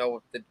don't even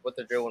know what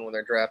they're doing when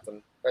they're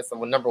drafting. That's the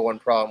number one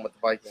problem with the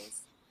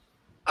Vikings.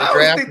 I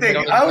always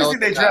think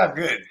they draft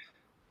good.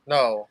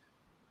 No,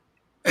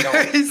 they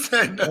don't. He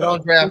said no. They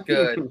don't draft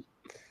good.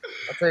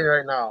 I'll tell you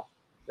right now,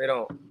 they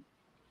don't.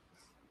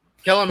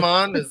 Kellen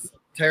Mond is a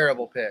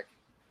terrible pick.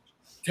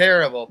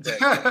 Terrible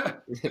pick.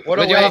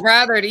 Would y'all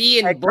rather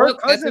Ian Book?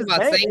 This is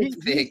my same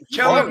pick.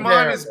 Kellen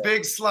Mond is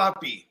big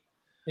sloppy.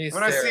 He's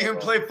when terrible. I see him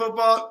play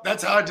football,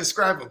 that's how I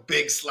describe a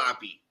big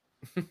sloppy.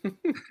 Dude,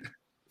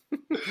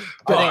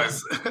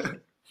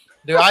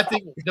 I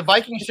think the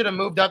Vikings should have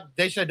moved up.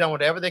 They should have done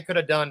whatever they could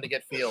have done to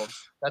get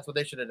Fields. That's what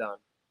they should have done.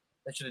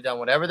 They should have done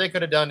whatever they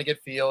could have done to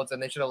get Fields,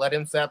 and they should have let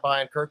him sit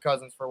behind Kirk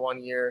Cousins for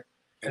 1 year.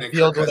 And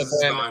Fields would have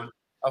been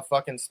a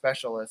fucking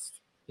specialist.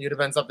 He would have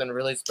been something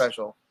really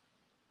special.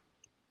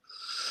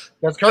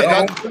 Because Kirk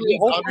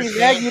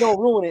Cousins, you don't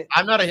ruin it.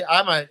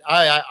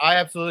 I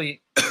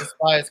absolutely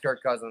despise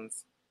Kirk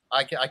Cousins.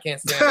 I can't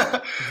stand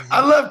it.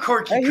 I love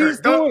Corky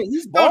Kirk.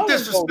 Don't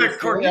disrespect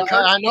Corky Kirk.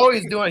 I know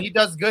he's doing. He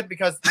does good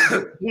because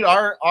we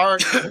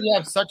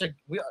have such a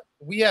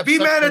we have. Be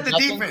mad at the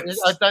defense.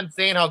 I'm done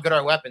saying how good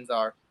our weapons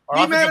are.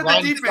 Be mad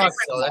at the defense.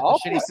 So that's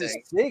a shitty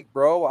thing. Sick,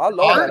 bro. I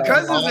love Kirk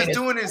Cousins is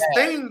doing his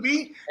thing.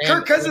 B.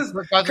 Kirk Cousins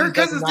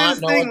did his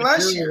thing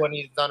last year. When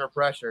he's under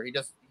pressure, he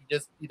just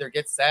either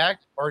gets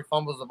sacked or he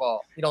fumbles the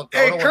ball. You don't.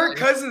 Hey, Kirk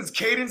Cousins'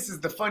 cadence is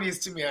the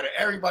funniest to me out of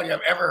everybody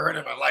I've ever heard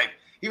in my life.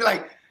 He'd be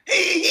like,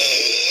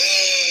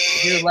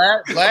 dude,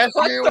 last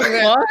year we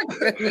had.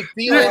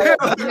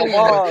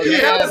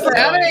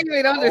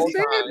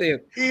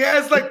 He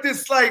has like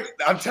this, like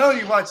I'm telling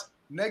you, watch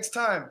next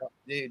time.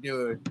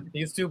 Dude,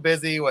 he's too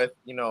busy with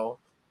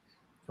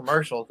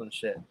commercials and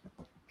shit.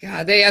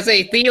 God, I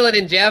say Thielen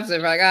and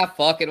Jefferson. Like,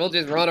 fuck it, we'll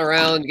just run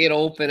around, get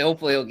open.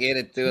 Hopefully, he'll get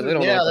it to us. We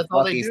don't know what the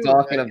fuck he's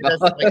talking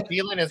about. Like,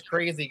 Thielen is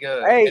crazy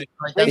good. Hey,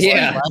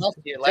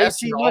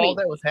 last year, all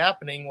that was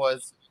happening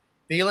was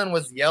Thielen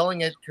was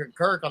yelling at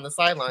Kirk on the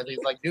sidelines.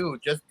 He's like,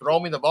 "Dude, just throw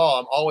me the ball.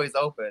 I'm always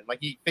open."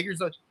 Like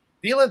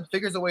Thielen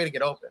figures a way to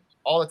get open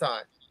all the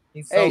time.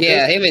 He's so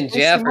good. Him and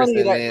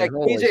Jefferson, man. Like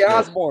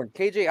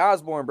KJ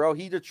Osborne, bro.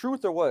 He the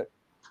truth or what?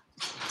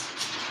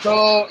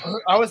 So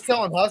I was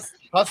telling Huss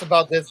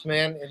about this,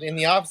 man. In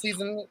the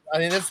offseason, I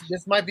mean,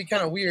 this might be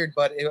kind of weird,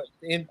 but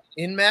in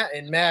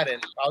Madden,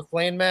 I was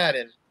playing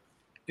Madden.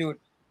 Dude,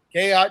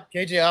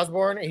 KJ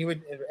Osborne, he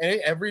would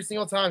every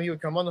single time he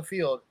would come on the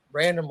field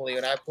randomly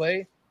when I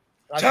play.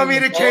 Tell me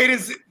the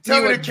cadence.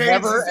 Tell me the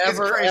cadence.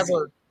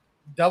 Ever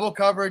double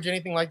coverage,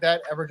 anything like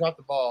that, ever drop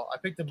the ball. I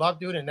picked him up,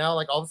 dude, and now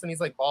like all of a sudden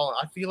he's like balling.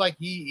 I feel like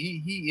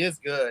he is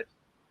good.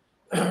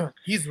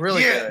 He's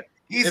really good.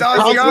 He's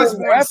Ozzy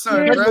Osbourne's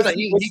son, bro.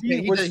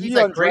 He's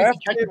like crazy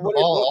catching the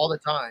ball all the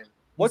time.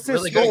 What's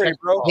his story,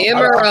 bro? Him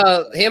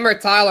or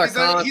Tyler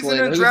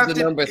Conklin, who's the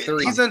number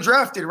 3? He's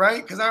undrafted,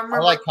 right? Because I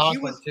remember like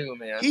Conklin too,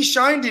 man. He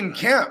shined in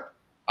camp.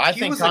 I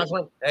think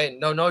Conklin. Hey,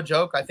 no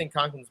joke. I think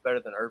Conklin's better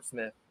than Irv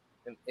Smith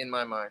in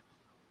my mind.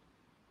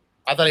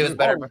 I thought he was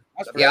better.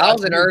 Yeah, I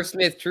was an Irv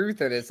Smith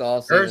truther this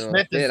offseason. Irv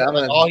Smith is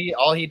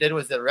all he did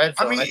was the red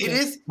zone. I mean, it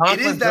is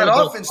that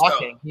offense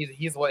though.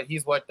 He's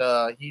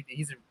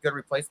a good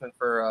replacement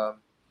for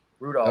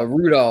Rudolph.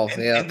 Rudolph,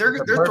 and, yeah. And they're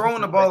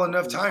throwing the ball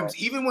enough times.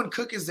 Even when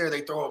Cook is there,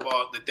 they throw the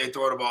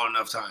ball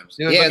enough times.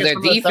 Dude, yeah, their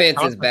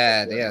defense is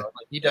bad. Yeah, like,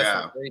 he does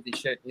some crazy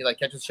shit. He like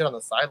catches shit on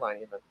the sideline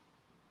even.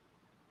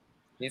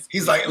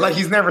 He's like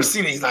he's never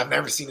seen it. I've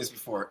never seen this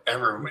before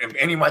ever.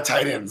 Any of my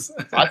tight ends.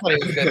 I thought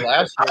he was good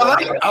last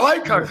year. I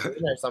like Conklin.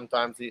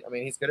 Sometimes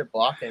he's good at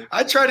blocking.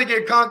 I try to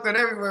get Conklin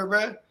everywhere,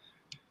 bro.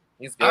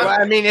 He's good.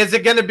 I mean, is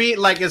it going to be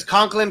like is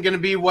Conklin going to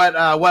be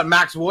what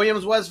Max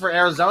Williams was for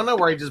Arizona,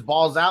 where he just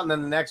balls out and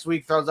then the next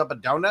week throws up a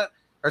donut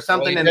or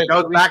something and it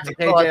goes back to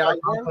KJ?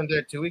 Conklin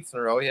did 2 weeks in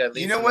a row. Yeah,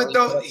 you know what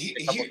though?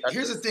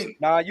 Here's the thing.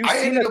 Nah, you've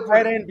seen a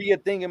tight end be a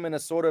thing in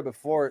Minnesota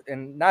before,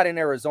 and not in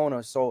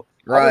Arizona. So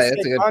right,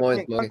 that's a good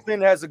point.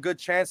 Conklin has a good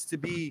chance to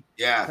be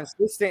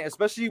consistent,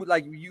 especially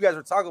like you guys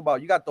are talking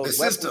about. You got those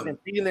weapons and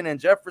Thielen and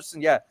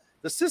Jefferson. Yeah,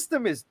 the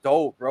system is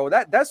dope, bro.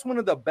 That's one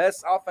of the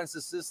best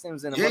offensive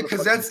systems in.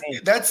 Because that's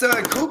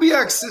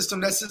Kubiak's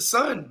system. That's his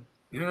son.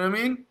 You know what I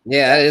mean?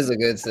 Yeah, that is a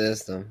good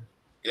system.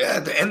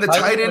 Yeah, the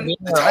tight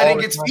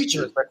end gets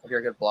featured. If you're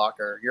a good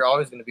blocker, you're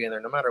always going to be in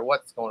there. No matter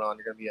what's going on,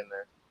 you're going to be in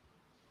there.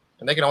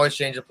 And they can always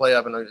change the play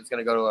up, and it's going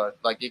to go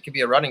to it could be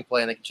a running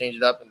play, and they can change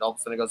it up, and all of a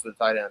sudden it goes to the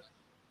tight end.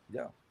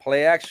 Yeah,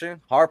 play action,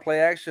 hard play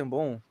action,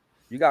 boom.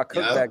 You got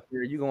Cook back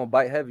here. You're going to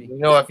bite heavy. You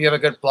know, if you have a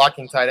good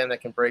blocking tight end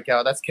that can break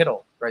out, that's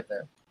Kittle right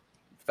there.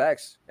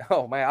 Facts.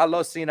 Oh, man, I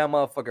love seeing that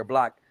motherfucker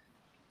block.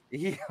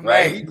 He's one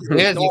of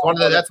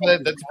the, that's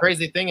the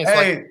crazy thing is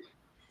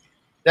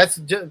that's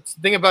just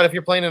think about if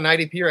you're playing an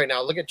IDP right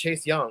now. Look at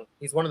Chase Young.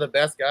 He's one of the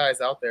best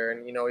guys out there,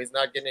 and he's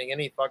not getting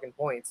any fucking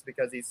points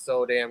because he's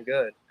so damn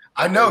good.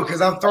 I know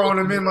because I'm throwing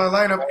him in my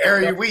lineup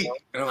every week,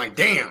 and I'm like,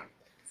 damn.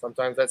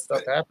 Sometimes that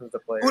stuff happens to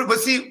players. But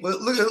see,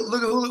 look at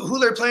who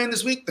they're playing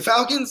this week. The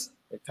Falcons.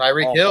 Like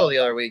Tyreek Hill the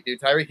other week, dude.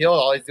 Tyreek Hill,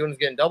 all he's doing is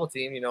getting double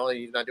team. He's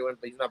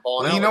not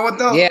balling out. You know what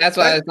though? Yeah, that's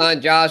why I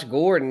signed Josh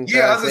Gordon.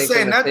 Yeah, I was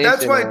saying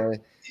that's why.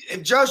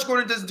 If Josh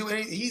Gordon doesn't do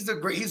anything,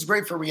 he's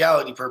great for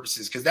reality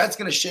purposes because that's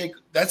gonna shake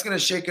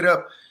it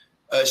up,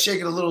 shake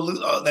it a little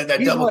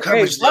that double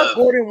coverage. Josh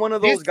Gordon, one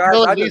of those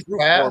guys.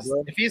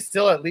 If he's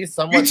still at least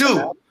somewhat. Me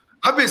too.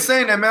 I've been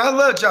saying that, man. I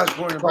love Josh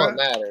Gordon, bro. It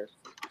matters.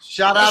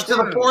 Shout out to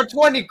the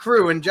 420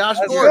 crew and Josh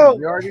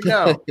Gordon. You already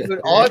know.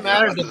 All it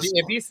matters is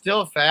if he's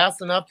still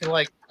fast enough to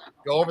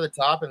go over the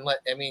top and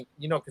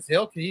because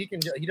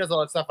he does all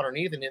that stuff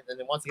underneath, and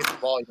then once he gets the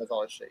ball, he does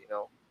all that shit.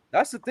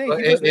 That's the thing.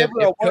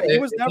 He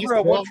was never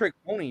a one-trick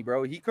pony,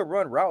 bro. He could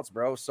run routes,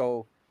 bro.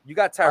 So you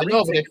got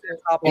Tyreek.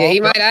 Yeah,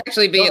 he might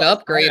actually be an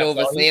upgrade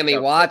over Sammy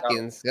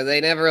Watkins because they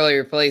never really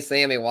replaced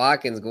Sammy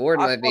Watkins.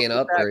 Gordon might be an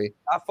upgrade.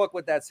 I fuck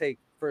with that take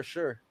for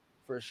sure.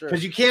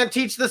 Because you can't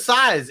teach the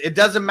size. It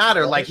doesn't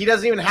matter. Like he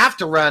doesn't even have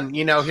to run,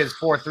 his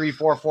 4.3,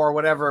 4.4,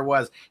 whatever it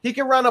was. He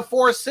can run a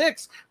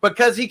 4.6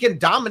 because he can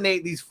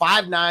dominate these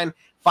 5'9",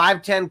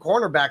 5'10"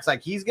 cornerbacks.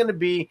 Like he's going to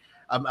be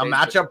a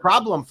matchup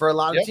problem for a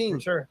lot of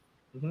teams. Sure.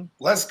 Mm-hmm.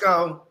 Let's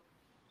go.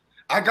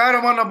 I got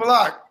him on the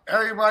block.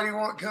 Everybody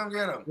come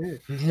get him.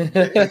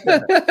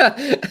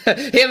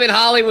 Him and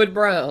Hollywood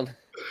Brown.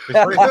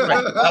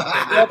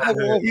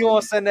 You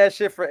won't send that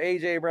shit for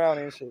AJ Brown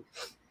and shit.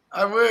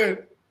 I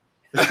would.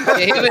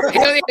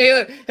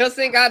 He'll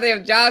sing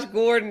goddamn Josh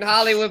Gordon,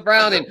 Hollywood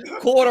Brown, and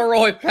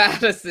Corduroy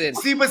Patterson.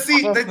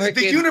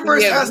 The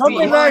universe has to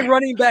be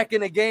running back in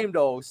the game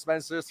though,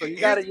 Spencer. So you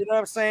got it. You know what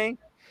I'm saying?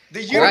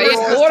 The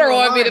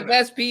Corduroy be the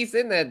best piece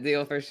in that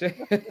deal for sure.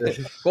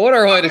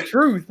 Corduroy, the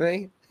truth,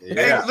 man.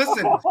 Yeah. Hey,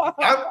 listen,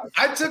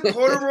 I took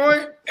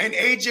Corduroy and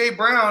AJ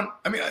Brown.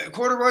 I mean,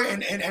 Corduroy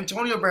and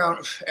Antonio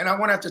Brown, and I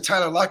went after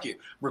Tyler Lockett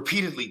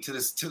repeatedly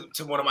to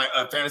one of my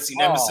fantasy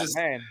nemesis.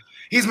 Man.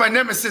 He's my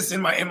nemesis in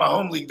my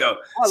home league, though.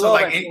 I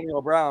love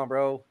Antonio Brown,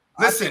 bro.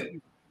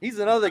 Listen, he's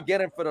another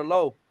get him for the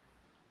low.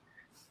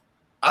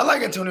 I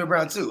like Antonio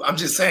Brown too. I'm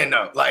just saying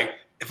though, like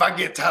if I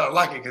get Tyler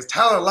Lockett, because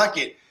Tyler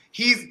Lockett,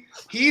 he's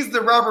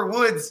the Robert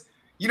Woods.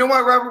 You know why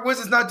Robert Woods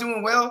is not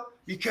doing well?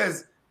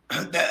 Because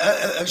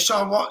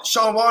Sean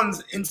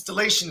Watton's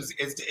installation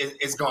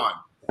is gone.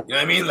 You know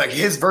what I mean? Like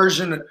his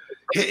version,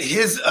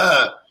 his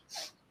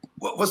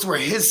what's the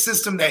word? His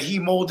system that he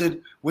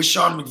molded with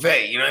Sean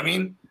McVay. You know what I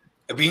mean?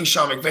 Being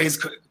Sean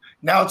McVay's,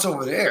 now it's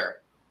over there.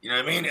 You know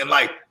what I mean? And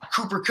like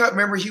Cooper Kupp,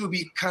 remember he would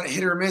be kind of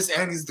hit or miss,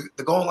 and he's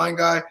the goal line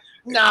guy.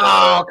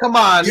 No, come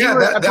on. Yeah,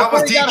 that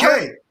was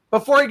DK.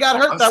 Before he got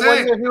hurt I'm that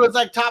saying. 1 year, he was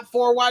like top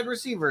 4 wide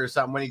receiver or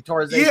something when he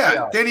tore his ACL.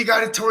 Yeah, then he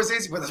got it towards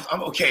his ACL. But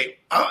I'm okay.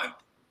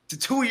 The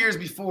 2 years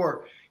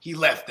before he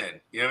left,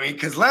 then you know what I mean?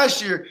 Because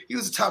last year he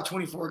was a top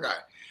 24 guy.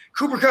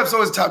 Cooper Kupp's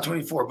always a top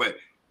 24, but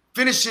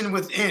finishing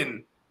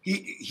within,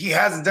 he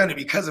hasn't done it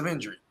because of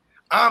injury.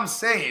 I'm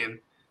saying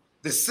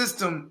the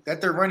system that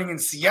they're running in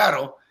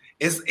Seattle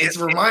it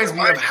reminds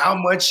me of how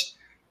much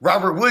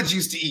Robert Woods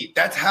used to eat.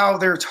 That's how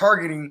they're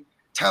targeting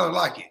Tyler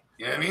Lockett.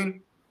 You know what I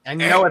mean? And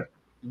you know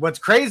what's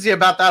crazy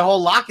about that whole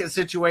Lockett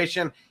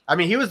situation? I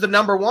mean, he was the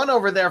number 1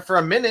 over there for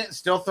a minute,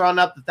 still throwing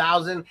up the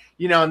 1,000,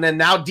 you know, and then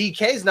now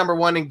DK's number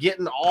 1 and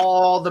getting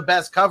all the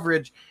best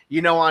coverage,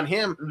 you know, on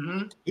him.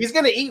 Mm-hmm. He's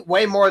going to eat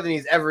way more than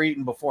he's ever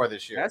eaten before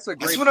this year. That's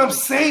what I'm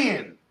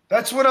saying.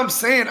 That's what I'm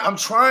saying. I'm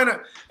trying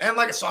to,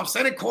 and so I'm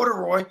sending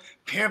Corduroy,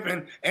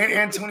 Pimpin, and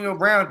Antonio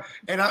Brown,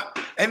 and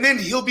then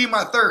he'll be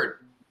my third.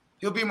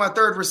 He'll be my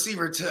third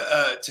receiver to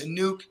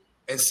Nuke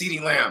and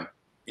CeeDee Lamb.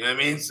 You know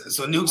what I mean?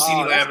 So Nuke,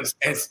 CeeDee Lamb,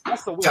 and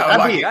Tyler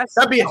Lockett.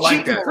 That'd be a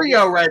cheating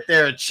trio right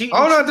there. A cheating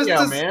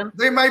trio, man.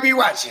 They might be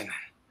watching.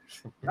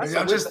 I'm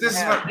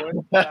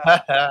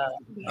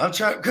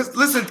trying because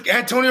listen,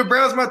 Antonio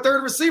Brown's my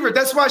third receiver.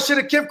 That's why I should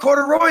have kept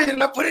Corduroy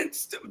and I put in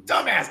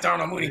dumbass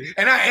Darnell Mooney.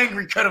 And I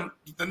angry cut him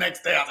the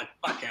next day. I was like,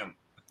 fuck him.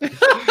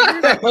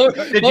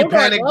 Did you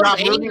panic drop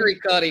angry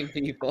cutting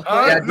people?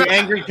 You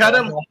angry cut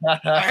him?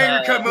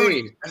 Angry cut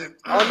Mooney.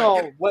 Oh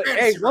no! But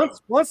hey,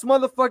 once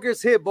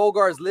motherfuckers hit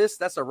Bogart's list,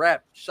 that's a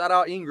wrap. Shout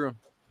out Ingram.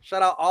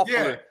 Shout out Offler.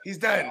 Yeah, he's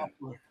done.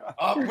 Will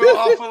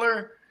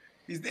Offler.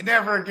 He's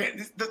never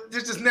again.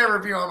 There's just never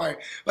be on my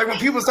like when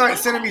people start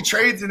sending me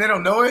trades and they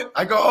don't know it.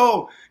 I go,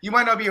 oh, you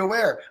might not be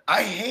aware.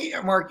 I hate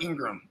Mark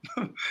Ingram.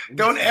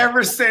 Don't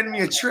ever send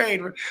me a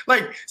trade.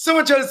 Like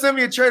someone tried to send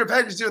me a trade, a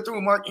package deal through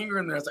Mark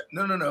Ingram there. I was like,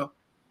 no.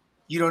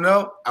 You don't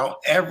know? I don't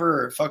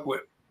ever fuck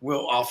with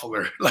Will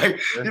Offler. Like,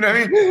 you know what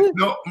I mean?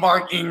 No,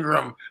 Mark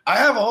Ingram. I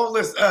have a whole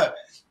list.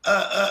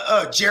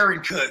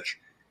 Jared Cook,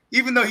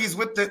 even though he's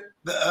with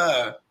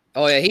the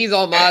Oh yeah, he's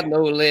on my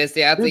no list.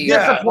 Yeah, I think he's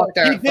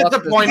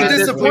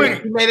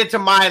disappointed. He made it to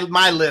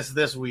my list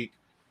this week.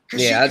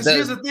 Yeah,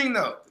 here's the thing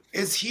though: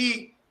 is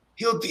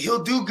he'll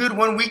do good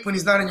 1 week when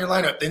he's not in your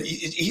lineup. Then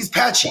he's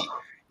patchy.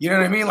 You know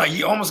what I mean? Like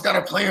you almost got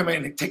to play him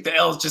and take the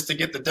L's just to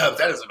get the dubs.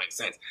 That doesn't make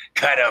sense.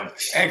 Cut him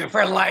and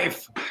for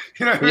life.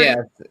 You know what I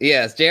mean?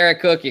 Yes.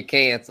 Jared Cook, you're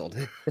canceled.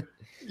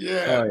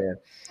 Yeah. Oh yeah.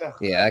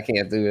 Yeah, I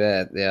can't do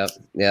that.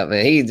 Yep,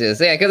 man. He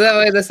just because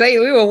the Saints,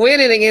 we were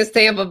winning against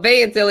Tampa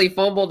Bay until he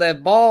fumbled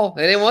that ball,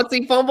 and then once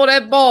he fumbled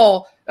that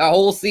ball, our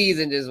whole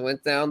season just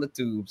went down the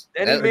tubes.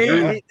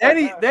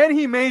 Then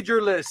he made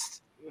your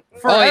list.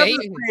 Forever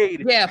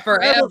fade. Yeah,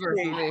 forever.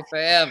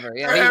 Forever.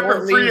 Yeah,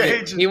 forever free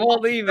agent. He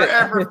won't leave it.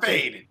 Forever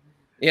fade.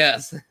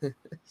 Yes.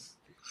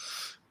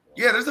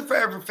 Yeah, there's a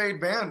forever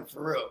fade band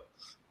for real.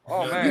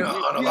 Oh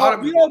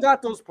man, we all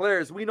got those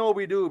players. We know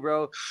we do,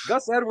 bro.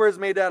 Gus Edwards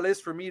made that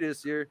list for me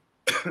this year.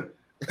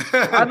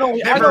 I know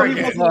he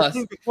wasn't the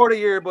team before the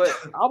year, but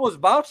I was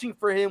vouching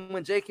for him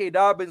when J.K.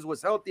 Dobbins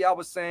was healthy. I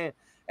was saying,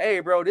 "Hey,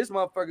 bro, this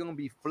motherfucker gonna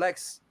be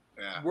flex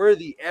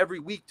worthy every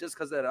week just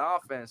because of the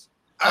offense."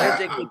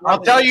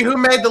 I'll tell you who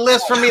made the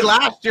list for me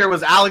last year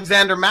was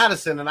Alexander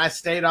Madison, and I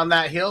stayed on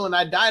that hill and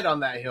I died on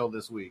that hill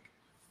this week.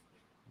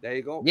 There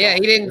you go. Yeah,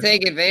 he didn't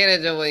take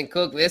advantage of when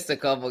Cook missed a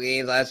couple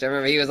games last year. I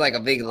remember he was like a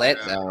big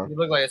letdown. He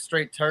looked like a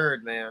straight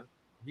turd, man.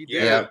 He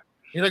did. Yeah.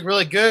 He looked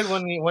really good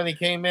when he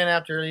came in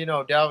after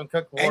Dalvin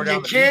Cook wore down.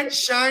 And you can't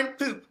shine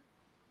poop.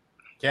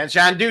 Can't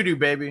shine doo-doo,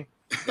 baby.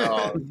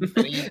 Oh,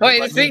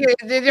 wait,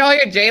 did y'all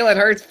hear Jalen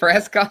Hurts'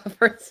 press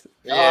conference?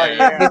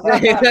 Yeah.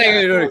 Like,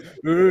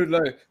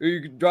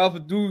 you can drop a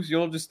deuce, you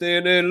don't just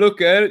stand there and look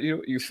at it.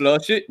 You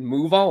flush it and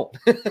move on.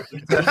 I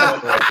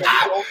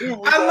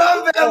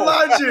love that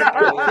logic.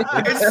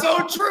 It's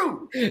so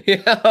true.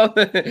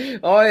 Yeah.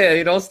 Oh yeah,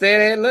 you don't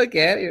stand there and look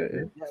at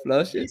it.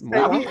 Flush it.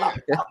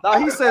 Now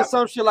he said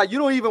some shit like, "You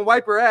don't even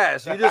wipe your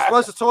ass. You just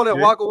flush the toilet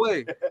and walk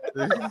away."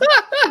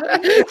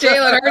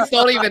 Jalen Hurts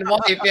don't even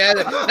wipe. Yeah,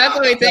 that's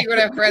what they take with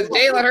that press.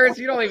 Jalen Hurts,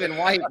 you don't even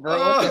wipe, bro.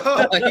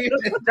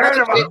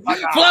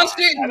 Flush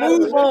it and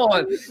move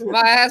on.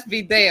 My ass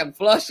be damned.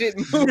 Flush it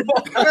and move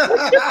on.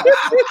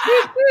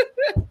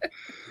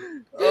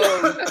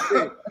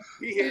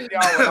 He hit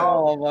y'all with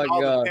all, my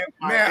all God.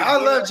 Man, I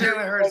love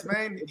Jalen Hurts,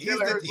 man. He's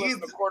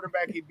the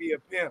quarterback. He'd be a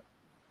pimp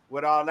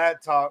with all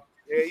that talk.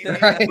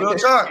 Yeah, Real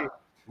talk.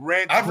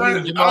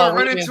 I'll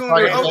run into him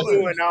in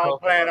Oakland, and I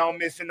don't plan on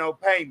missing no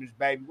payments,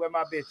 baby. Where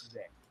my bitches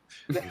at?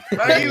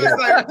 Like, he was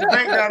like, the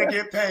bank gotta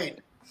get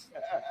paid.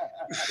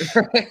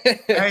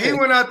 And he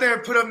went out there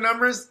and put up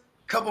numbers,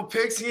 couple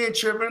picks. He ain't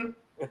tripping.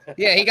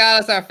 Yeah, he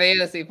got us our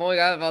fantasy point.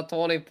 Got about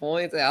 20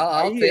 points. He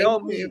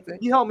helped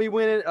me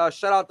win it.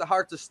 Shout out the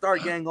Heart to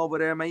Start gang over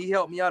there, man. He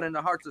helped me out in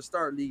the Heart to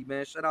Start league,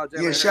 man. Shout out.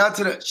 Yeah, shout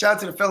out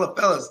to the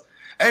fellas.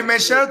 Hey man,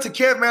 shout out to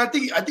Kev, man. I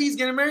think he's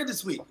getting married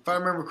this week, if I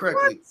remember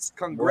correctly. What?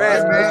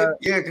 Congrats, man.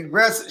 Yeah,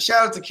 congrats.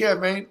 Shout out to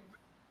Kev, man.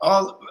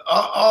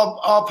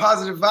 All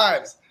positive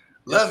vibes.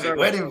 Love it.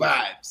 Wedding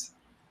vibes.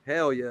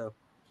 Hell yeah.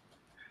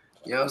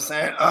 You know what I'm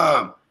saying?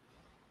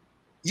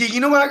 Yeah, you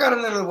know what? I got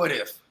another what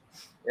if.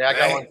 Yeah, I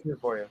got one too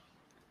for you.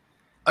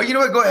 Oh, you know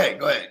what? Go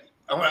ahead.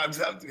 I wanted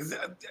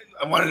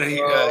to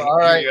hear. All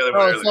right.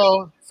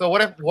 So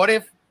what if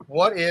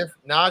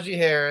Najee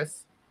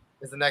Harris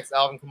is the next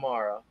Alvin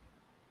Kamara?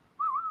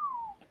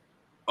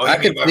 Oh, I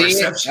could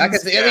see it. I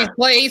could see it.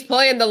 He's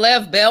playing the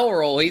Lev Bell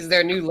role. He's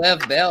their new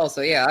Lev Bell.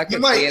 So yeah, I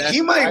could see it.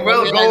 He might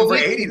well go over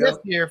 80 this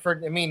year.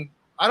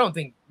 I don't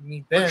think.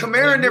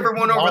 Kamara never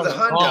went over the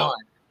hundo.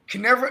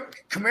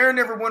 Kamara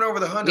never went over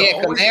the hundo.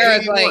 Yeah,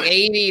 Kamara's like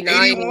 80,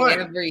 90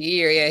 every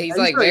year. Yeah, he's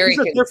like very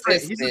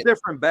consistent. He's a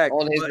different back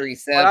on his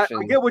reception.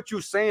 I get what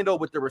you're saying though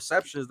with the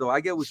receptions though. I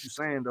get what you're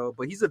saying though,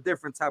 but he's a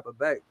different type of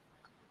back.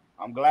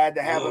 I'm glad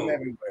to have him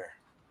everywhere.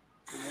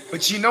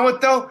 But you know what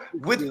though?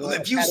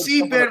 If you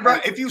see Big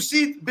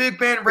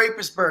Ben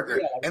Roethlisberger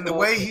and the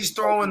way he's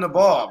throwing the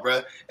ball, bro,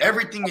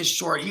 everything is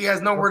short. He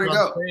has nowhere to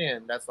go.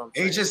 That's what I'm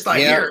saying. He's just like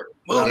here,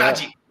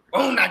 Najee,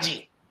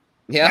 Najee.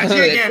 Yeah,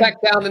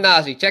 check down the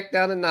Najee.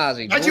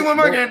 Najee one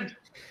more again.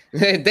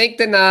 Dink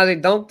the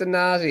Najee, dunk the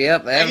Najee.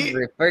 Yep,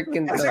 every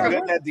freaking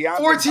time.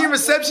 14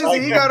 receptions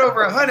and he got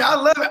over 100. I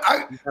love it.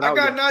 I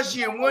got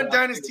Najee in one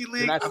dynasty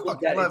league. I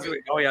fucking love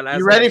it. Oh yeah,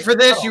 you ready for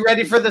this? You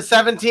ready for the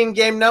 17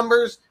 game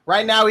numbers?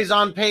 Right now he's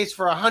on pace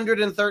for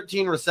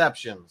 113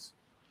 receptions.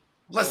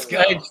 Let's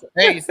go.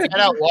 Hey, stat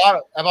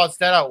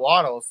out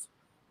Waddles.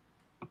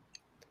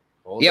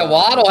 Yeah,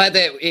 Waddle had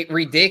that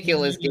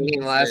ridiculous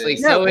game last week.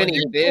 So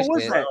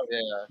inefficient.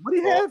 What do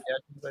you have?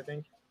 I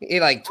think. He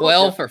like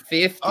 12 for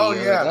 50. Oh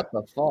yeah, what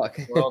the fuck?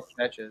 12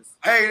 catches.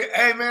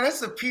 Hey man,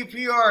 that's a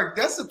PPR.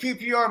 That's a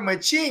PPR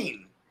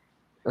machine.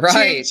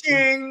 Right.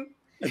 Ching.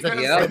 You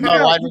guys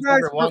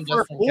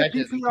prefer full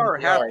PPR or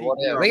half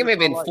PPR? I think it may have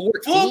been 14.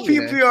 Full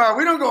PPR.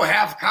 We don't go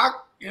half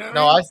cock. You know what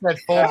I mean? I said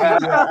full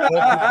PPR.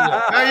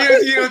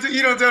 No,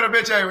 you don't tell the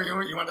bitch, hey,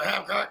 you want the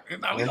half cock?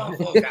 No, we don't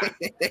full cock.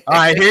 All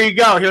right, here you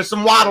go. Here's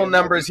some Waddle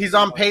numbers. He's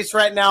on pace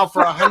right now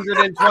for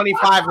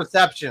 125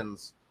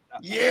 receptions.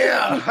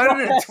 Yeah,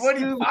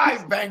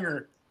 125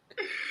 banger.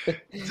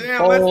 Damn,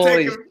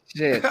 holy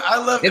shit.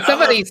 I love it. And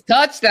some of these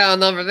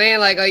touchdown numbers, man,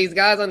 like these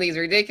guys on these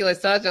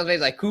ridiculous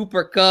touchdowns, like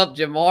Cooper Kupp,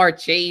 Jamar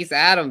Chase,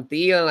 Adam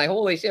Thielen, like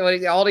holy shit,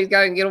 all these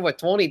guys can get over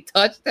 20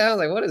 touchdowns.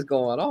 Like, what is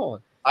going on?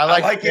 I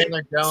like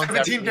Chandler Jones.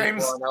 17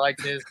 games.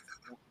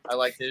 I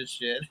like his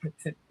shit.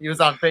 He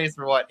was on pace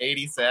for what,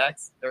 80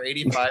 sacks or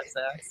 85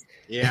 sacks?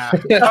 Yeah.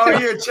 Oh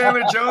yeah,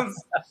 Chandler Jones.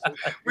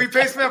 We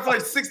paced him out for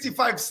like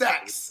 65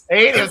 sacks.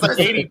 80. It was like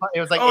 80.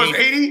 It was like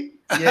 80.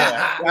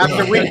 Yeah.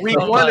 After week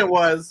one, it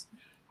was.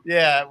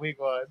 Yeah,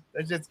 week one.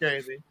 That's just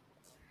crazy.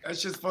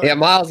 That's just funny. Yeah,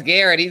 Myles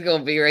Garrett, he's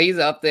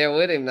up there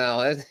with him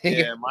now.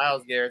 Yeah,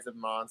 Myles Garrett's a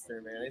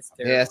monster, man. It's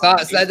terrible. Yeah,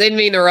 so I didn't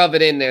mean to rub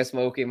it in there,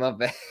 Smokey. My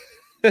bad.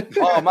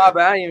 Oh my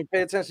bad! I didn't even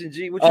pay attention.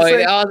 G, what you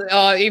say?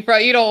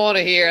 You don't want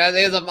to hear.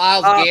 There's a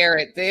Myles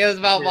Garrett. It was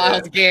about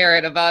Myles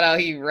Garrett about how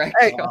he wrecked.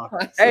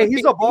 Hey,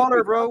 he's a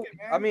baller, bro.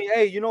 I mean,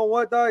 hey, you know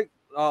what, dog?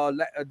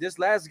 This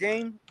last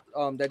game,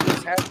 that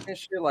just happened and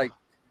shit. Like,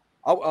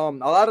 a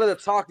lot of the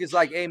talk is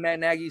like, hey, Matt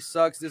Nagy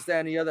sucks. This, that,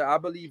 and the other. I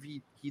believe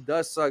he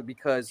does suck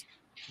because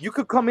you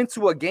could come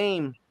into a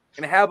game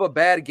and have a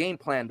bad game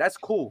plan. That's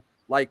cool.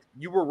 Like,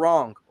 you were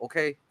wrong.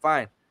 Okay,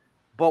 fine.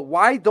 But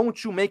why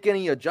don't you make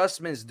any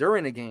adjustments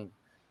during the game?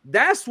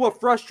 That's what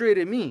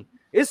frustrated me.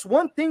 It's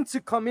one thing to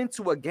come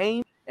into a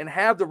game and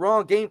have the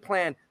wrong game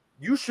plan.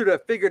 You should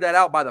have figured that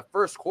out by the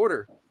first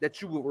quarter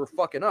that you were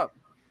fucking up.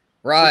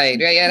 Right.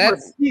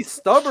 He's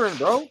stubborn,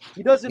 bro.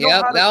 He doesn't know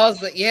how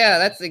to...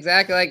 That's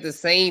exactly like the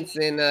Saints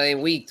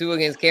in week 2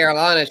 against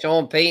Carolina.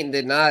 Sean Payton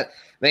did not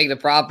make the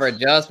proper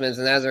adjustments,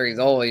 and as a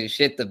result, he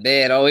shit the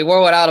bed. We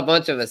were without a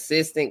bunch of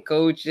assistant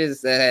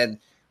coaches that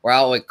were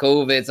out with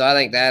COVID, so I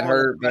think that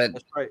hurt. But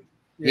that's right.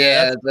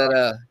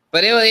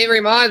 But it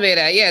reminds me of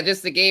that.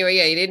 Just the game where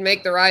he didn't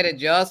make the right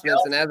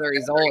adjustments, and as a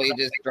result, he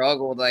just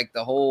struggled like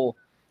the whole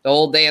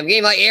damn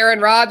game. Like Aaron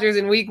Rodgers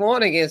in week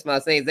 1 against my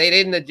Saints, they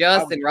didn't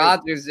adjust, and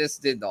Rodgers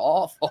just did the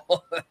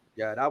awful.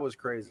 Yeah, that was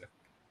crazy.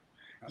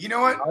 You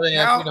know what?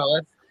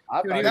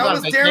 That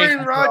was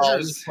Darren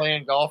Rodgers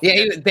playing golf. Yeah,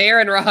 he was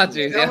Darren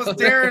Rodgers. That was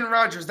Darren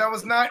Rodgers. That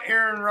was not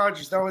Aaron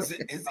Rodgers. That was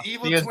his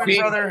evil twin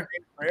brother,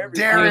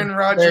 Darren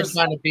Rodgers.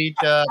 Trying to beat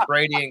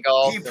Brady in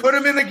golf. He put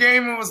him in the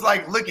game and was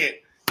like, "Look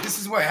this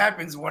is what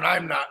happens when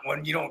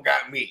you don't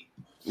got me."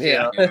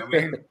 Yeah. You know what I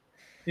mean?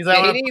 He's like,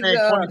 I'm going to pay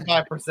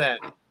 25%.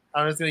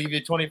 I'm just going to give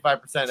you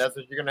 25%. That's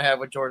what you're going to have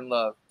with Jordan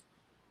Love.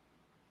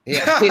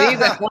 Yeah, he needs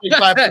that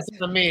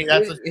 25% of me.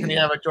 That's what you're going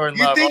to have with Jordan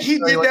Love. You think he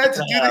did that to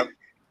do that?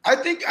 I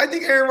think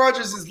Aaron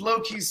Rodgers is low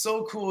key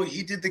so cool.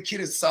 He did the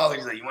kid a solid.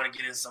 He's like, you want to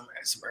get in some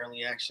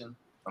early action?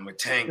 I'm a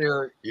tank.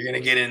 You're gonna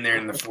get in there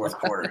in the fourth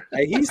quarter.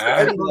 Hey, he's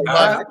Jordan.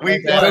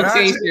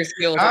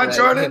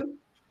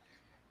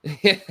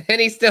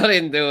 And he still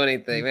didn't do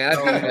anything, man. I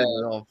think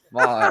on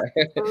fire.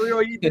 For real,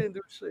 he didn't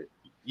do shit.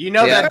 You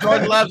know that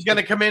Jordan Love's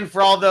gonna come in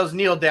for all those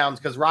kneel downs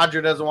because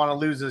Roger doesn't want to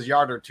lose his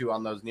yard or two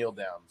on those kneel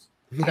downs.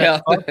 Yeah.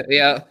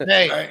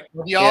 Hey, have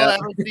y'all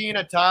ever seen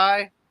a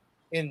tie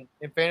in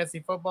fantasy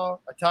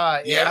football? A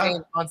tie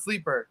on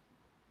Sleeper.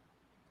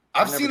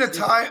 I've seen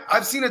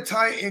a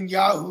tie in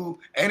Yahoo,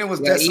 and it was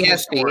Yeah, decimal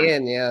scoring.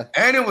 ESPN, yeah.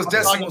 And it was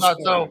decimal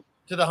scoring. So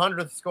to the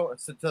 100th score,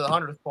 to the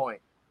 100th point.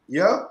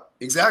 Yeah,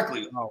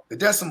 exactly. The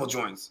decimal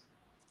joints.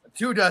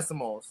 2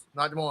 decimals,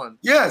 not 1.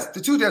 Yes, the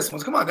 2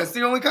 decimals. Come on, that's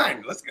the only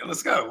kind. Let's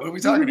go. What are we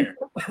talking here?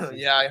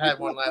 Yeah, I had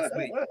one last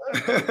week.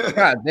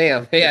 God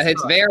damn. Yeah,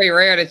 it's very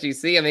rare that you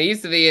see him. It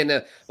used to be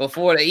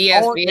before the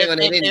ESPN when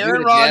they didn't do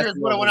Aaron the Rodgers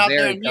decimals, would have it went was out there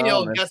very and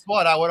kneeled. common. Guess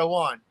what? I would have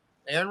won.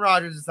 Aaron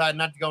Rodgers decided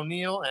not to go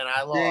kneel, and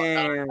I lost.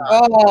 Damn.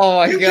 Oh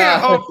my You god.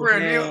 can't hope for a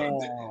kneel.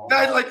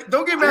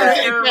 Don't get mad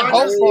at Aaron You can't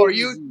Rodgers. hope for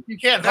you. You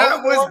can't That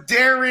hope was for.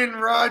 Darren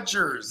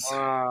Rodgers.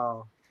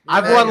 Wow.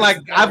 I've won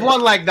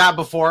like that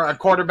before. A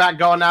quarterback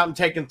going out and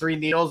taking 3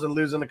 kneels and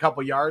losing a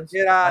couple yards.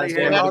 Get out of That's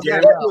here. one How's of the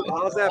that games. feel?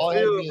 How's that All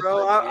feel, NBA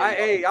bro? players.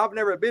 Hey, I've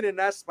never been in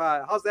that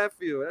spot. How's that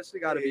feel? That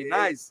shit got to be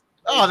nice.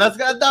 Oh, that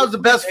was the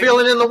best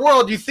feeling in the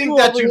world. You think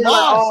that you over here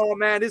lost? like, oh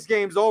man, this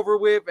game's over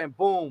with, and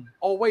boom.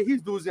 Oh wait,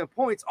 he's losing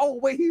points. Oh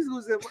wait, he's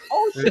losing.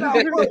 Oh shit, out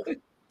here.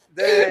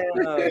 Damn,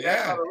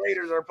 that's how the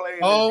Raiders are playing.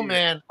 Oh this year.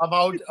 man, I'm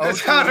out.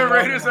 That's how the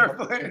Raiders are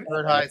playing.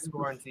 Third highest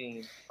scoring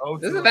team.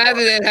 Just imagine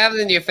it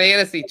happening in your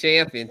fantasy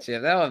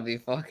championship. That would be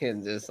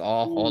fucking just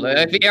awful.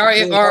 If you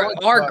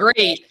are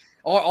great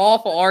or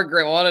awful or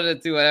great, one of the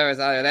two, whatever's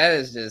out there, that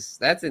is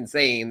that's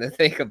insane to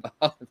think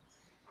about.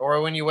 Or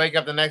when you wake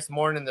up the next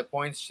morning, the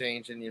points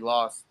change and you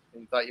lost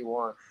and you thought you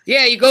won.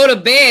 Yeah, you go to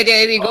bed.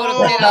 Yeah, you go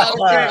to bed.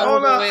 Okay,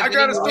 hold on. I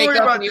got a story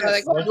about this.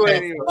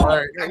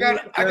 Right.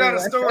 I got a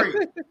story.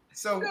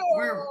 So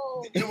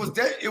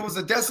it was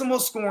a decimal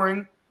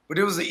scoring, but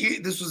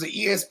this was an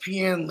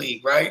ESPN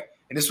league, right?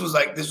 And this was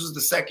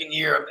the second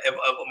year of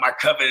my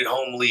coveted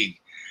home league.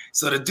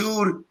 So the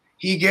dude,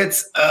 he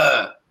gets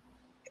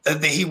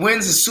he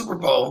wins the Super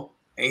Bowl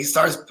and he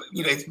starts,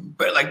 it's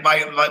like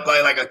by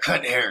like a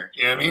cut hair,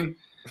 you know what I mean?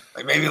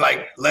 Like maybe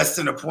like less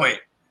than a point.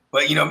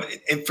 But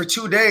and for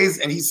 2 days,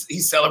 and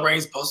he's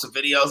celebrating, he's posting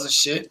videos and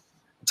shit,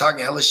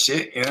 talking hella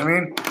shit, you know what I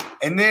mean?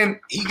 And then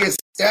he gets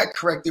stat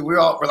corrected. We're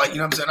like, you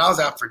know what I'm saying? I was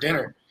out for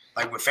dinner,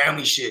 like with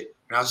family shit.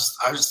 And I was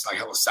just like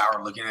hella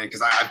sour looking at it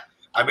because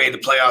I made the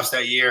playoffs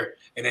that year,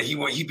 and then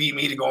he beat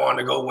me to go on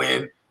to go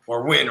win,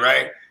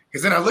 right?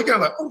 Because then I look at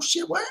him like, oh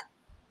shit, what?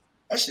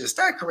 That shit is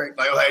stat correct.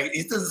 Like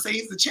it doesn't say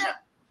he's the champ.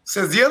 It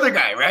says the other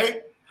guy,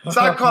 right? So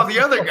I call the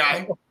other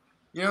guy.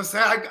 You know what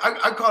I'm saying?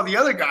 I call the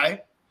other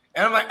guy,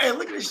 and I'm like, hey,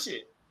 look at this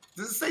shit.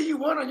 Does it say you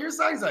won on your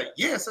side? He's like,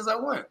 yeah, it says I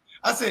won.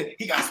 I said,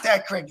 he got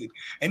stat corrected.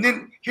 And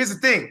then here's the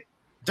thing.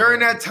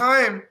 During that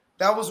time,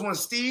 that was when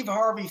Steve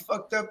Harvey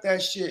fucked up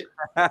that shit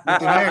with the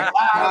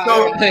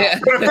name.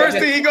 So the first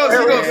thing he goes,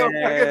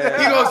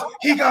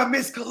 he got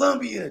Miss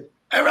Columbia.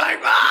 And we're like,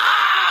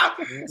 ah!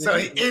 So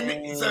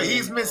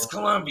he's Miss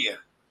Columbia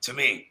to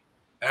me.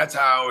 That's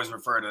how I always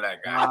refer to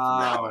that guy.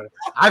 Wow.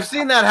 I've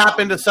seen that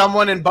happen to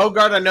someone in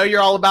Bogart. I know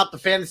you're all about the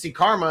fantasy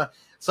karma.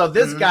 So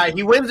this guy,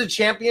 he wins a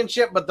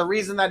championship, but the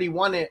reason that he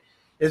won it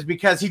is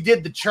because he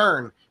did the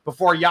churn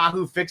before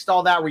Yahoo fixed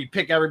all that, where you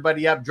pick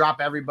everybody up,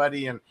 drop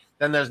everybody, and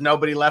then there's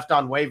nobody left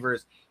on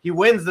waivers. He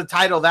wins the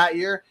title that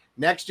year.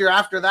 Next year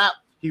after that,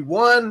 he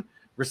won,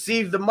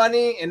 received the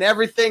money and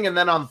everything, and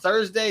then on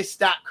Thursday,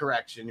 stat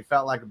correction. He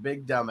felt like a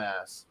big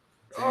dumbass.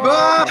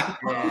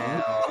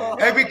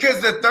 Hey,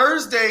 because the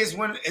Thursdays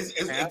when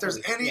if there's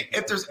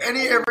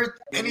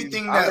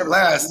anything that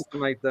lasts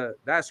like that,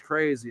 that's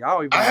crazy.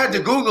 I had to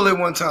Google it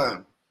one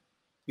time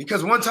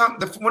because one time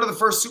one of the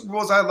first Super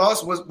Bowls I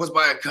lost was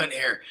by a cut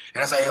hair,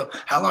 and I was like,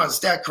 how long is the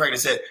stat correct?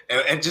 And said,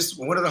 and just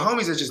one of the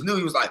homies that just knew,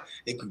 he was like,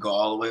 it could go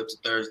all the way up to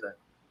Thursday.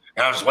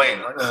 And I was just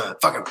waiting,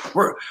 like,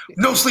 we're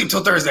no sleep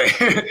till Thursday,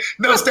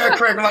 no stat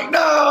correct. I'm like,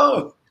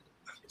 no.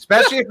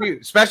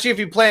 Especially if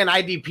you play in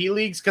IDP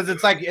leagues, because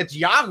it's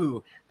Yahoo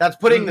that's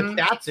putting the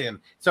stats in.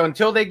 So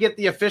until they get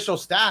the official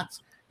stats,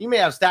 you may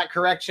have stat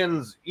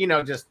corrections,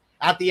 just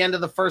at the end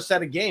of the first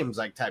set of games,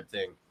 like type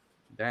thing.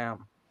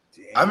 Damn.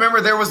 I remember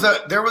there was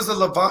a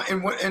Levant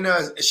and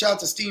shout out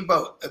to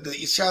Steamboat,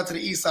 shout out to the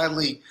East Side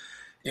League.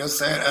 You know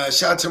what I'm saying?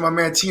 Shout out to my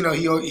man Tino.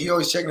 He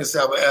always checking us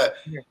out. But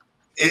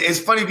it's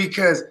funny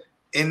because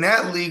in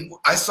that league,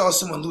 I saw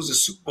someone lose a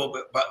Super Bowl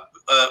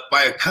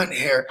by a cunt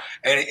hair,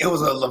 and it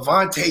was a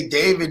Levante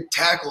David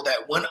tackle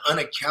that went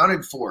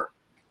unaccounted for.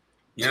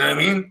 You know what I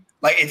mean?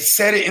 Like it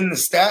said it in the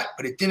stat,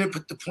 but it didn't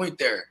put the point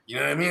there. You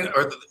know what I mean?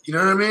 You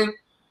know what I mean?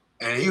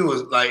 And he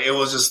was like, it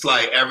was just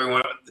like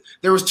everyone.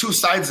 There was two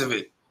sides of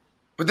it,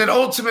 but then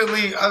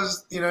ultimately, I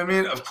was, you know what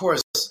I mean? Of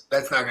course,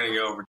 that's not going to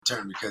get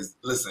overturned because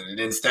listen, it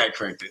didn't stat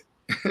correct it.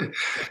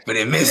 But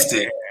it missed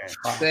it.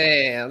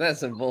 Damn, that's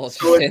some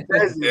bullshit.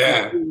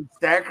 Yeah.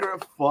 Stacker,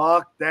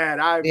 fuck that.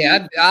 I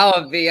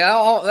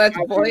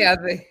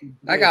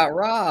got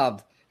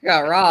robbed.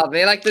 Got robbed,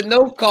 man. Like the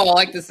no call,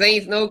 like the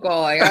Saints no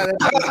call. Like,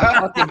 that's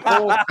fucking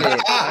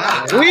bullshit.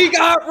 We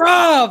got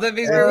robbed. That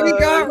means we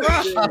got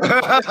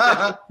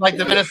robbed. Like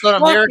the Minnesota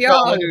Fuck Miracle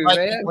y'all,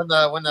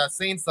 when the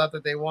Saints thought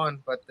that they won,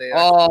 but they.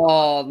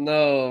 Oh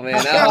no,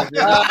 man! Y'all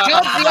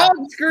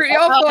screwed.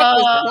 Y'all fucked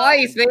us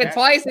twice, man.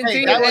 Twice in 2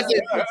 years.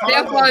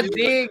 Stephon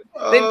Diggs,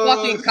 then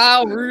fucking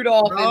Kyle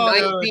Rudolph in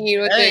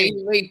 19 with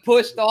he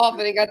pushed off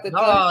and he got the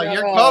touchdown.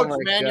 Your coach,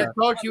 man, your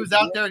coach. He was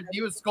out there.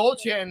 He was skull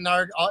chanting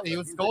our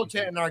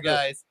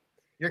guys.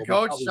 Your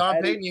coach, Sean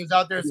Payton, he was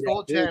out there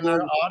skull chanting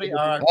our audio.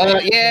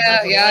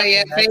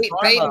 Yeah.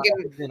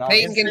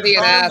 Peyton can be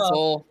an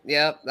asshole.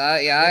 Yep.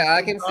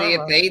 I can see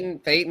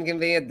it. Peyton can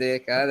be a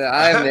dick.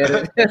 I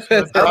admit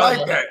it. I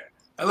like that.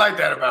 I like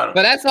that about him.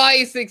 But that's why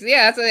he's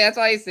that's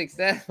why he's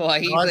successful.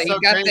 He's got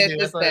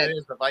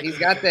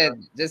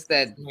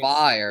that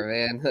fire,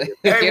 man.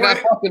 Hey, You're not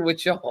fucking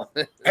with Sean.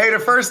 Hey, the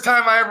first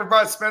time I ever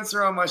brought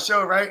Spencer on my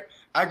show, right?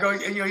 I go,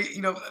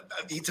 you know,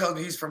 he told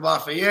me he's from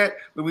Lafayette,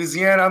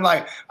 Louisiana. I'm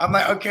like,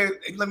 okay,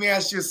 let me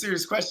ask you a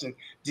serious question.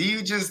 Do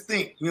you just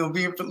think,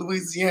 being from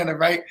Louisiana,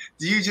 right?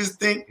 Do you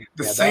just think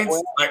the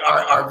Saints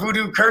are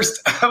voodoo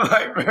cursed? I'm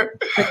like,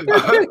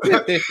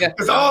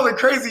 because all the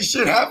crazy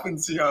shit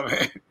happens to y'all,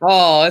 man.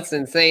 Oh, it's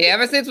insane.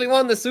 Ever since we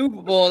won the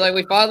Super Bowl,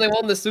 we finally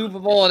won the Super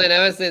Bowl, and then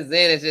ever since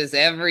then, it's just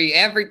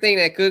everything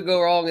that could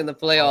go wrong in the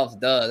playoffs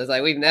does. It's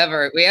like we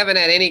haven't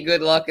had any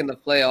good luck in the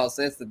playoffs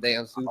since the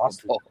damn Super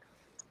Bowl.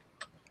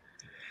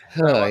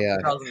 Oh yeah,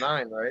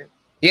 2009, right?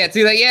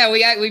 Yeah,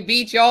 we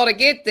beat y'all to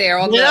get there.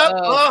 On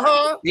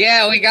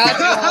Yeah, we got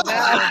you on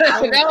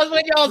that. That was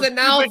when y'all's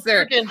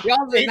announcer.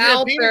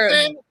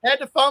 Peterson had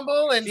to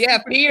fumble, and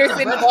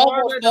Peterson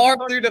fumbled far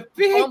through the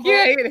pick.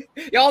 Yeah,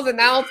 y'all's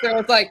announcer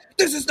was like,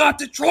 "This is not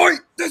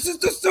Detroit. This is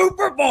the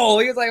Super Bowl."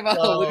 He was like,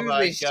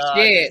 losing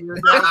shit." Dude,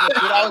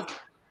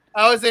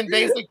 I was in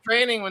basic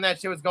training when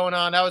that shit was going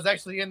on. I was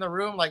actually in the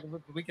room. Like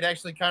we could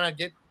actually kind of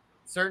get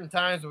certain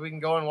times where we can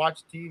go and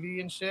watch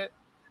TV and shit.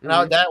 And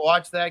I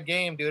watched that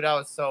game, dude. I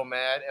was so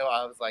mad.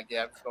 I was like,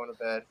 I'm just going to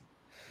bed.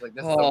 Like,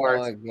 this is the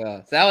worst. Oh my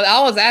god! So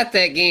I was at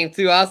that game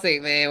too. I was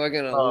like, man, we're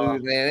gonna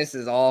lose, man. This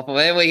is awful.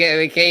 And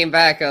we came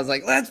back. I was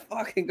like, let's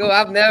fucking go.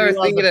 I've never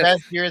seen the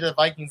best year of the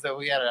Vikings that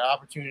we had an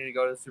opportunity to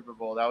go to the Super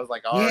Bowl. That was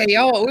like,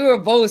 y'all. We were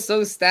both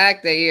so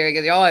stacked that year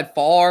because y'all had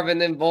Favre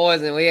and them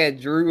boys, and we had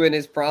Drew in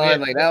his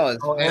prime. Like that was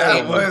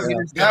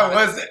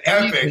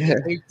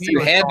epic. Two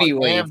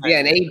heavyweights.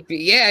 And AP.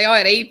 Yeah, y'all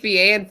had AP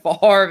and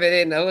Favre,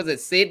 and then was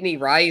it Sidney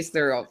Rice?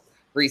 Their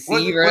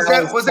receiver. Was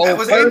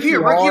AP a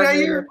rookie that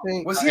year?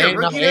 Was he a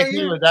rookie that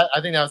year?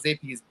 I think that was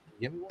AP's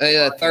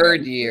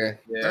third year.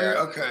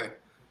 Okay.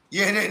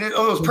 Yeah, and it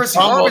was Percy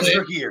Harvin's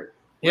rookie year.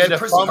 Yeah, the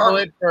fumble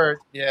it for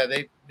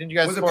didn't you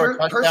guys score a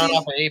touchdown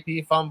off an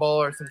AP fumble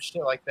or some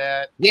shit like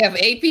that? Yeah,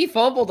 AP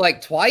fumbled like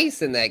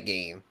twice in that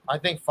game. I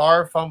think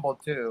Favre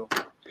fumbled too.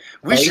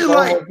 We should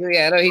I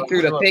know he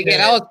threw the pick.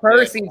 That was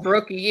Percy's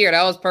rookie year.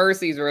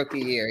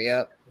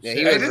 Yep. Yeah,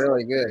 he was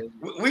really good.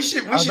 We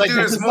should do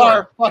this more.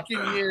 Our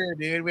fucking year,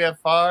 dude. We have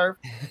Favre.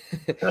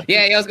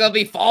 Yeah, it was gonna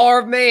be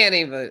Favre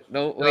Manning, but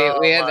no,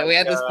 we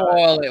had to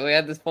spoil it. We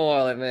had to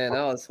spoil it, man.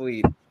 That was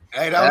sweet.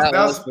 Hey, that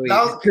was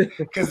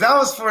because that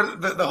was for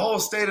the whole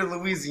state of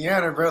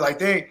Louisiana, bro. Like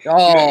after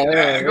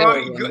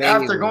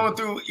going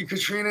through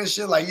Katrina and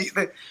shit, like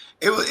that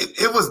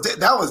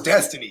was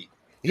destiny.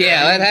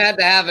 Yeah, it had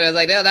to happen. It was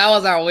like that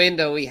was our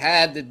window. We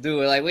had to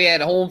do it. Like we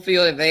had home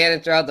field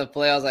advantage throughout the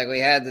playoffs. Like we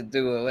had to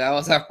do it. That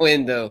was our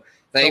window.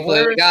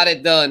 Thankfully, we got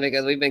it done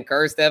because we've been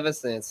cursed ever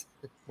since.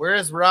 Where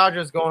is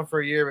Rodgers going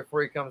for a year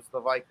before he comes to the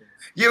Vikings?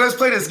 Yeah, let's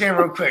play this game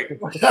real quick.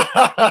 The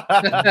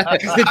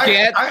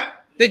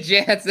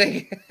Jets.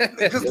 Because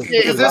there's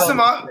some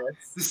the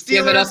Steelers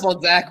giving up on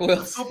Zach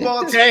Wilson.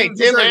 Football team. Hey,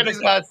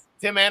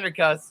 Tim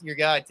Andercuss, your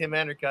guy, Tim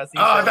Andercuss.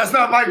 That's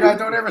not my guy.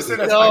 Don't ever say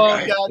that's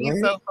my guy. God, he's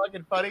so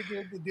fucking funny,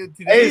 dude.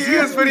 Hey, he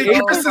is, but he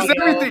curses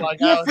everything.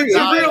 It's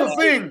a real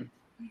thing.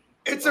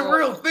 It's a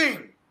real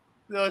thing.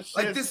 No,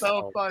 like this,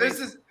 so funny.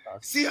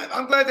 See,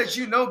 I'm glad that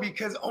you know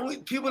because only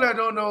people that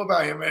don't know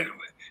about him, man,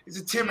 is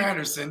a Tim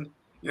Anderson.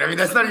 You know, I mean,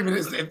 that's not even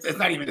his. It's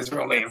not even his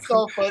real name. It's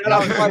so funny.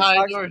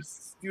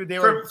 Dude, they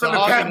were from the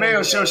Pat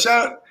Mayo show.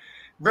 Shout,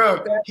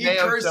 bro. He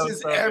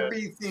curses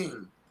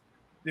everything.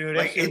 Dude,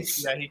 like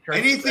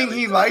anything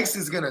he likes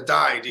is gonna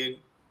die, dude.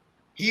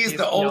 He is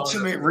the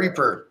ultimate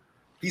reaper.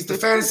 He's the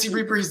fantasy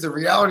reaper. He's the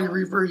reality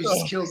reaper. He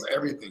just kills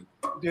everything.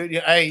 Dude,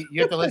 hey,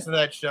 you have to listen to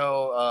that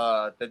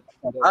show.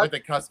 With the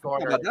Cuss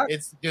Corner.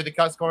 The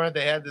Cuss Corner.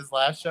 They had this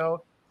last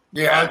show.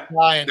 Yeah,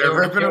 they're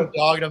ripping him,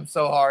 dogging him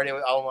so hard. It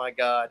was, oh my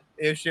god,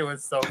 this shit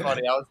was so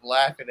funny. I was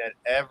laughing at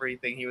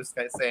everything he was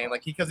saying,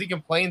 like because he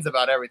complains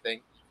about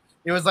everything.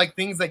 It was like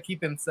things that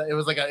keep him. It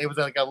was like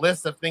a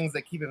list of things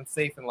that keep him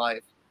safe in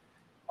life.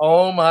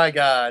 Oh my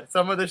god,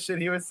 some of the shit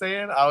he was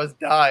saying, I was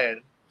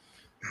dying.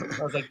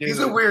 I was like, dude. He's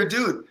a weird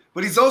dude,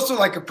 but he's also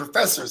like a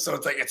professor, so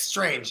it's like it's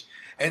strange.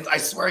 And I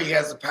swear he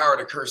has the power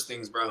to curse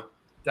things, bro.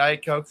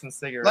 Diet Cokes and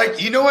cigarettes.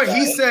 Like, you know what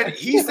he said?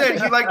 He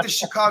said he liked the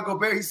Chicago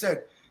Bears. He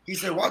said He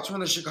said, watch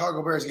when the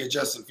Chicago Bears get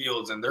Justin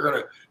Fields, and they're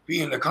gonna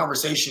be in the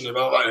conversation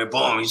about like,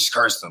 boom, he just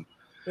cursed them.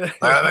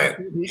 I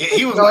mean,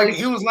 he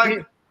was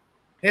like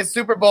his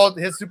Super Bowl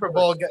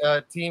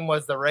team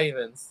was the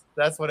Ravens.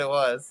 That's what it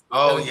was.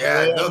 Oh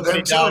yeah,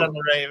 they're down on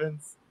the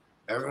Ravens.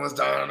 Everyone's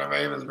down on the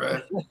Ravens,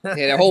 bro. Yeah,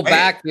 their whole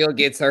backfield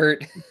gets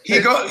hurt. He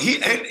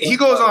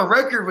goes on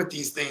record with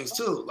these things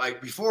too.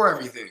 Like before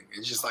everything,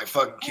 it's just like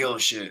fucking kill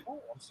shit.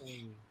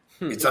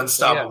 It's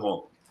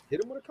unstoppable. Yeah.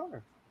 Hit him with a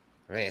car.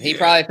 Man, he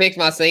probably picks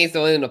my Saints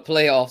to win the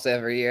playoffs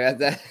every year.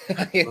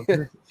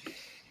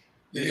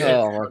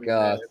 Oh my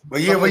god!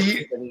 But yeah,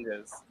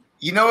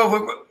 you know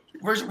what?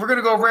 We're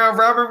gonna go round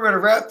robin. We're gonna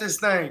wrap this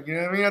thing. You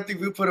know what I mean? I think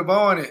we put a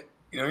bow on it.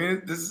 You know what I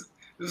mean? This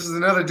is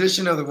another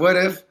edition of the What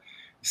If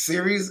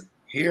series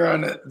here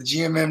on the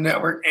GMM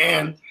Network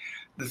and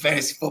the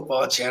Fantasy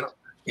Football Channel.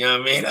 You know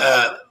what I mean?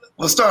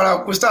 We'll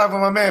start with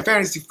my man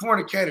Fantasy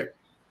Fornicator.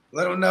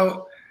 Let them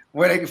know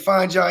where they can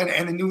find y'all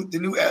and the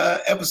new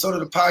episode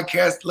of the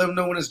podcast. Let them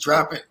know when it's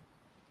dropping.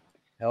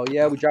 Hell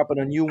yeah, we dropping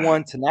a new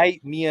one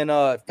tonight. Me and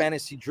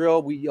Fantasy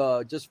Drill, we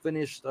just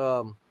finished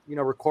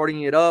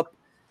recording it up.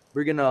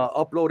 We're gonna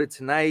upload it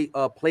tonight.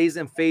 Plays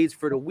and fades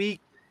for the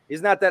week.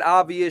 It's not that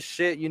obvious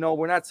shit,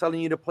 we're not telling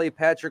you to play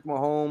Patrick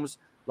Mahomes,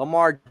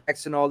 Lamar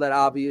Jackson, all that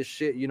obvious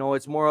shit.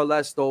 It's more or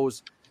less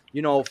those,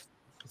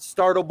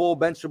 startable,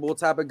 benchable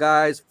type of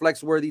guys,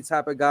 flex-worthy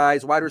type of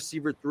guys, wide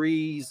receiver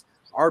 3s,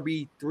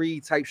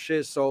 RB3 type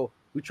shit. So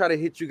we try to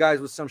hit you guys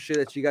with some shit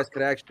that you guys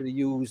could actually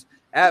use.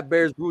 At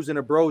Bears, Brews, and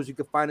the Bros. You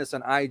can find us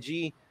on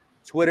IG,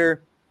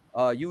 Twitter,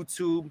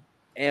 YouTube,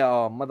 and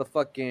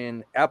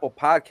motherfucking Apple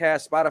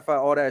Podcast, Spotify,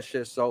 all that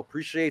shit. So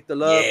appreciate the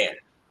love. Yeah.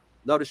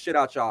 Love the shit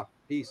out y'all.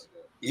 Peace.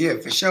 Yeah,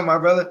 for sure, my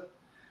brother.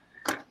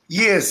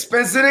 Yeah,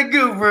 Spencer the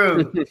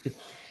Guru.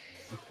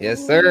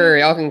 Yes, sir.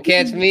 Y'all can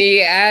catch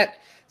me at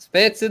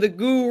Spencer the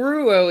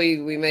Guru, where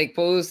we make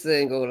posts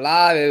and go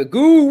live at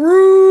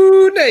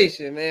Guru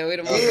Nation, man. We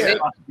the most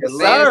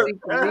fantasy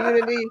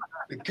community.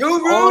 The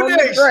Guru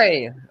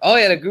Nation. Oh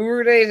yeah, the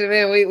Guru Nation,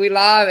 man. We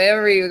live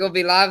we're gonna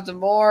be live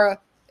tomorrow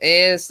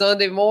and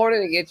Sunday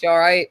morning to get y'all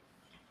right.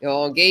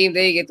 On game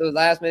day, get those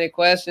last minute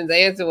questions,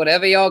 answer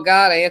whatever y'all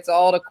got, answer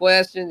all the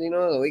questions.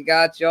 We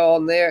got y'all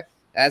on there.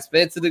 That's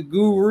Spencer the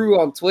Guru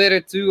on Twitter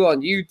too,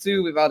 on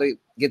YouTube. We're about to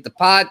get the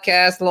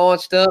podcast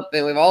launched up,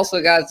 and we've also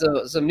got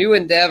some new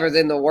endeavors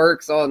in the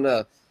works on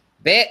the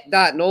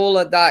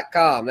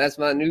bet.nola.com. That's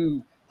my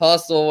new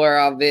hustle where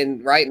I've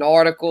been writing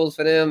articles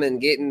for them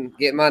and getting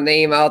my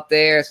name out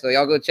there. So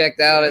y'all go check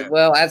that out as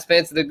well. At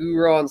Spencer the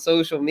Guru on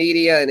social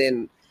media, and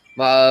then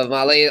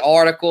my latest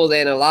articles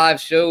and a live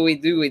show we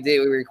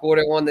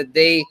recorded one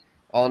today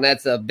on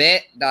that's a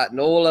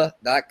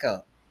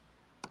bet.nola.com.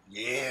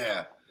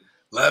 Yeah.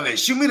 Love it.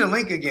 Shoot me the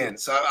link again.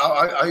 So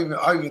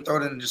I'll even throw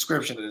it in the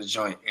description of the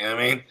joint. You know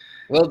what I mean?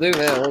 Will do,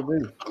 man. Will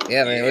do.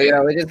 Yeah, man.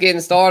 We're just getting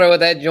started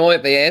with that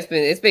joint, but yeah,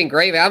 it's been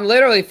great, man. I'm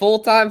literally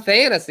full-time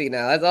fantasy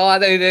now. That's all I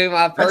do.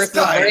 My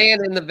personal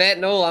brand in the Bet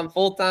Nola. I'm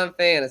full-time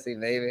fantasy,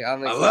 baby. I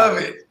love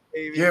it.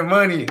 Your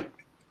money.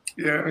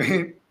 You know what I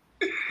mean?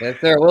 Yes,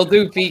 sir. We'll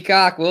do,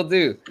 Peacock. We'll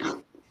do.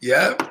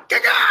 Yep.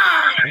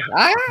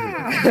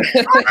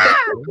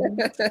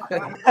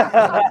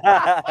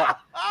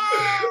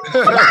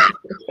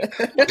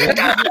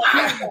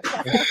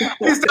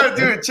 He started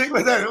doing chicken.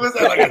 Was that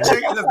like a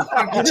chicken? That's a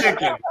funky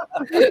chicken.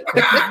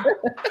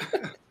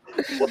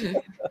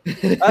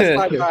 That's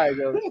my guy,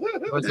 though.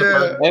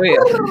 Yeah. Oh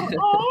yeah.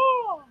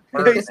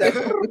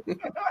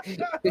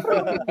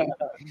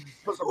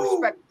 Put some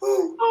respect.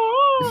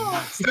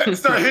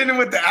 Start hitting him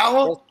with the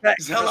owl.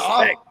 Just hella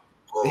off.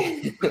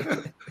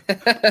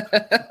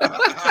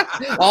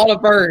 all the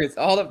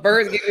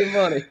birds give me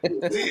money.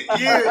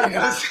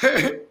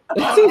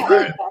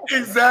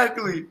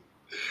 Exactly.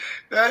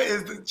 That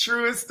is the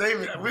truest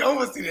statement. We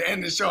almost need to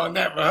end the show on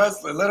that, but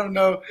Hustler, let them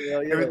know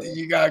everything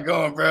you got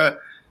going, bro.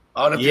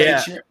 All the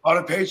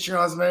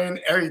Patreons, man,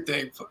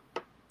 everything.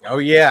 Oh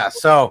yeah.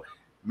 So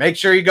make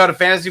sure you go to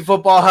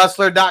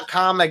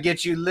fantasyfootballhustler.com. That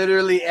gets you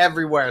literally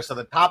everywhere. So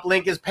the top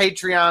link is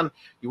Patreon.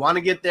 You want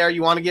to get there.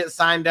 You want to get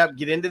signed up,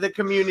 get into the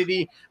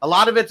community. A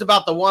lot of it's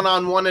about the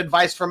one-on-one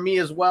advice from me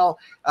as well,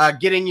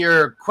 getting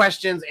your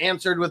questions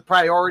answered with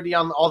priority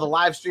on all the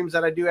live streams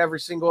that I do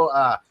every single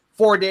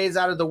 4 days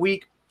out of the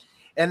week.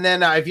 And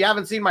then if you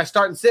haven't seen my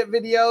start and sit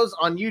videos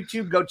on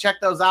YouTube, go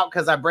check those out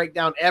because I break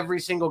down every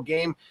single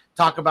game,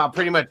 talk about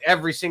pretty much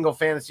every single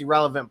fantasy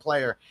relevant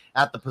player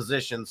at the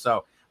position.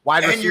 So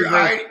wide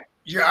receiver.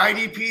 Your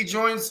IDP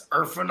joints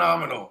are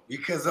phenomenal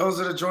because those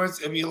are the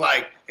joints. It'd be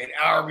like an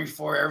hour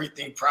before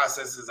everything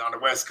processes on the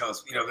West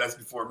Coast. That's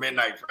before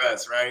midnight for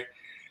us, right?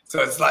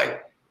 So it's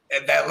like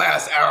at that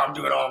last hour, I'm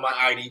doing all my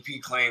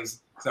IDP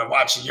claims. So I'm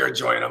watching your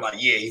joint. I'm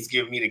like, yeah, he's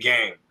giving me the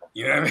game.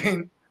 You know what I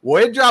mean?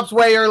 Well, it drops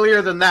way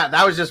earlier than that.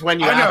 That was just when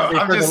you asked me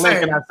for the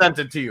link and I sent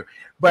it to you.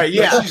 But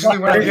yeah, that's usually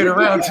when I get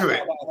around to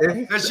it.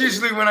 That's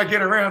usually when I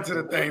get around to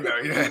the thing, though.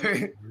 You know what I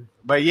mean?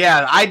 But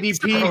yeah,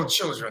 IDP Oh,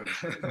 children.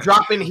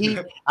 dropping heat.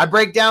 I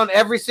break down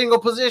every single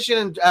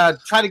position and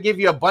try to give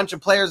you a bunch of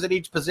players at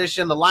each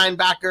position: the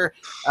linebacker,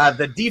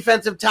 the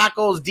defensive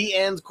tackles, D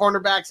ends,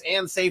 cornerbacks,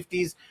 and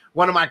safeties.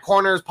 One of my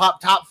corners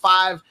popped top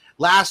 5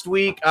 last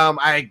week.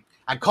 I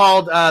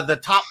called the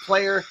top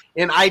player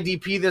in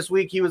IDP this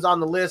week. He was on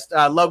the list,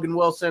 Logan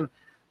Wilson.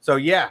 So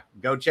yeah,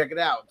 go check it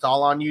out. It's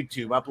all on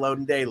YouTube,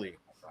 uploading daily.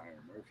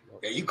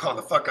 Yeah, you called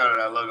the fuck out of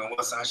that Logan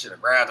Wilson. I should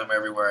have grabbed him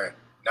everywhere.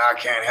 Now I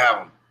can't have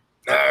him.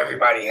 Now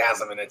everybody has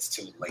them, and it's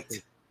too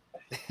late.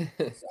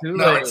 It's too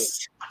late.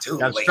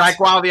 Strike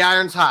while the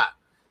iron's hot.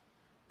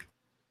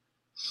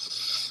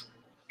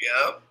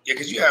 Yeah,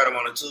 because you had them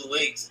on the 2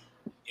 weeks.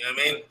 You know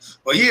what I mean?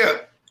 But yeah,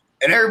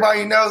 and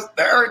everybody knows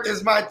the earth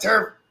is my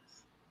turf.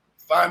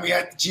 Find me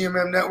at the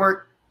GMM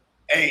Network.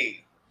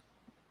 Hey,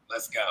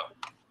 let's go.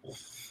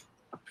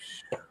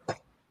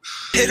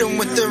 Hit him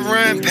with the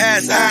run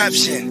pass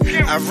option.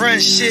 I run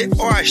shit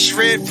or I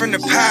shred from the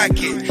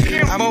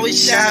pocket. I'm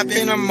always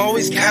shopping, I'm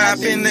always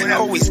copping, and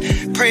always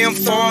pray I'm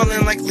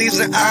falling like leaves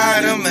an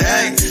item.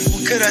 Hey,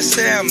 what could I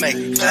say? I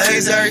make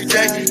plays every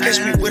day. Catch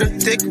me with a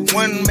thick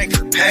one, make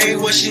her pay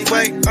what she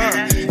weigh.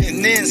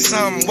 And then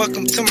some.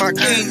 Welcome to my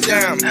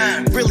kingdom.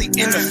 Really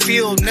in the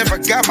field, never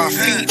got my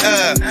feet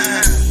up.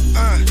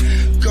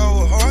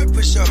 Go hard,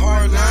 push a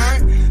hard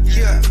line.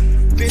 Yeah,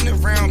 been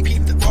around,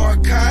 peep the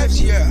archives.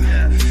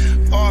 Yeah.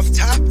 Off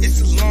top, it's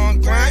a long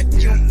grind.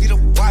 You don't need to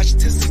watch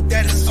to see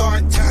that it's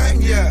hard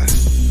time, yeah.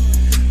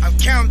 I'm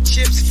counting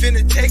chips,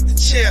 finna take the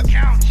chip.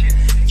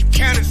 You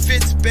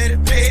counterfeits, better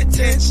pay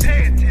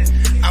attention.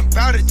 I'm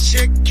about to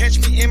check, catch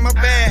me in my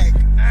bag.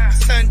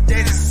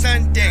 Sunday to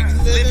Sunday,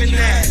 living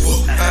that.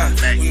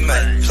 We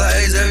make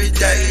plays every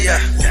day, yeah.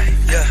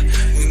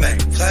 We make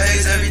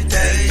plays every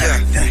day,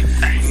 yeah.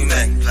 We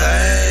make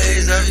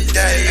plays every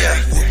day, yeah.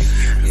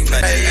 We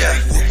make,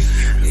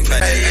 We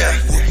make,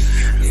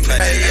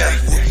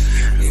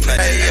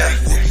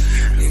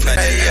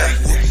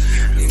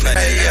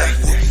 Hey, yeah.